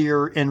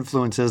earlier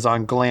influences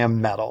on glam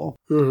metal.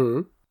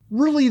 Mm-hmm.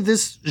 Really,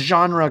 this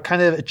genre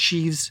kind of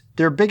achieves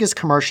their biggest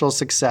commercial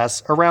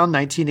success around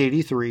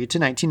 1983 to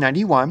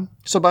 1991.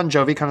 So Bon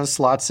Jovi kind of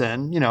slots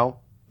in,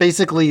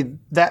 basically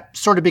that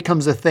sort of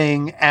becomes a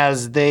thing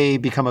as they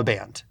become a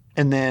band.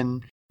 And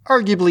then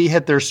arguably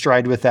hit their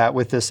stride with that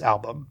with this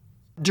album.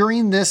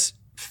 During this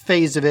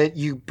phase of it,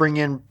 you bring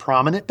in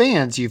prominent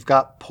bands. You've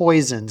got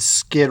Poison,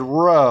 Skid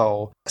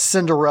Row,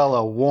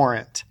 Cinderella,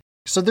 Warrant.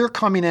 So they're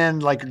coming in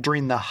like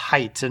during the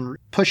height and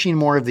pushing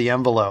more of the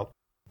envelope.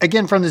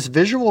 Again, from this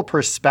visual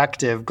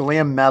perspective,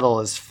 glam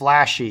metal is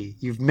flashy.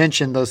 You've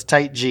mentioned those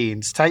tight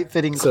jeans.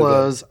 Tight-fitting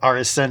clothes are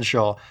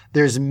essential.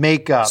 There's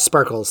makeup.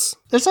 Sparkles.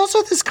 There's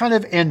also this kind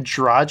of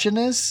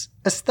androgynous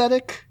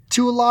aesthetic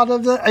to a lot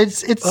of the...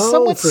 It's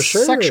somewhat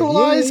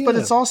sexualized, but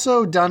it's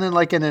also done in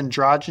like an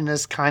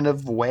androgynous kind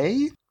of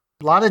way.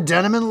 A lot of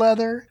denim and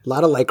leather. A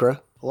lot of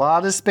lycra. A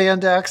lot of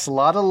spandex. A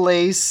lot of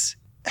lace.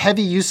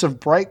 Heavy use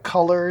of bright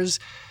colors.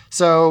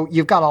 So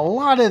you've got a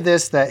lot of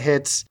this that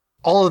hits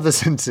all of the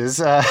senses.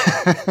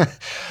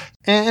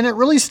 And it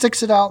really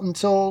sticks it out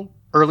until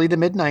early to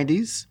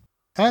mid-90s.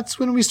 That's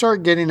when we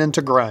start getting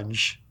into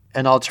grunge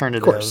and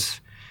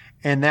alternative.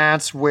 And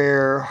that's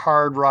where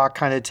hard rock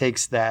kind of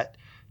takes that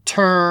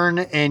turn,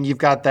 and you've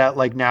got that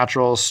like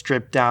natural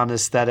stripped down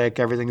aesthetic.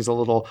 Everything's a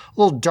little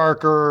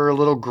darker, a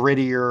little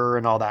grittier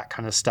and all that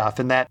kind of stuff.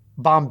 And that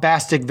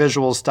bombastic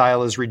visual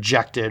style is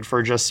rejected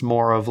for just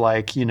more of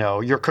like,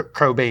 your Kurt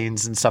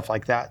Cobains and stuff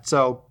like that.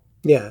 So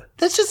yeah,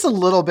 that's just a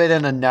little bit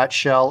in a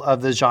nutshell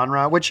of the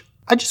genre, which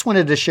I just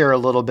wanted to share a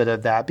little bit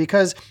of that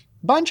because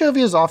Bon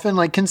Jovi is often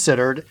like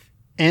considered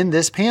in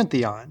this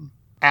pantheon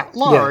at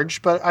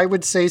large, but I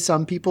would say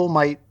some people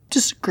might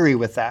disagree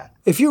with that.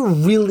 If you're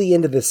really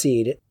into the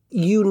scene,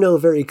 you know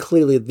very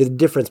clearly the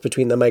difference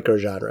between the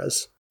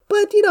microgenres.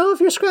 But, if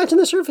you're scratching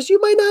the surface, you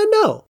might not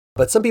know.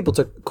 But some people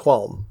took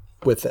qualm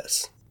with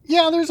this.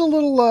 Yeah, there's a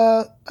little,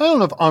 I don't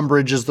know if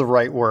umbrage is the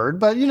right word,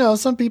 but,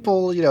 some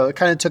people,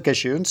 kind of took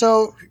issue. And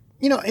so,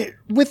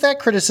 with that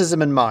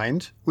criticism in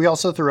mind, we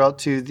also threw out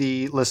to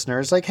the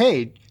listeners, like,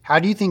 hey, how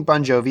do you think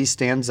Bon Jovi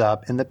stands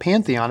up in the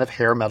pantheon of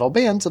hair metal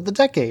bands of the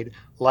decade?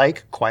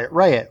 Like Quiet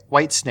Riot,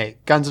 Whitesnake,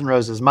 Guns N'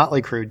 Roses,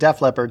 Motley Crue,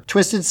 Def Leppard,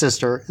 Twisted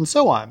Sister, and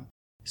so on.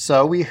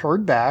 So we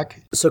heard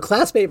back. So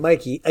classmate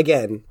Mikey,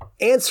 again,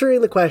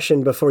 answering the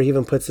question before he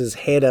even puts his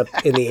hand up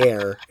in the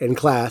air in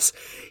class,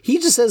 he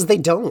just says they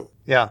don't.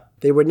 Yeah.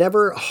 They were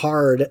never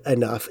hard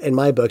enough, in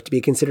my book, to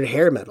be considered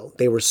hair metal.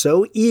 They were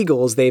so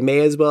Eagles, they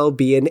may as well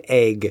be an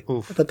egg.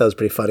 Oof. I thought that was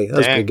pretty funny. That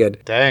was pretty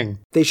good. Dang.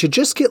 They should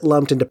just get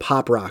lumped into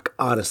pop rock,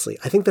 honestly.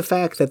 I think the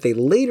fact that they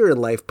later in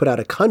life put out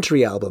a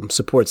country album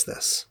supports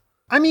this.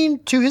 I mean,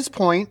 to his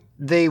point,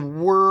 they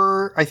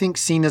were, I think,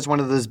 seen as one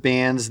of those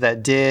bands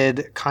that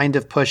did kind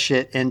of push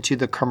it into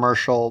the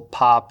commercial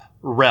pop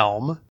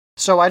realm.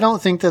 So I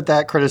don't think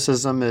that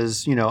criticism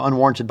is,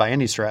 unwarranted by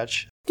any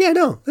stretch. Yeah,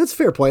 no, that's a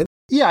fair point.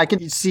 Yeah, I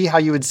can see how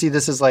you would see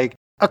this as like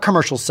a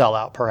commercial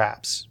sellout,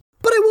 perhaps.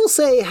 But I will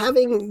say,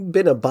 having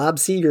been a Bob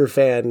Seger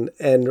fan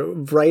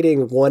and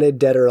writing Wanted,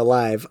 Dead or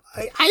Alive,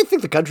 I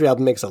think the country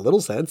album makes a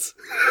little sense.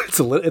 It's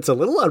a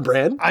little on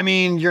brand. I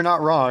mean, you're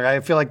not wrong. I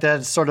feel like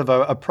that's sort of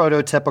a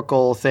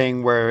prototypical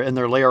thing where in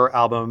their later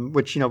album,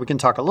 which, we can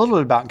talk a little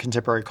bit about in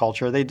contemporary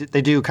culture, they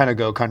do kind of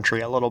go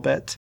country a little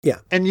bit. Yeah.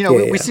 And,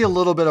 we see a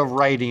little bit of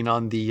writing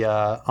on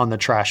the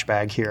trash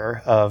bag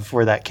here of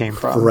where that came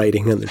from.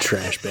 Writing on the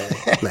trash bag.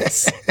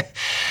 Nice.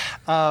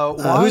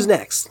 Who's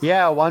next?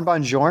 Yeah, Juan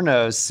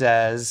Bongiorno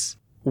says,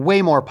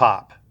 way more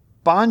pop.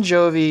 Bon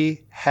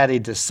Jovi had a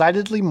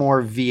decidedly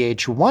more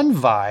VH1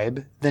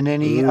 vibe than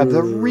any of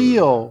the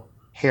real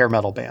hair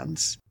metal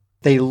bands.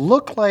 They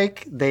look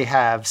like they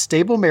have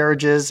stable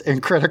marriages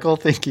and critical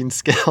thinking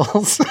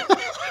skills.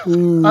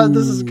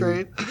 This is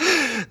great.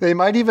 They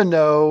might even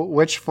know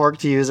which fork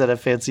to use at a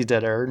fancy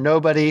dinner.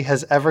 Nobody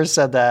has ever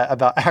said that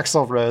about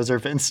Axl Rose or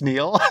Vince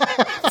Neil.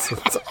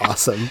 That's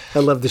awesome. I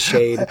love the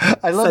shade.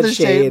 I love the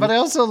shade, but I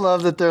also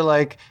love that they're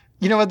like,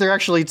 you know what? They're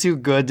actually too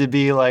good to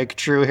be like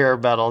true hair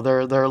metal. They're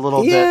a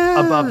little bit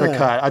above the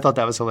cut. I thought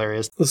that was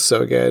hilarious.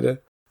 So good.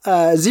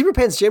 Zebra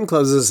Pants Jim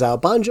closes us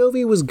out. Bon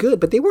Jovi was good,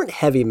 but they weren't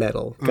heavy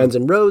metal. Guns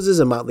N' Roses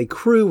and Motley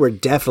Crue were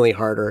definitely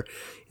harder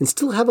and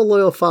still have a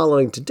loyal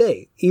following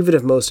today, even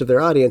if most of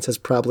their audience has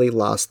probably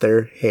lost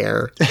their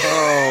hair.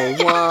 Oh,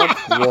 womp,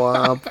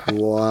 womp,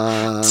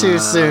 womp. Too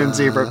soon,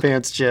 Zebra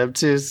Pants Jim.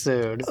 Too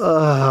soon.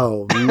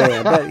 Oh,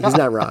 man. But he's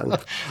not wrong.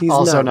 He's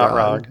also not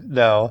wrong.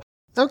 No.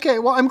 Okay,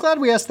 well, I'm glad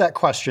we asked that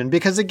question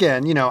because,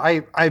 again,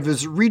 I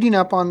was reading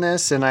up on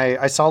this and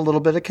I saw a little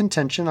bit of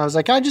contention. I was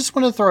like, I just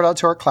want to throw it out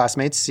to our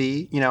classmates,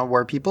 see,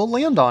 where people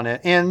land on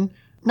it. And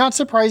not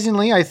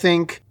surprisingly, I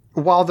think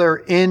while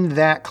they're in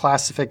that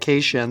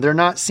classification, they're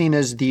not seen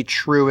as the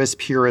truest,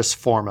 purest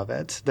form of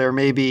it. They're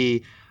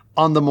maybe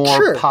on the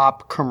more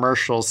pop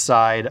commercial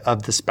side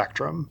of the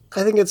spectrum.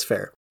 I think it's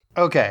fair.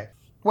 Okay,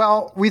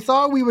 well, we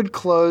thought we would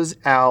close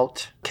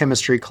out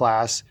chemistry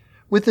class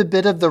with a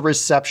bit of the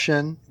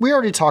reception. We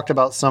already talked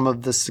about some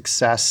of the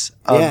success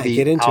of the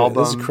get into album.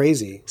 It. This is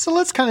crazy. So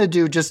let's kind of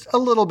do just a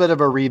little bit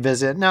of a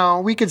revisit. Now,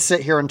 we could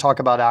sit here and talk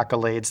about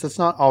accolades. That's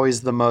not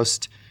always the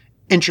most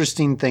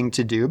interesting thing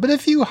to do, but a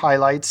few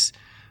highlights.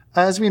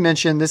 As we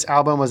mentioned, this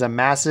album was a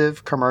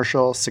massive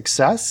commercial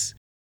success.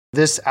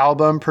 This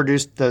album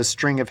produced the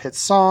string of hit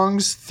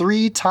songs,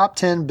 3 top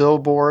 10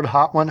 Billboard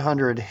Hot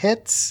 100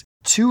 hits.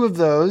 2 of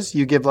those,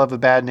 You Give Love a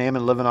Bad Name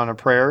and Living on a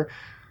Prayer,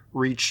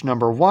 reached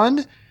number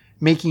 1.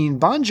 Making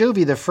Bon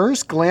Jovi the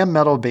first glam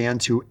metal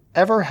band to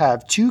ever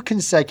have 2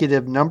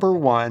 consecutive number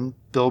 1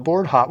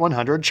 Billboard Hot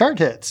 100 chart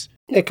hits.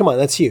 Yeah, come on,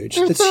 that's huge.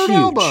 Their that's third huge.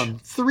 album,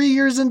 3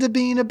 years into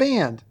being a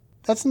band.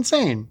 That's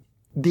insane.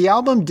 The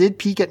album did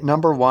peak at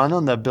number 1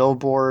 on the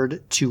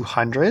Billboard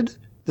 200.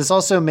 This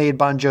also made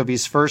Bon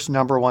Jovi's first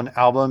number 1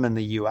 album in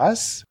the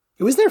US.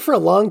 It was there for a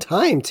long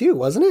time, too,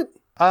 wasn't it?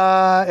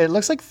 It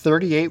looks like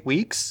 38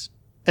 weeks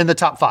in the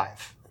top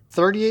 5.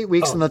 38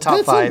 weeks in the top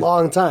 5. That's a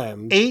long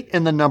time. 8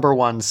 in the number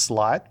 1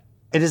 slot.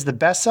 It is the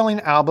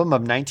best-selling album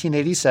of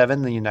 1987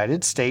 in the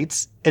United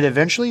States. It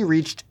eventually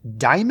reached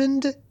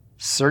Diamond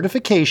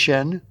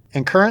certification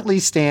and currently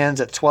stands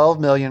at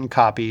 12 million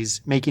copies,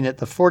 making it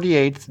the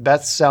 48th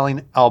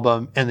best-selling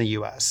album in the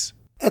US.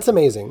 That's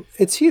amazing.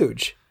 It's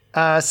huge.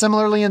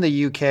 Similarly, in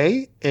the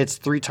UK, it's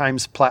 3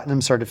 times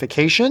platinum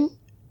certification.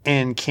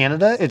 In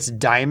Canada, it's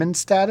diamond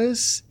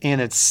status,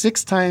 and it's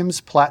 6 times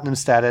platinum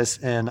status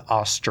in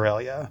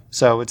Australia.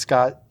 So it's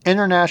got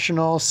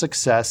international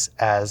success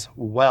as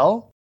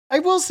well. I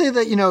will say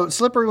that,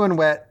 Slippery When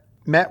Wet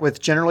met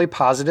with generally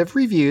positive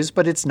reviews,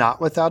 but it's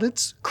not without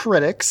its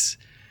critics.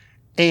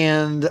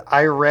 And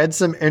I read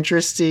some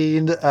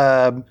interesting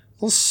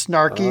little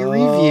snarky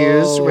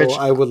reviews, which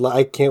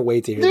I can't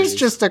wait to hear there's these.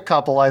 just a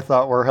couple I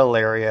thought were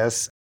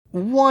hilarious.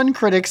 One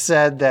critic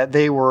said that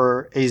they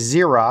were a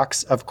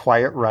Xerox of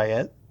Quiet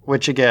Riot,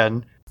 which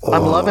again,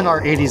 I'm loving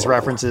our 80s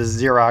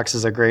references. Xerox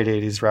is a great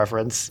 80s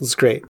reference. It's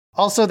great.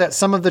 Also that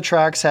some of the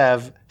tracks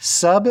have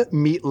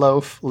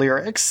sub-Meatloaf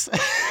lyrics.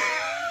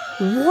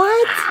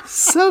 What?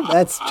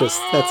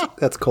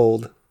 That's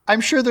cold.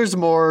 I'm sure there's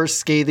more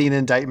scathing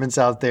indictments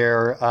out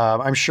there.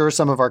 I'm sure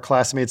some of our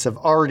classmates have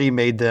already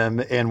made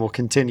them and will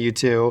continue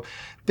to.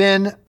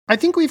 Ben, I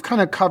think we've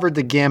kind of covered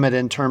the gamut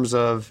in terms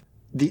of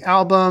the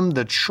album,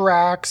 the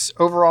tracks,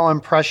 overall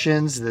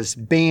impressions, this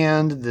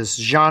band, this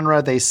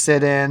genre they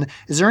sit in.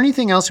 Is there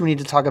anything else we need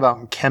to talk about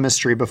in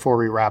chemistry before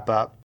we wrap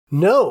up?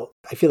 No,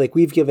 I feel like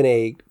we've given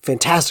a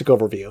fantastic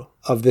overview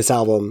of this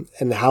album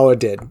and how it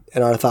did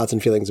and our thoughts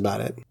and feelings about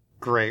it.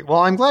 Great. Well,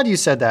 I'm glad you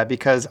said that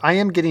because I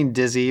am getting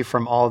dizzy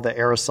from all the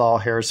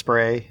aerosol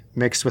hairspray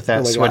mixed with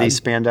that sweaty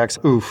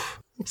spandex. Oof.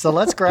 So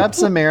let's grab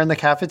some air in the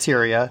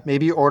cafeteria,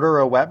 maybe order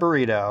a wet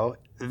burrito.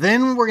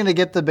 Then we're going to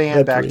get the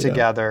band back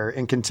together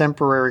in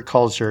contemporary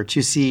culture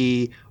to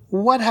see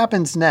what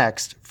happens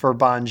next for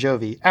Bon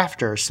Jovi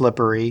after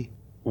Slippery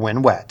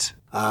When Wet.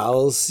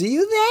 I'll see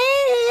you there.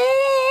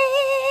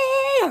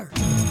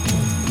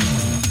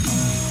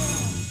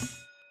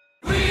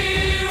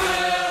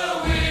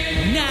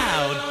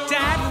 Now,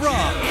 Dad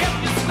Rock.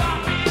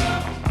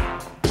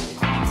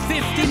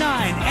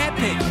 59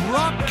 epic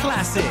rock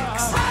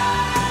classics.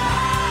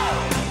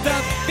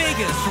 The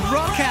biggest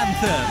rock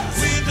anthems.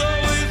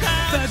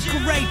 The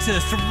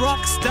greatest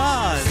rock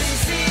stars.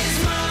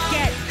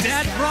 Get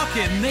Dad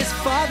rockin' this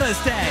Father's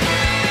Day.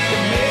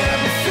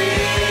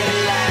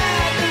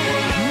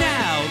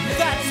 Now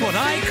that's what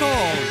I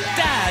call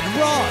Dad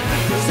Rock.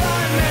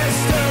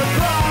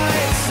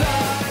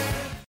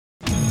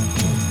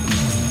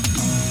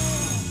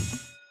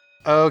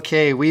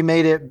 Okay, we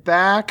made it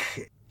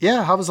back.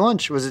 Yeah, how was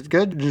lunch? Was it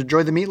good? Did you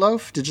enjoy the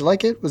meatloaf? Did you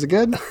like it? Was it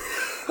good?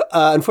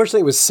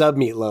 Unfortunately, it was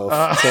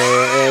sub-meatloaf, so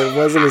it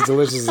wasn't as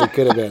delicious as it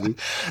could have been.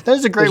 That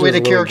is a great way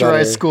to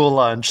characterize school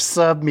lunch.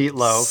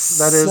 Sub-meatloaf.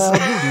 That is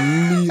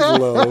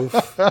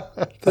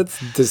sub-meatloaf.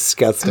 That's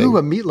disgusting. Ooh,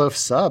 a meatloaf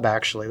sub,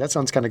 actually. That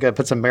sounds kind of good.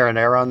 Put some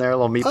marinara on there, a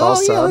little meatball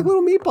sub. Oh, yeah, like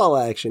little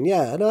meatball action.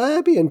 Yeah, no,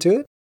 I'd be into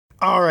it.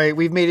 All right,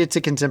 we've made it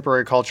to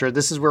contemporary culture.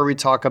 This is where we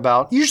talk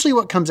about usually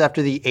what comes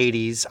after the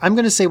 80s. I'm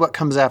going to say what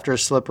comes after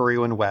Slippery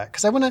When Wet,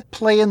 because I want to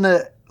play in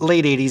the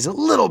late 80s a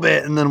little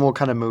bit, and then we'll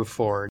kind of move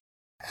forward.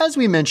 As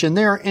we mentioned,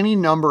 there are any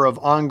number of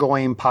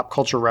ongoing pop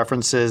culture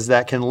references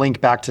that can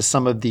link back to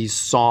some of these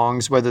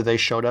songs, whether they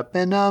showed up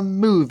in a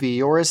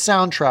movie or a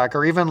soundtrack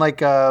or even like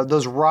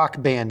those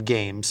rock band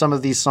games. Some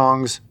of these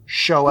songs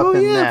show up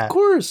in that. Of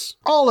course.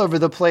 All over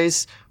the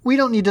place. We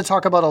don't need to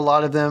talk about a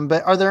lot of them,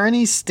 but are there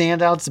any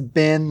standouts,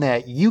 Ben,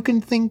 that you can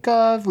think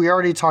of? We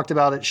already talked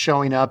about it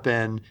showing up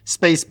in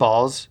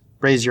Spaceballs.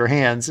 Raise your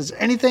hands. Is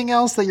there anything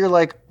else that you're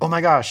like, oh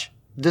my gosh,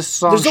 this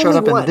song showed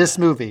up in this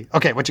movie?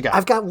 Okay, what you got?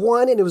 I've got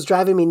one, and it was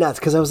driving me nuts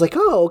because I was like,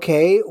 oh,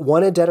 okay,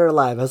 Wanted Dead or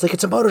Alive. I was like,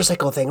 it's a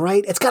motorcycle thing,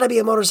 right? It's got to be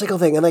a motorcycle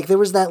thing. And like there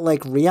was that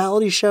like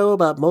reality show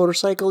about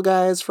motorcycle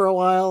guys for a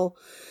while.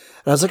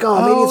 And I was like,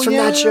 oh, maybe it's from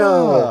that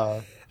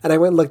show. And I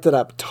went and looked it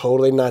up.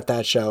 Totally not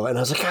that show. And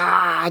I was like,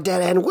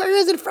 Dead End, where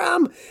is it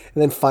from? And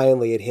then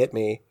finally it hit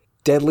me.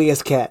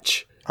 Deadliest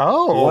Catch.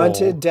 Oh.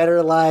 Wanted Dead or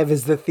Alive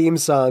is the theme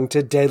song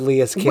to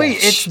Deadliest Catch.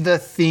 Wait, it's the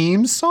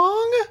theme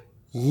song?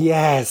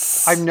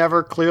 Yes. I've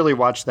never clearly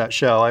watched that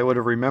show. I would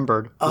have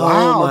remembered. Oh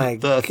wow, my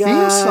the God.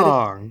 theme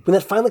song. When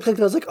that finally clicked,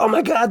 I was like, oh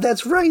my God,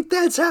 that's right.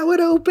 That's how it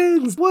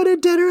opens.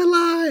 Wanted Dead or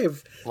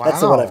Alive. Wow. That's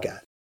the one I've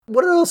got.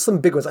 What are some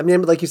big ones? I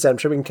mean, like you said, I'm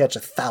sure we can catch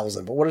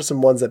 1,000, but what are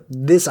some ones that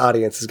this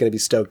audience is going to be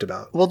stoked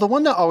about? Well, the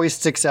one that always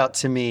sticks out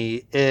to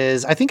me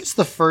is, I think it's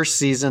the first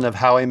season of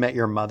How I Met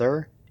Your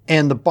Mother,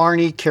 and the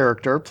Barney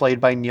character, played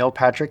by Neil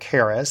Patrick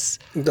Harris.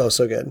 Oh,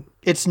 so good.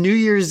 It's New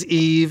Year's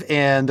Eve,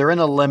 and they're in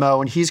a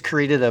limo, and he's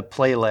created a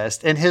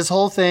playlist, and his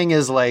whole thing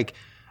is like,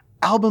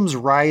 albums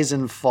rise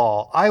and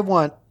fall. I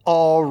want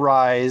all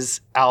rise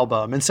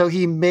album. And so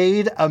he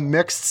made a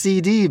mixed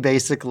CD,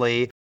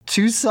 basically,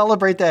 to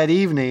celebrate that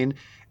evening.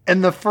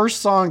 And the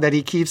first song that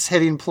he keeps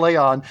hitting play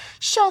on,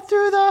 shot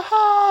through the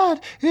heart,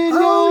 in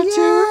your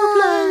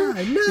to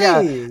play. Nice.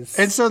 Yeah.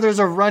 And so there's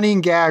a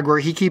running gag where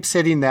he keeps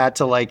hitting that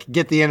to like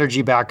get the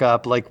energy back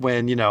up, like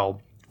when, you know,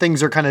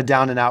 things are kind of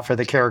down and out for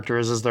the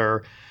characters as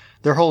their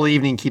whole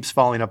evening keeps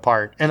falling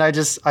apart. And I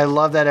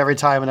love that every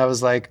time. And I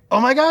was like,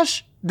 oh my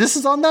gosh, this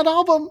is on that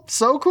album.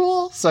 So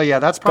cool. So yeah,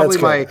 that's probably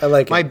my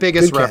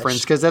biggest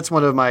reference, because that's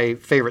one of my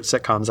favorite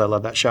sitcoms. I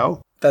love that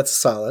show. That's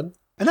solid.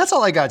 And that's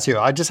all I got too.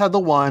 I just had the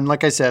one.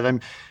 Like I said,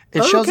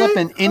 it shows up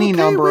in any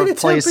number of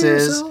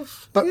places.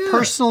 But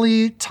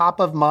personally, top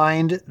of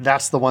mind,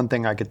 that's the one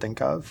thing I could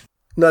think of.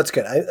 No, that's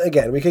good.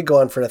 Again, we could go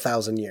on for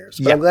 1,000 years.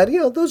 But I'm glad,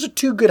 those are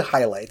two good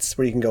highlights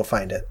where you can go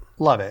find it.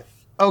 Love it.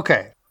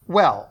 Okay.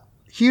 Well,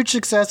 huge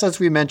success, as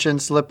we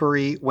mentioned,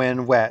 Slippery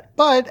When Wet.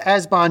 But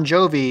as Bon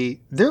Jovi,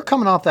 they're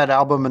coming off that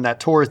album and that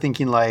tour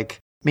thinking like,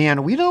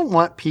 man, we don't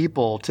want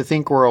people to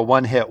think we're a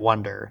one-hit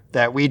wonder,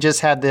 that we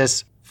just had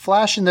this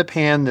flash in the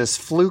pan, this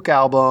fluke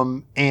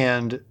album,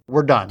 and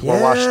we're done.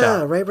 We're washed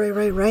out.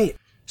 Right.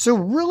 So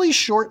really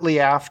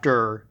shortly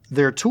after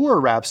their tour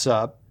wraps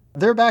up,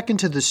 they're back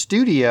into the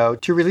studio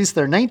to release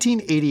their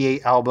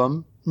 1988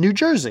 album, New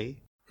Jersey.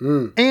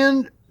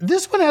 And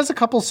this one has a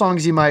couple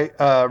songs you might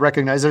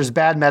recognize. There's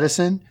Bad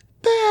Medicine.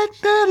 Bad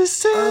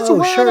Medicine.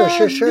 Oh, sure.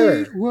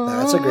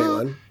 That's a great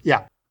one.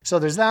 Yeah. So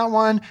there's that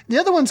one. The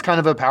other one's kind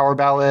of a power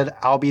ballad,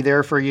 I'll Be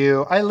There For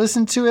You. I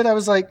listened to it. I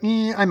was like,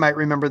 I might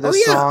remember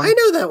this song. I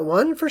know that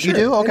one for sure. You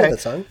do? Okay. I know that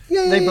song.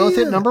 They both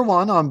hit number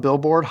 1 on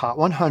Billboard Hot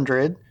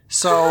 100.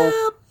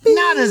 So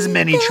not as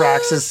many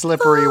tracks as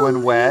Slippery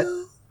When Wet,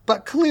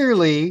 but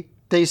clearly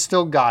they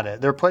still got it.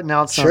 They're putting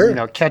out some,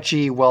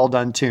 catchy,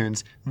 well-done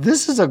tunes.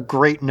 This is a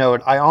great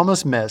note I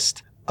almost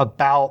missed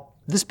about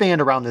this band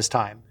around this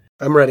time.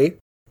 I'm ready.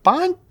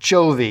 Bon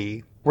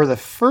Jovi were the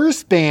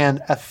first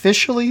band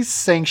officially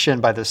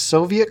sanctioned by the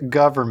Soviet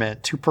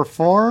government to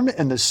perform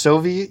in the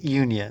Soviet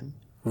Union.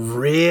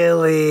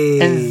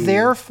 Really? And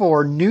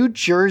therefore, New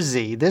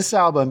Jersey, this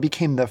album,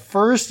 became the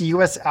first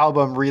U.S.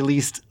 album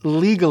released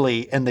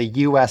legally in the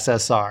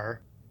USSR.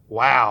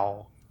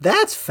 Wow.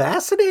 That's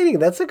fascinating.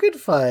 That's a good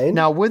find.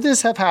 Now, would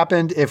this have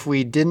happened if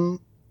we didn't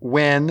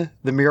win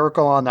the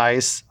Miracle on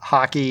Ice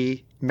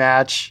hockey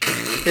match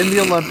in the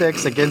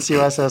Olympics against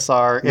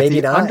USSR? Maybe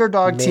if the not.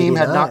 underdog Maybe team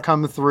had not. not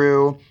come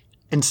through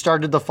and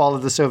started the fall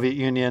of the Soviet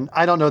Union,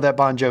 I don't know that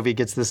Bon Jovi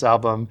gets this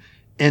album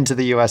into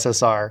the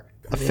USSR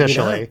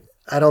officially.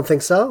 I don't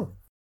think so.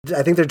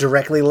 I think they're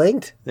directly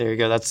linked. There you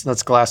go. That's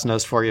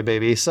Glassnose for you,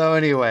 baby. So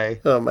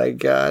anyway. Oh my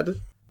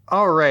God.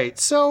 All right.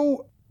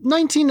 So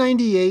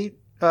 1998,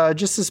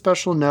 just a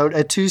special note,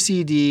 a 2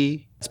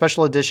 CD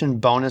special edition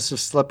bonus of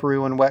Slippery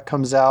When Wet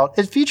comes out.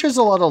 It features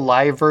a lot of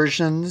live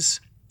versions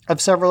of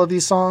several of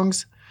these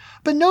songs,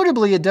 but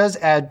notably it does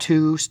add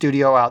 2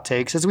 studio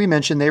outtakes. As we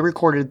mentioned, they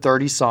recorded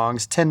 30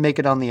 songs, 10 make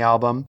it on the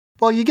album.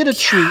 Well, you get a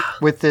treat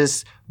with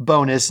this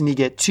bonus, and you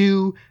get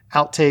 2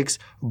 outtakes,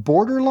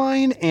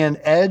 Borderline and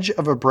Edge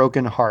of a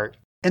Broken Heart.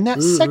 And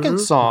that second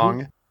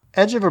song,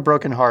 Edge of a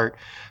Broken Heart,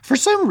 for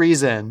some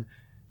reason,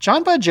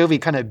 John Bon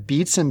Jovi kind of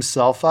beats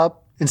himself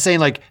up and saying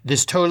like,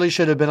 this totally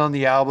should have been on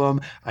the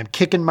album. I'm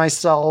kicking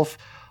myself.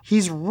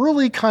 He's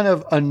really kind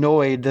of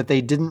annoyed that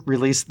they didn't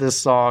release this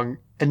song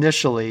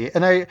initially.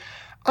 And I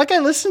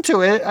listened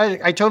to it.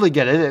 I totally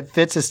get it. It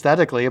fits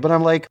aesthetically, but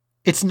I'm like,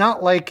 it's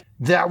not like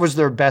that was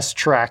their best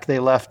track they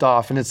left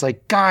off. And it's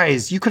like,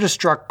 guys, you could have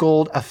struck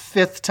gold a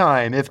 5th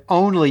time if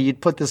only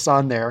you'd put this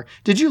on there.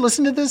 Did you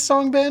listen to this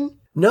song, Ben?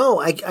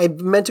 No, I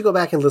meant to go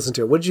back and listen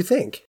to it. What did you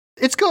think?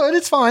 It's good.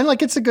 It's fine.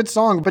 Like, it's a good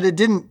song, but it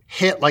didn't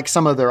hit like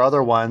some of their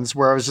other ones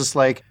where I was just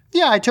like,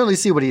 yeah, I totally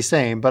see what he's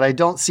saying, but I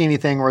don't see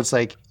anything where it's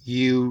like,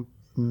 you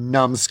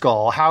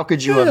numbskull. How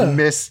could you have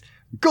missed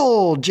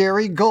gold,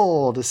 Jerry?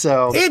 Gold.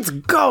 So it's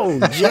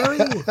gold,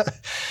 Jerry.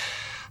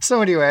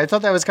 So anyway, I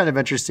thought that was kind of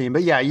interesting.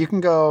 But yeah, you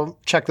can go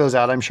check those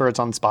out. I'm sure it's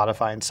on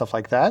Spotify and stuff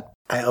like that.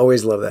 I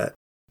always love that.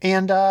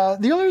 And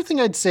the other thing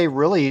I'd say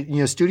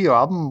really, studio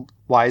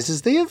album-wise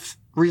is they have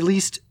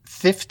released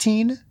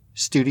 15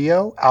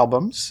 studio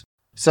albums.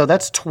 So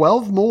that's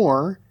 12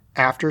 more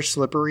after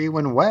Slippery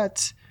When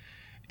Wet.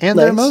 And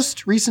their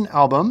most recent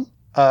album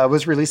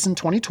was released in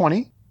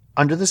 2020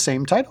 under the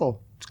same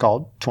title. It's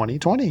called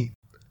 2020. It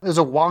was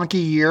a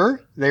wonky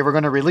year. They were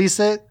going to release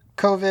it.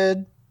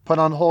 COVID put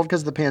on hold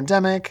because of the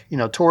pandemic.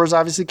 Tours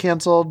obviously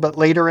canceled, but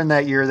later in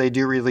that year, they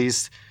do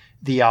release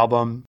the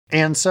album.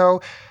 And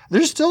so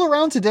they're still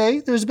around today.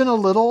 There's been a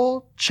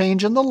little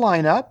change in the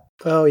lineup.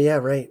 Oh, yeah,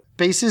 right.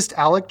 Bassist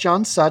Alec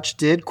John Such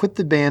did quit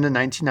the band in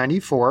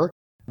 1994.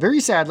 Very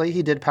sadly,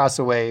 he did pass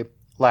away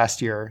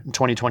last year in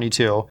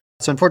 2022.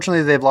 So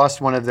unfortunately, they've lost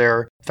one of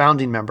their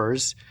founding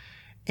members.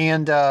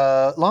 And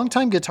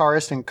longtime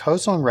guitarist and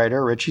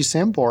co-songwriter Richie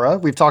Sambora.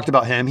 We've talked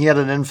about him. He had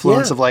an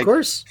influence of like,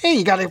 hey,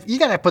 you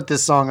gotta put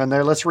this song on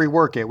there. Let's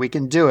rework it. We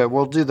can do it.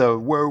 We'll do the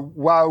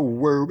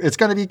wow. It's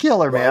gonna be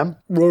killer, man.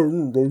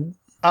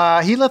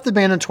 He left the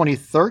band in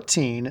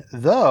 2013,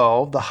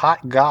 though the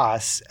hot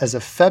goss as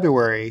of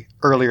February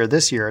earlier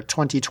this year,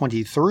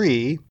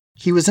 2023,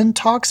 he was in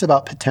talks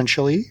about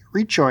potentially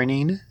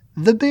rejoining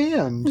the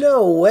band.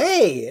 No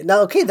way. Now,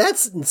 okay,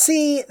 that's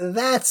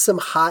some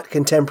hot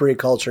contemporary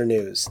culture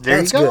news.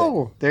 That's you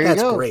go. Good. There you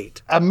that's go.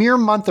 Great. A mere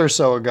month or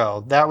so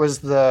ago, that was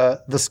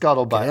the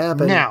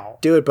scuttlebutt. Now,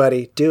 do it,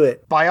 buddy. Do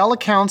it. By all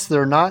accounts,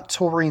 they're not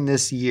touring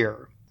this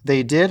year.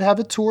 They did have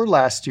a tour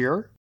last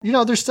year.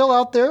 They're still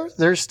out there.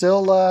 They're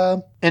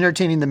still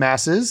entertaining the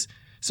masses.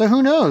 So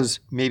who knows?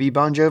 Maybe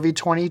Bon Jovi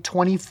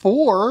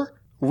 2024,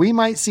 we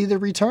might see the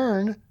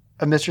return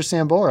of Mr.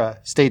 Sambora.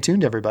 Stay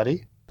tuned,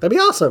 everybody. That'd be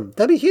awesome.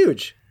 That'd be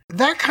huge.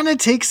 That kind of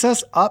takes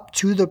us up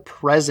to the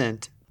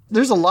present.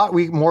 There's a lot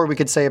more we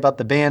could say about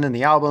the band and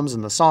the albums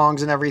and the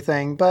songs and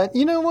everything, but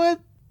you know what?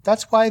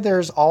 That's why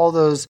there's all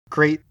those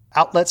great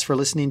outlets for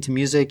listening to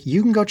music.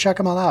 You can go check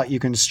them all out. You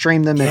can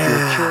stream them if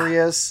you're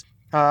curious.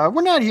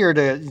 We're not here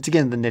to get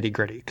into the nitty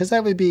gritty because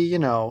that would be,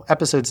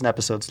 episodes and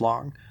episodes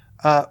long.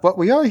 What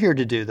we are here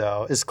to do,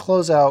 though, is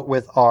close out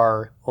with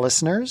our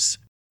listeners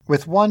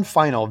with one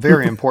final,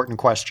 very important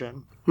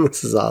question.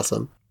 This is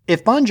awesome.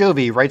 If Bon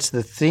Jovi writes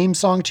the theme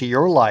song to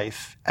your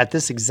life at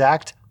this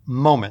exact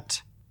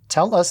moment,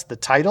 tell us the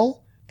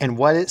title and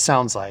what it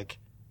sounds like.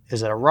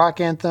 Is it a rock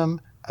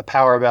anthem, a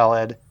power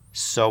ballad,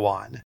 so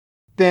on?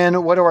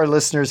 Ben, what do our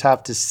listeners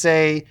have to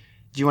say?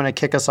 Do you want to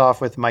kick us off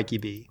with Mikey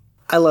B?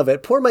 I love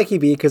it. Poor Mikey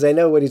B, because I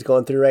know what he's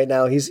going through right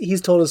now. He's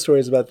told us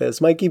stories about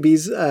this. Mikey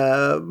B's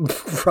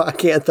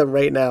rock anthem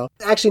right now.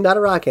 Actually, not a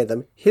rock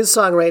anthem. His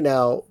song right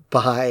now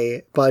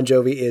by Bon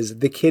Jovi is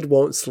The Kid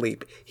Won't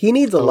Sleep. He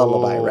needs a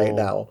lullaby right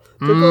now.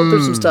 They're going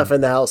through some stuff in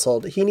the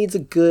household. He needs a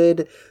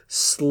good,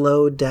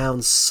 slowed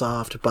down,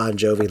 soft Bon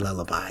Jovi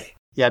lullaby.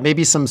 Yeah,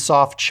 maybe some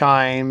soft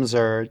chimes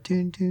or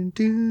doon, doon,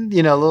 doon,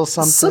 a little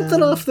something.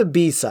 Something off the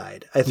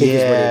B-side, I think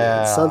is what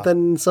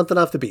he needs. Something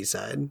off the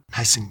B-side.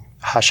 Nice and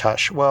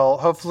hush-hush. Well,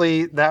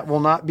 hopefully that will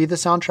not be the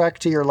soundtrack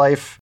to your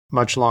life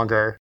much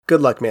longer.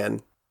 Good luck,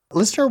 man.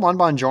 Listener Juan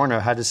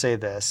Bongiorno had to say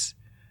this.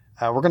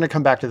 We're going to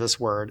come back to this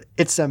word.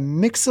 It's a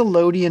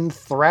Mixolydian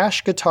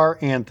thrash guitar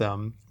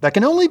anthem that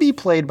can only be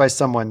played by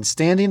someone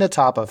standing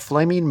atop a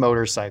flaming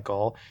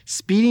motorcycle,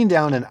 speeding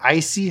down an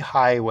icy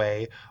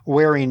highway,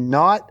 wearing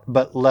naught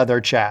but leather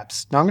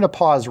chaps. Now I'm going to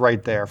pause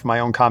right there for my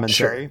own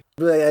commentary.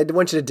 Sure. I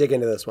want you to dig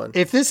into this one.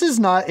 If this is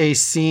not a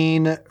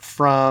scene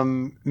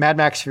from Mad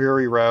Max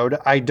Fury Road,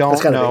 I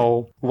don't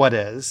know what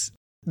is.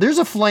 There's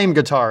a flame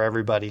guitar,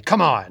 everybody.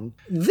 Come on.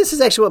 This is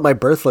actually what my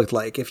birth looked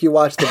like. If you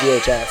watch the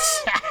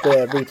VHS,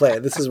 the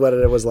replay, this is what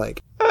it was like.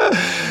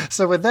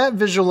 So with that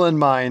visual in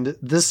mind,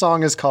 this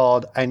song is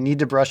called I Need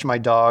to Brush My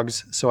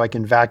Dogs So I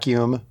Can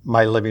Vacuum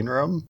My Living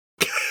Room.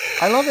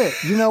 I love it.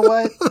 You know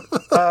what?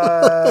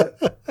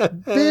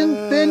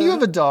 Ben, you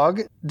have a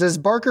dog. Does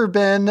Barker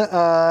Ben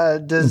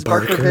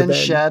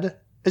shed?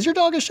 Is your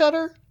dog a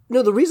shedder?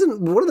 No,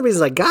 one of the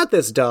reasons I got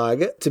this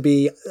dog to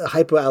be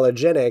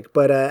hypoallergenic,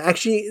 but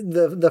actually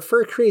the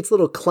fur creates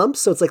little clumps,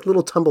 so it's like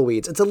little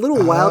tumbleweeds. It's a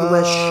little Wild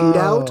West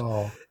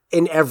shootout.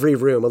 In every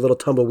room, a little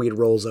tumbleweed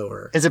rolls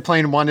over. Is it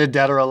playing Wanted,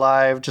 Dead or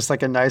Alive? Just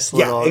like a nice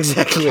little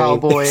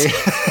cowboy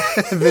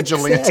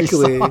vigilante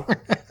song.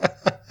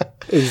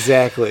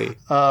 Exactly.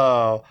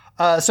 Oh.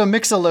 So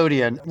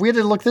Mixolydian. We had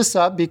to look this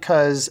up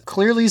because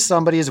clearly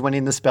somebody is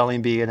winning the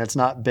spelling bee and it's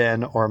not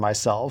Ben or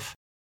myself.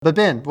 But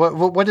Ben,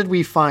 what did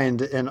we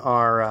find in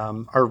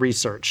our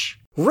research?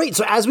 Right.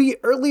 So as we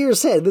earlier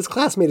said, this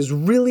classmate is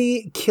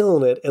really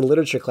killing it in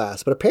literature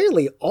class, but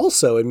apparently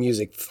also in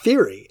music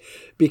theory,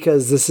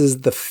 because this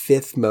is the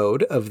fifth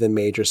mode of the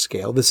major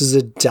scale. This is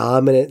a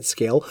dominant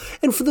scale.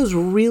 And for those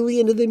really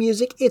into the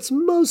music, it's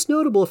most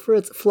notable for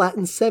its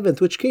flattened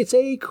seventh, which creates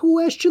a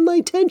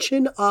question-like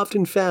tension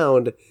often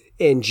found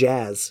in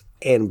jazz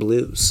and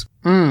blues.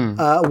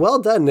 Well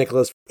done,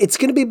 Nicholas. It's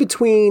going to be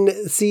between,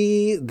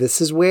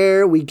 this is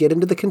where we get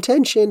into the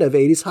contention of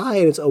 80s high,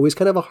 and it's always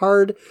kind of a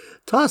hard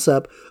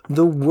toss-up.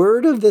 The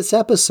word of this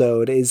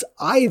episode is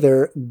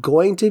either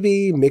going to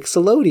be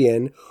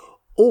Mixolydian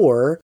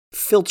or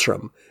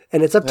Filtrum.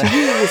 And it's up to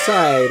you to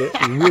decide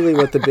really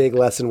what the big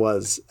lesson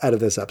was out of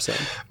this episode.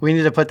 We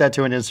need to put that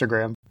to an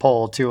Instagram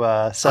poll to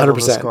settle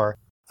 100%. The score.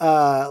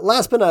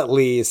 Last but not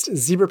least,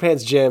 Zebra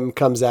Pants Jim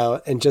comes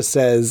out and just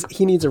says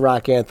he needs a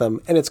rock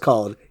anthem, and it's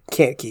called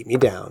Can't Keep Me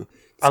Down.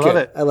 I love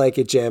it. I like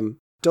it, Jim.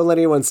 Don't let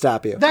anyone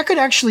stop you. That could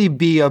actually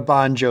be a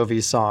Bon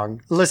Jovi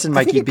song. Listen,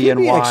 Mikey B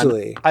and Juan,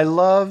 actually. I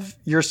love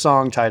your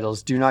song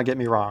titles. Do not get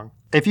me wrong.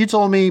 If you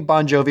told me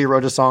Bon Jovi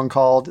wrote a song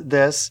called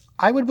this,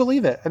 I would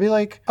believe it. I'd be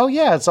like, oh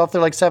yeah, it's off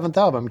their seventh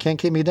album. Can't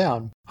Keep Me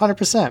Down.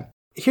 100%.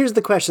 Here's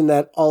the question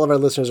that all of our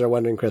listeners are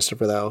wondering,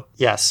 Christopher, though.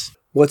 Yes.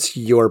 What's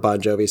your Bon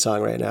Jovi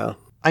song right now?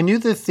 I knew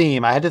the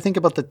theme. I had to think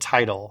about the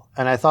title,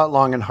 and I thought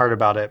long and hard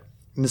about it.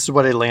 And this is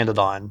what I landed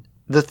on.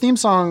 The theme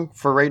song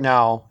for right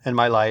now in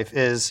my life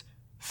is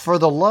For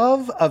the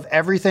Love of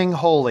Everything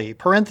Holy,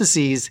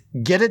 parentheses,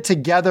 get it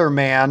together,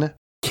 man.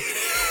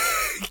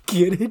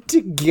 Get it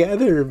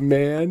together,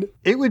 man.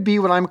 It would be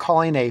what I'm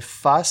calling a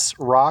fuss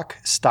rock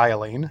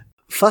styling.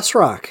 Fuss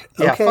rock.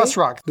 Okay. Yeah, fuss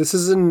rock. This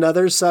is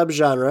another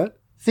subgenre.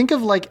 Think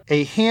of like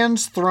a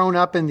hands thrown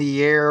up in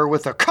the air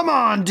with a come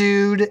on,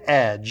 dude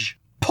edge.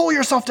 Pull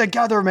yourself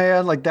together,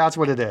 man. Like that's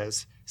what it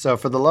is. So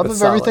for the love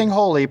of everything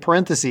holy,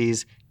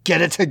 parentheses,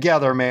 get it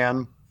together,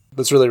 man.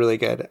 That's really, really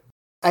good.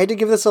 I had to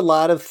give this a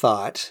lot of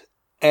thought,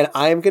 and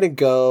I'm going to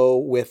go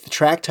with the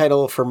track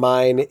title for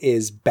mine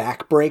is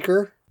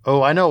Backbreaker.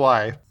 Oh, I know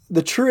why.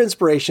 The true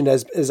inspiration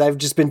is I've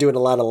just been doing a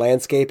lot of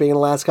landscaping in the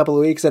last couple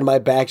of weeks, and my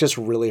back just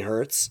really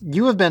hurts.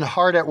 You have been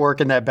hard at work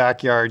in that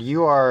backyard.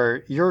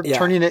 You're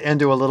turning it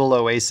into a little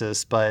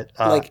oasis, but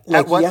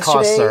at what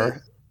cost,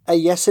 sir?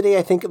 Yesterday,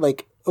 I think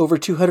over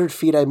 200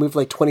 feet, I moved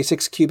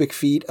 26 cubic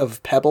feet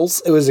of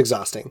pebbles. It was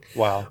exhausting.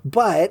 Wow.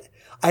 But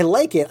I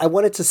like it. I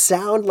want it to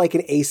sound like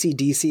an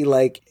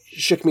AC/DC,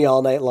 Shook Me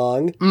All Night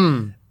Long.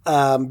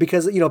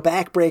 Because,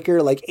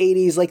 Backbreaker,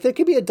 80s, there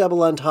could be a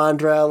double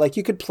entendre.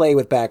 You could play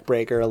with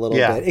Backbreaker a little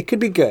bit. It could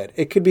be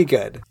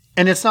good.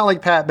 And it's not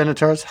like Pat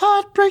Benatar's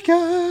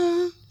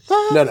Heartbreaker.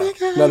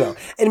 No.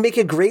 And make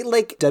a great,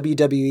 like,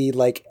 WWE,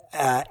 like,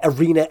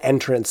 arena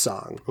entrance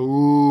song.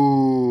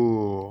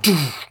 Ooh.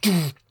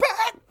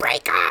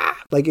 Backbreaker!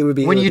 Like, it would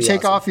be When you be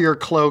take awesome. off your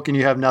cloak and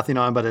you have nothing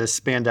on but a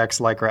spandex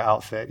lycra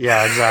outfit.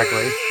 Yeah,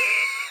 exactly.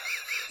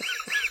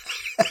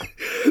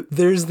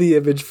 There's the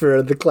image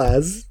for the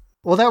class.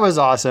 Well, that was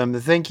awesome.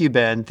 Thank you,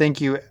 Ben.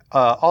 Thank you,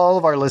 all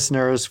of our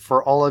listeners,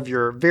 for all of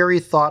your very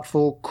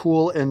thoughtful,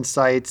 cool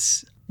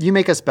insights. You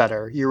make us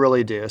better. You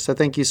really do. So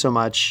thank you so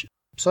much.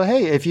 So,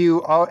 hey, if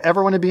you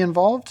ever want to be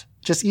involved,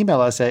 just email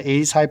us at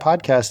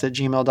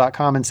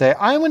 80shighpodcast@gmail.com and say,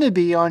 I want to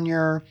be on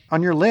your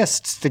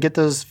lists to get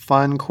those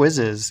fun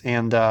quizzes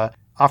and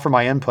offer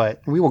my input.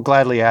 And we will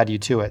gladly add you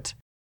to it.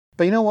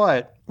 But you know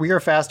what? We are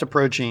fast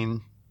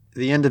approaching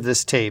the end of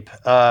this tape.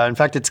 In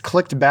fact, it's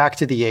clicked back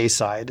to the A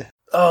side.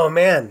 Oh,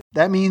 man.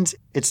 That means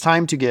it's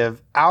time to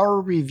give our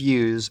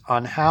reviews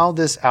on how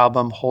this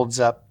album holds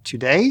up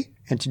today.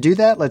 And to do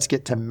that, let's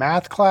get to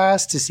math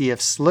class to see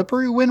if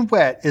Slippery When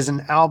Wet is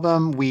an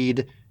album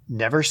we'd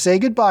never say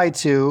goodbye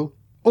to,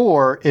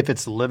 or if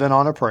it's living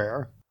on a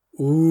prayer.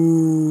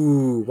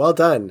 Ooh, well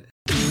done.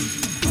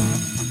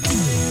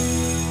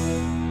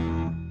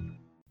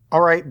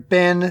 All right,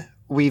 Ben,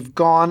 we've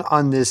gone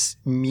on this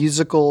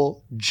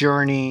musical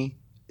journey.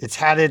 It's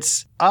had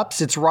its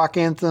ups, its rock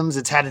anthems,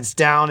 it's had its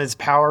down, its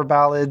power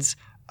ballads.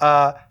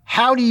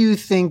 How do you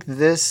think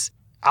this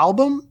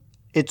album,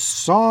 its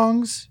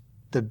songs,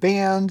 the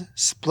band,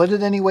 split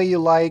it any way you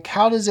like,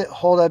 how does it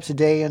hold up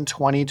today in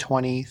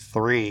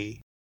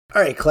 2023?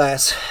 All right,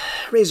 class,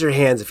 raise your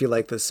hands if you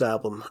like this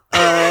album.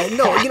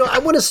 I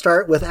want to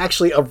start with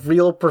actually a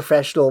real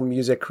professional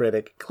music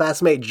critic,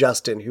 classmate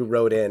Justin, who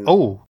wrote in.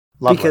 Oh,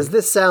 lovely. Because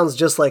this sounds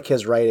just like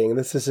his writing, and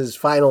this is his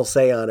final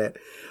say on it.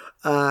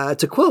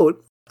 To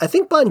quote, I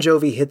think Bon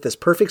Jovi hit this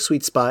perfect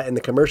sweet spot in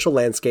the commercial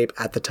landscape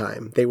at the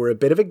time. They were a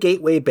bit of a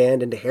gateway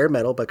band into hair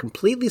metal, but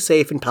completely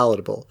safe and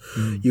palatable.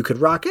 You could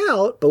rock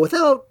out, but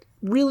without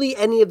really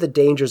any of the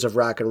dangers of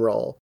rock and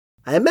roll.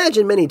 I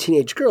imagine many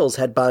teenage girls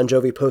had Bon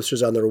Jovi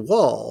posters on their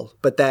wall,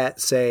 but that,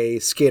 say,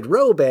 Skid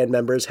Row band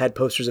members had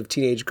posters of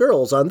teenage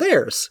girls on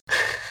theirs.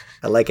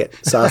 I like it.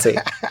 Saucy.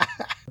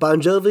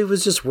 Bon Jovi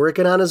was just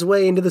working on his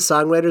way into the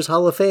Songwriters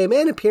Hall of Fame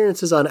and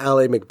appearances on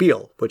Ally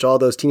McBeal, which all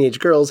those teenage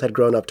girls had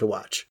grown up to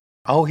watch.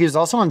 Oh, he was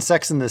also on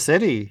Sex and the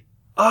City.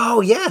 Oh,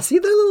 yeah. See,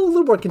 there's a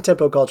little more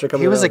contempo culture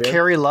coming He was a around here.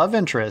 Carrie love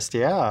interest,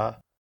 yeah.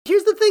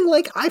 Here's the thing,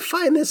 like, I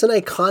find this an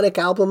iconic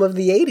album of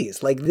the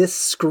 80s. Like, this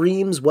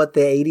screams what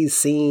the 80s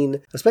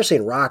scene, especially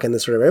in rock and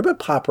this sort of era, but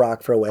pop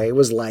rock for a way,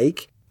 was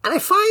like. And I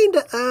find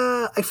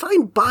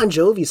Bon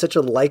Jovi such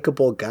a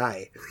likable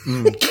guy.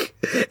 In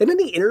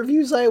any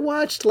interviews I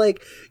watched,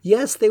 like,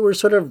 yes, they were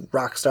sort of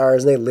rock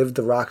stars and they lived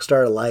the rock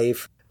star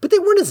life, but they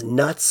weren't as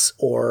nuts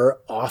or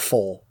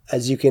awful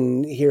as you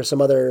can hear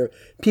some other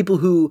people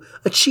who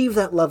achieve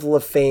that level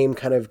of fame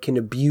kind of can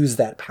abuse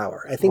that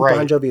power. I think Right.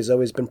 Bon Jovi has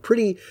always been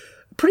pretty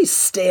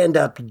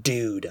stand-up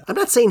dude. I'm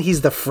not saying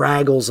he's the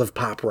Fraggles of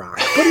pop rock,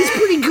 but he's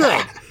pretty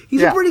good.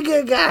 He's a pretty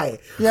good guy.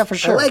 Yeah, for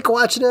sure. I like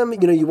watching him.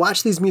 You know, you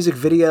watch these music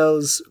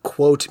videos,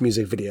 quote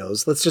music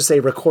videos, let's just say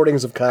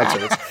recordings of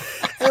concerts.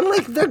 And,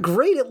 like, they're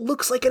great. It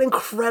looks like an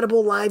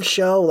incredible live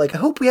show. Like, I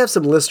hope we have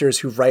some listeners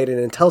who write in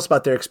and tell us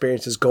about their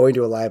experiences going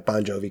to a live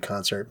Bon Jovi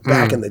concert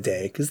back in the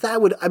day, because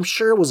that would, I'm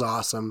sure, was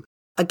awesome.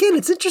 Again,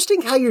 it's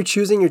interesting how you're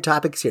choosing your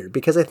topics here,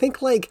 because I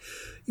think, like,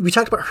 we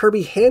talked about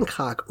Herbie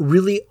Hancock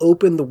really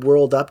opened the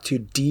world up to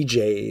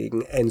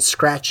DJing and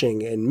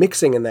scratching and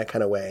mixing in that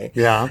kind of way.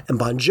 Yeah. And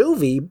Bon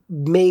Jovi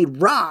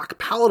made rock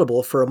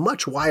palatable for a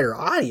much wider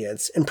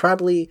audience and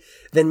probably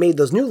then made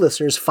those new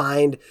listeners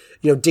find,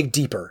 dig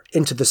deeper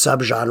into the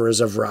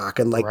subgenres of rock.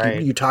 And like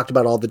Right. you talked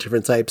about all the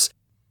different types.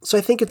 So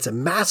I think it's a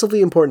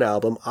massively important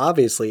album.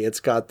 Obviously, it's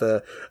got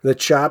the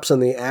chops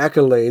and the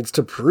accolades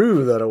to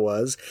prove that it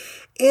was.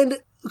 And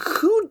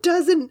who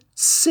doesn't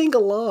sing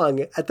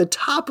along at the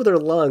top of their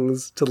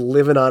lungs to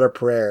Livin' on a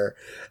Prayer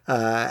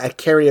at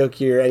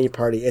karaoke or any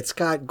party? It's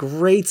got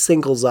great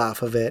singles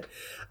off of it.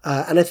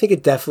 And I think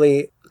it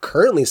definitely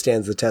currently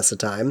stands the test of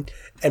time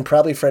and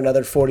probably for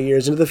another 40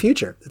 years into the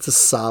future. It's a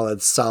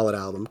solid, solid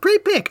album.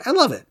 Great pick. I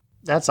love it.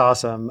 That's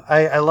awesome.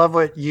 I love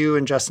what you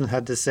and Justin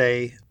had to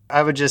say.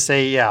 I would just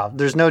say, yeah,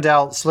 there's no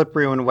doubt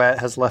Slippery When Wet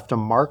has left a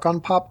mark on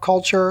pop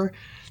culture.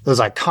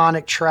 Those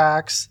iconic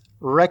tracks,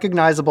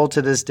 recognizable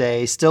to this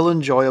day, still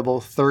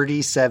enjoyable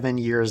 37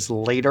 years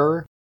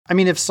later. I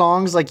mean, if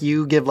songs like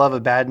You Give Love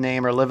a Bad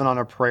Name or Living on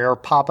a Prayer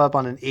pop up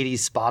on an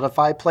 80s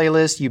Spotify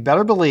playlist, you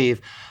better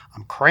believe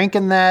I'm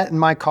cranking that in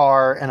my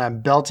car and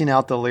I'm belting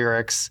out the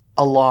lyrics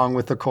along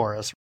with the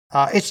chorus.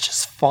 It's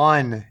just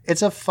fun.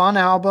 It's a fun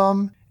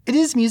album. It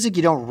is music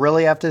you don't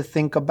really have to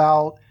think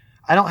about.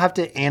 I don't have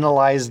to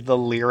analyze the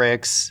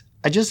lyrics.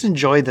 I just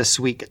enjoy the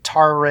sweet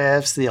guitar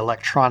riffs, the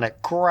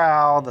electronic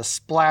growl, the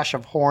splash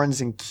of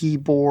horns and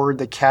keyboard,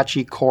 the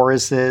catchy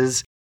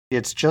choruses.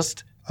 It's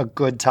just a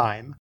good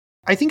time.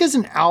 I think as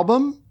an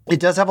album,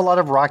 it does have a lot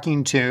of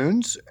rocking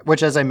tunes,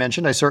 which, as I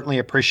mentioned, I certainly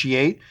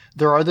appreciate.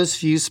 There are those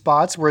few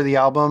spots where the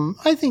album,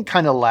 I think,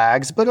 kind of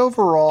lags, but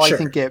overall, Sure. I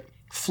think it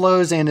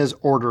flows and is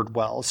ordered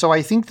well. So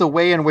I think the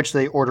way in which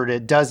they ordered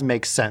it does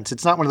make sense.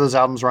 It's not one of those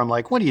albums where I'm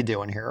like, what are you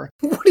doing here?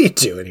 What are you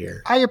doing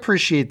here? I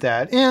appreciate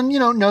that. And,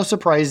 no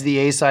surprise, the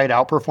A-side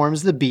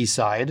outperforms the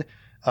B-side,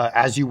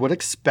 as you would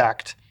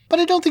expect. But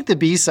I don't think the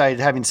B-side,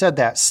 having said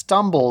that,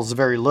 stumbles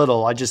very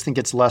little. I just think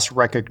it's less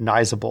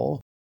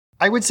recognizable.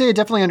 I would say I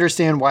definitely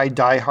understand why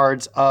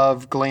diehards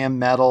of glam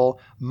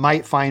metal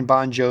might find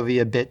Bon Jovi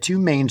a bit too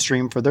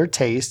mainstream for their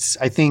tastes.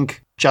 I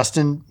think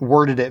Justin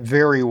worded it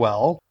very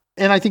well.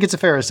 And I think it's a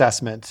fair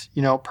assessment.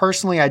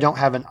 Personally, I don't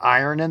have an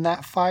iron in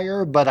that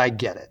fire, but I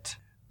get it.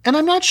 And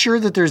I'm not sure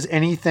that there's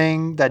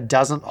anything that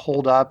doesn't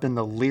hold up in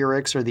the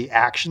lyrics or the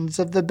actions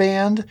of the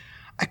band.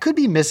 I could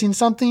be missing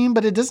something,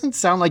 but it doesn't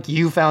sound like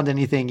you found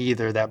anything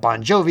either that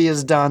Bon Jovi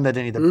has done, that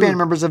any of the band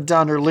members have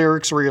done, or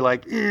lyrics where you're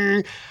like,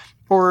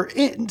 or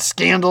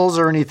scandals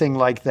or anything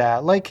like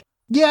that. Like,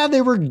 yeah,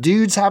 they were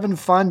dudes having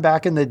fun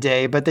back in the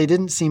day, but they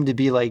didn't seem to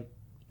be like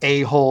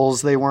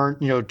a-holes. They weren't,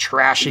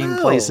 trashing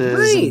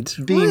places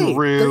and being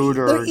rude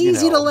they're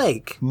easy to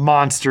like.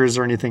 Monsters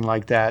or anything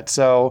like that.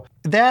 So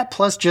that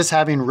plus just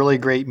having really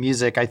great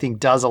music, I think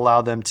does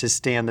allow them to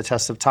stand the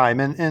test of time.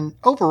 And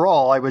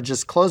overall, I would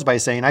just close by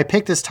saying I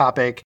picked this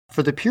topic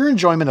for the pure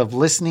enjoyment of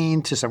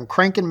listening to some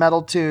crankin'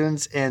 metal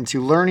tunes and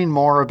to learning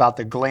more about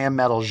the glam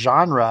metal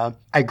genre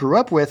I grew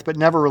up with, but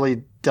never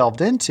really delved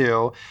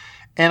into.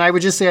 And I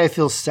would just say I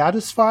feel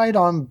satisfied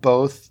on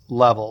both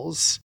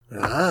levels.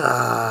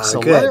 So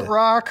good. Let it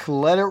rock,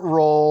 let it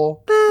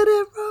roll. Let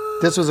it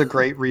roll. This was a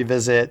great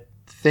revisit.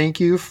 Thank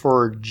you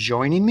for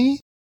joining me.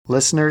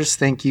 Listeners,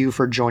 thank you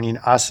for joining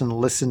us and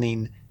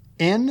listening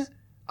in.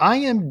 I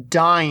am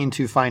dying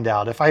to find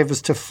out if I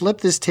was to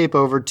flip this tape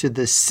over to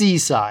the C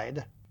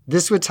side.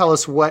 This would tell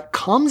us what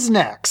comes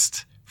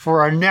next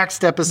for our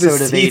next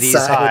episode of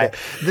 80s High.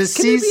 The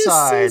C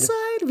side.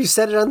 Have you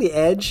set it on the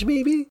edge,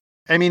 maybe?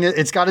 I mean,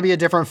 it's got to be a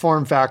different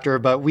form factor,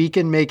 but we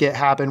can make it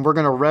happen. We're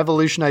going to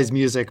revolutionize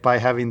music by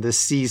having the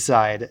C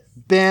side.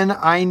 Ben,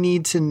 I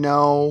need to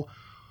know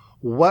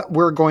what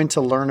we're going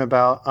to learn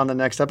about on the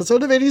next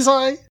episode of 80s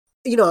High.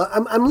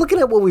 I'm looking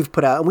at what we've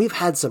put out, and we've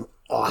had some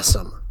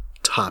awesome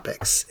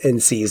topics in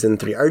season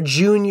 3, our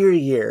junior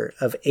year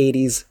of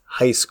 80s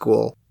high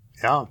school.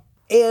 Yeah.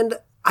 And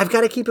I've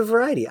got to keep a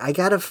variety. I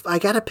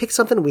gotta pick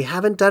something we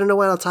haven't done in a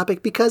while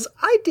topic, because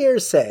I dare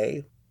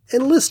say,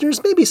 and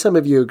listeners, maybe some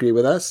of you agree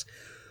with us,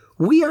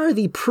 we are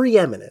the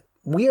preeminent,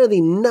 we are the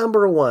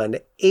number one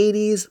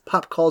 80s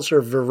pop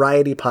culture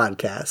variety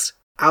podcast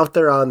out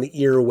there on the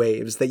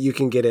earwaves that you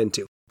can get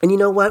into. And you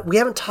know what? We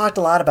haven't talked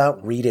a lot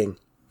about reading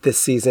this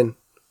season.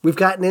 We've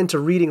gotten into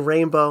Reading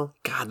Rainbow.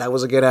 God, that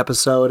was a good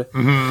episode.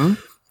 Mm-hmm.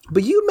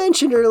 But you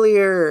mentioned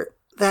earlier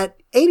that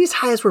 80s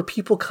High is where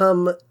people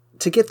come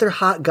to get their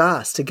hot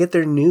goss, to get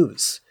their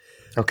news.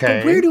 Okay.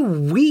 But where do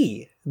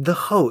we, the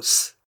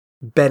hosts,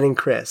 Ben and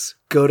Chris,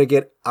 go to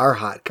get our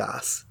hot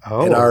goss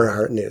and our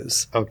hot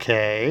news?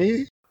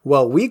 Okay.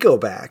 Well, we go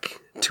back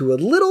to a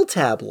little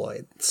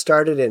tabloid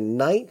started in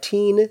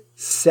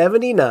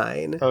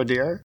 1979. Oh,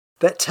 dear.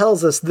 That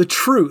tells us the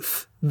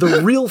truth,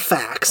 the real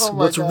facts,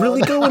 what's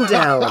really going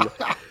down.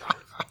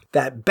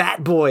 That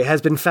Bat Boy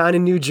has been found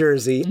in New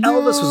Jersey. No.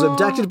 Elvis was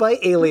abducted by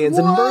aliens,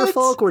 and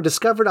merfolk were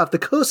discovered off the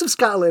coast of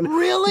Scotland.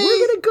 Really?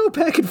 We're going to go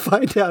back and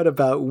find out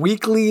about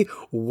weekly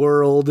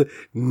world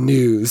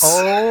news.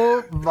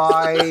 Oh,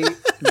 my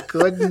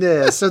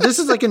goodness. So this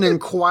is like an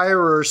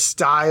Inquirer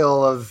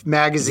style of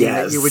magazine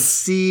that you would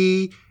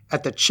see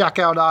at the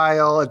checkout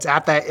aisle. It's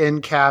at that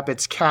end cap.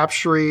 It's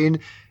capturing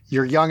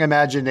your young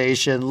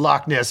imagination,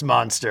 Loch Ness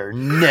Monster,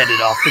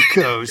 netted off the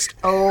coast.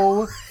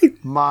 Oh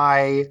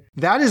my.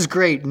 That is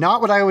great.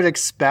 Not what I would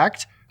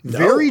expect. No.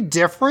 Very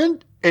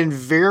different and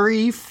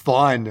very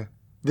fun.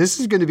 This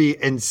is going to be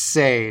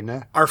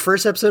insane. Our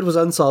first episode was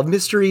Unsolved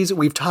Mysteries.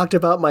 We've talked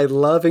about my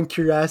love and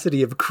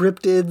curiosity of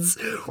cryptids.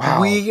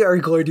 Wow. We are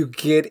going to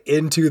get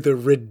into the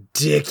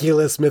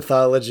ridiculous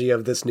mythology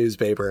of this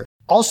newspaper.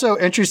 Also,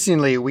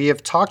 interestingly, we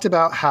have talked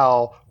about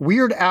how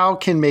Weird Al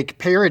can make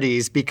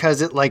parodies because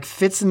it like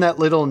fits in that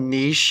little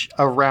niche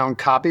around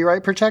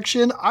copyright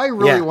protection. I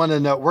really want to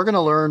know. We're going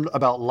to learn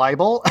about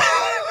libel.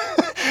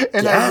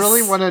 And I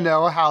really want to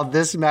know how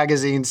this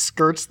magazine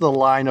skirts the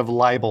line of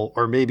libel,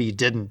 or maybe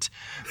didn't.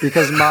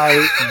 Because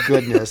my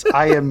goodness,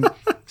 I am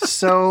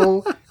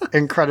so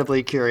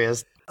incredibly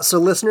curious. So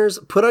listeners,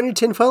 put on your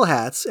tinfoil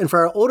hats. And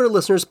for our older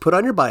listeners, put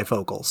on your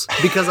bifocals.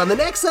 Because on the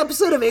next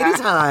episode of 80s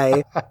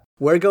High,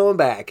 we're going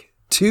back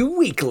to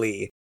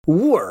weekly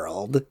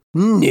world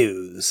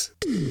news.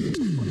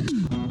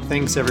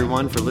 Thanks,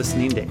 everyone, for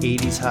listening to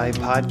 80s High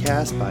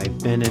Podcast by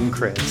Ben and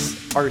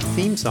Chris. Our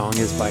theme song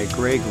is by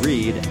Greg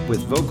Reed,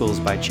 with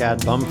vocals by Chad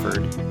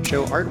Bumford.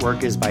 Show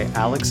artwork is by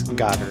Alex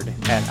Goddard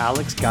at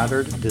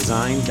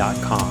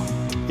alexgoddarddesign.com.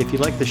 If you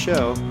like the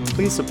show,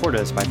 please support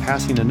us by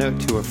passing a note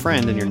to a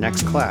friend in your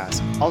next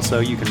class. Also,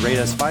 you can rate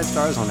us 5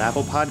 stars on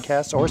Apple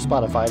Podcasts or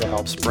Spotify to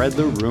help spread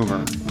the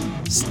rumor.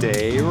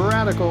 Stay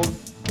radical.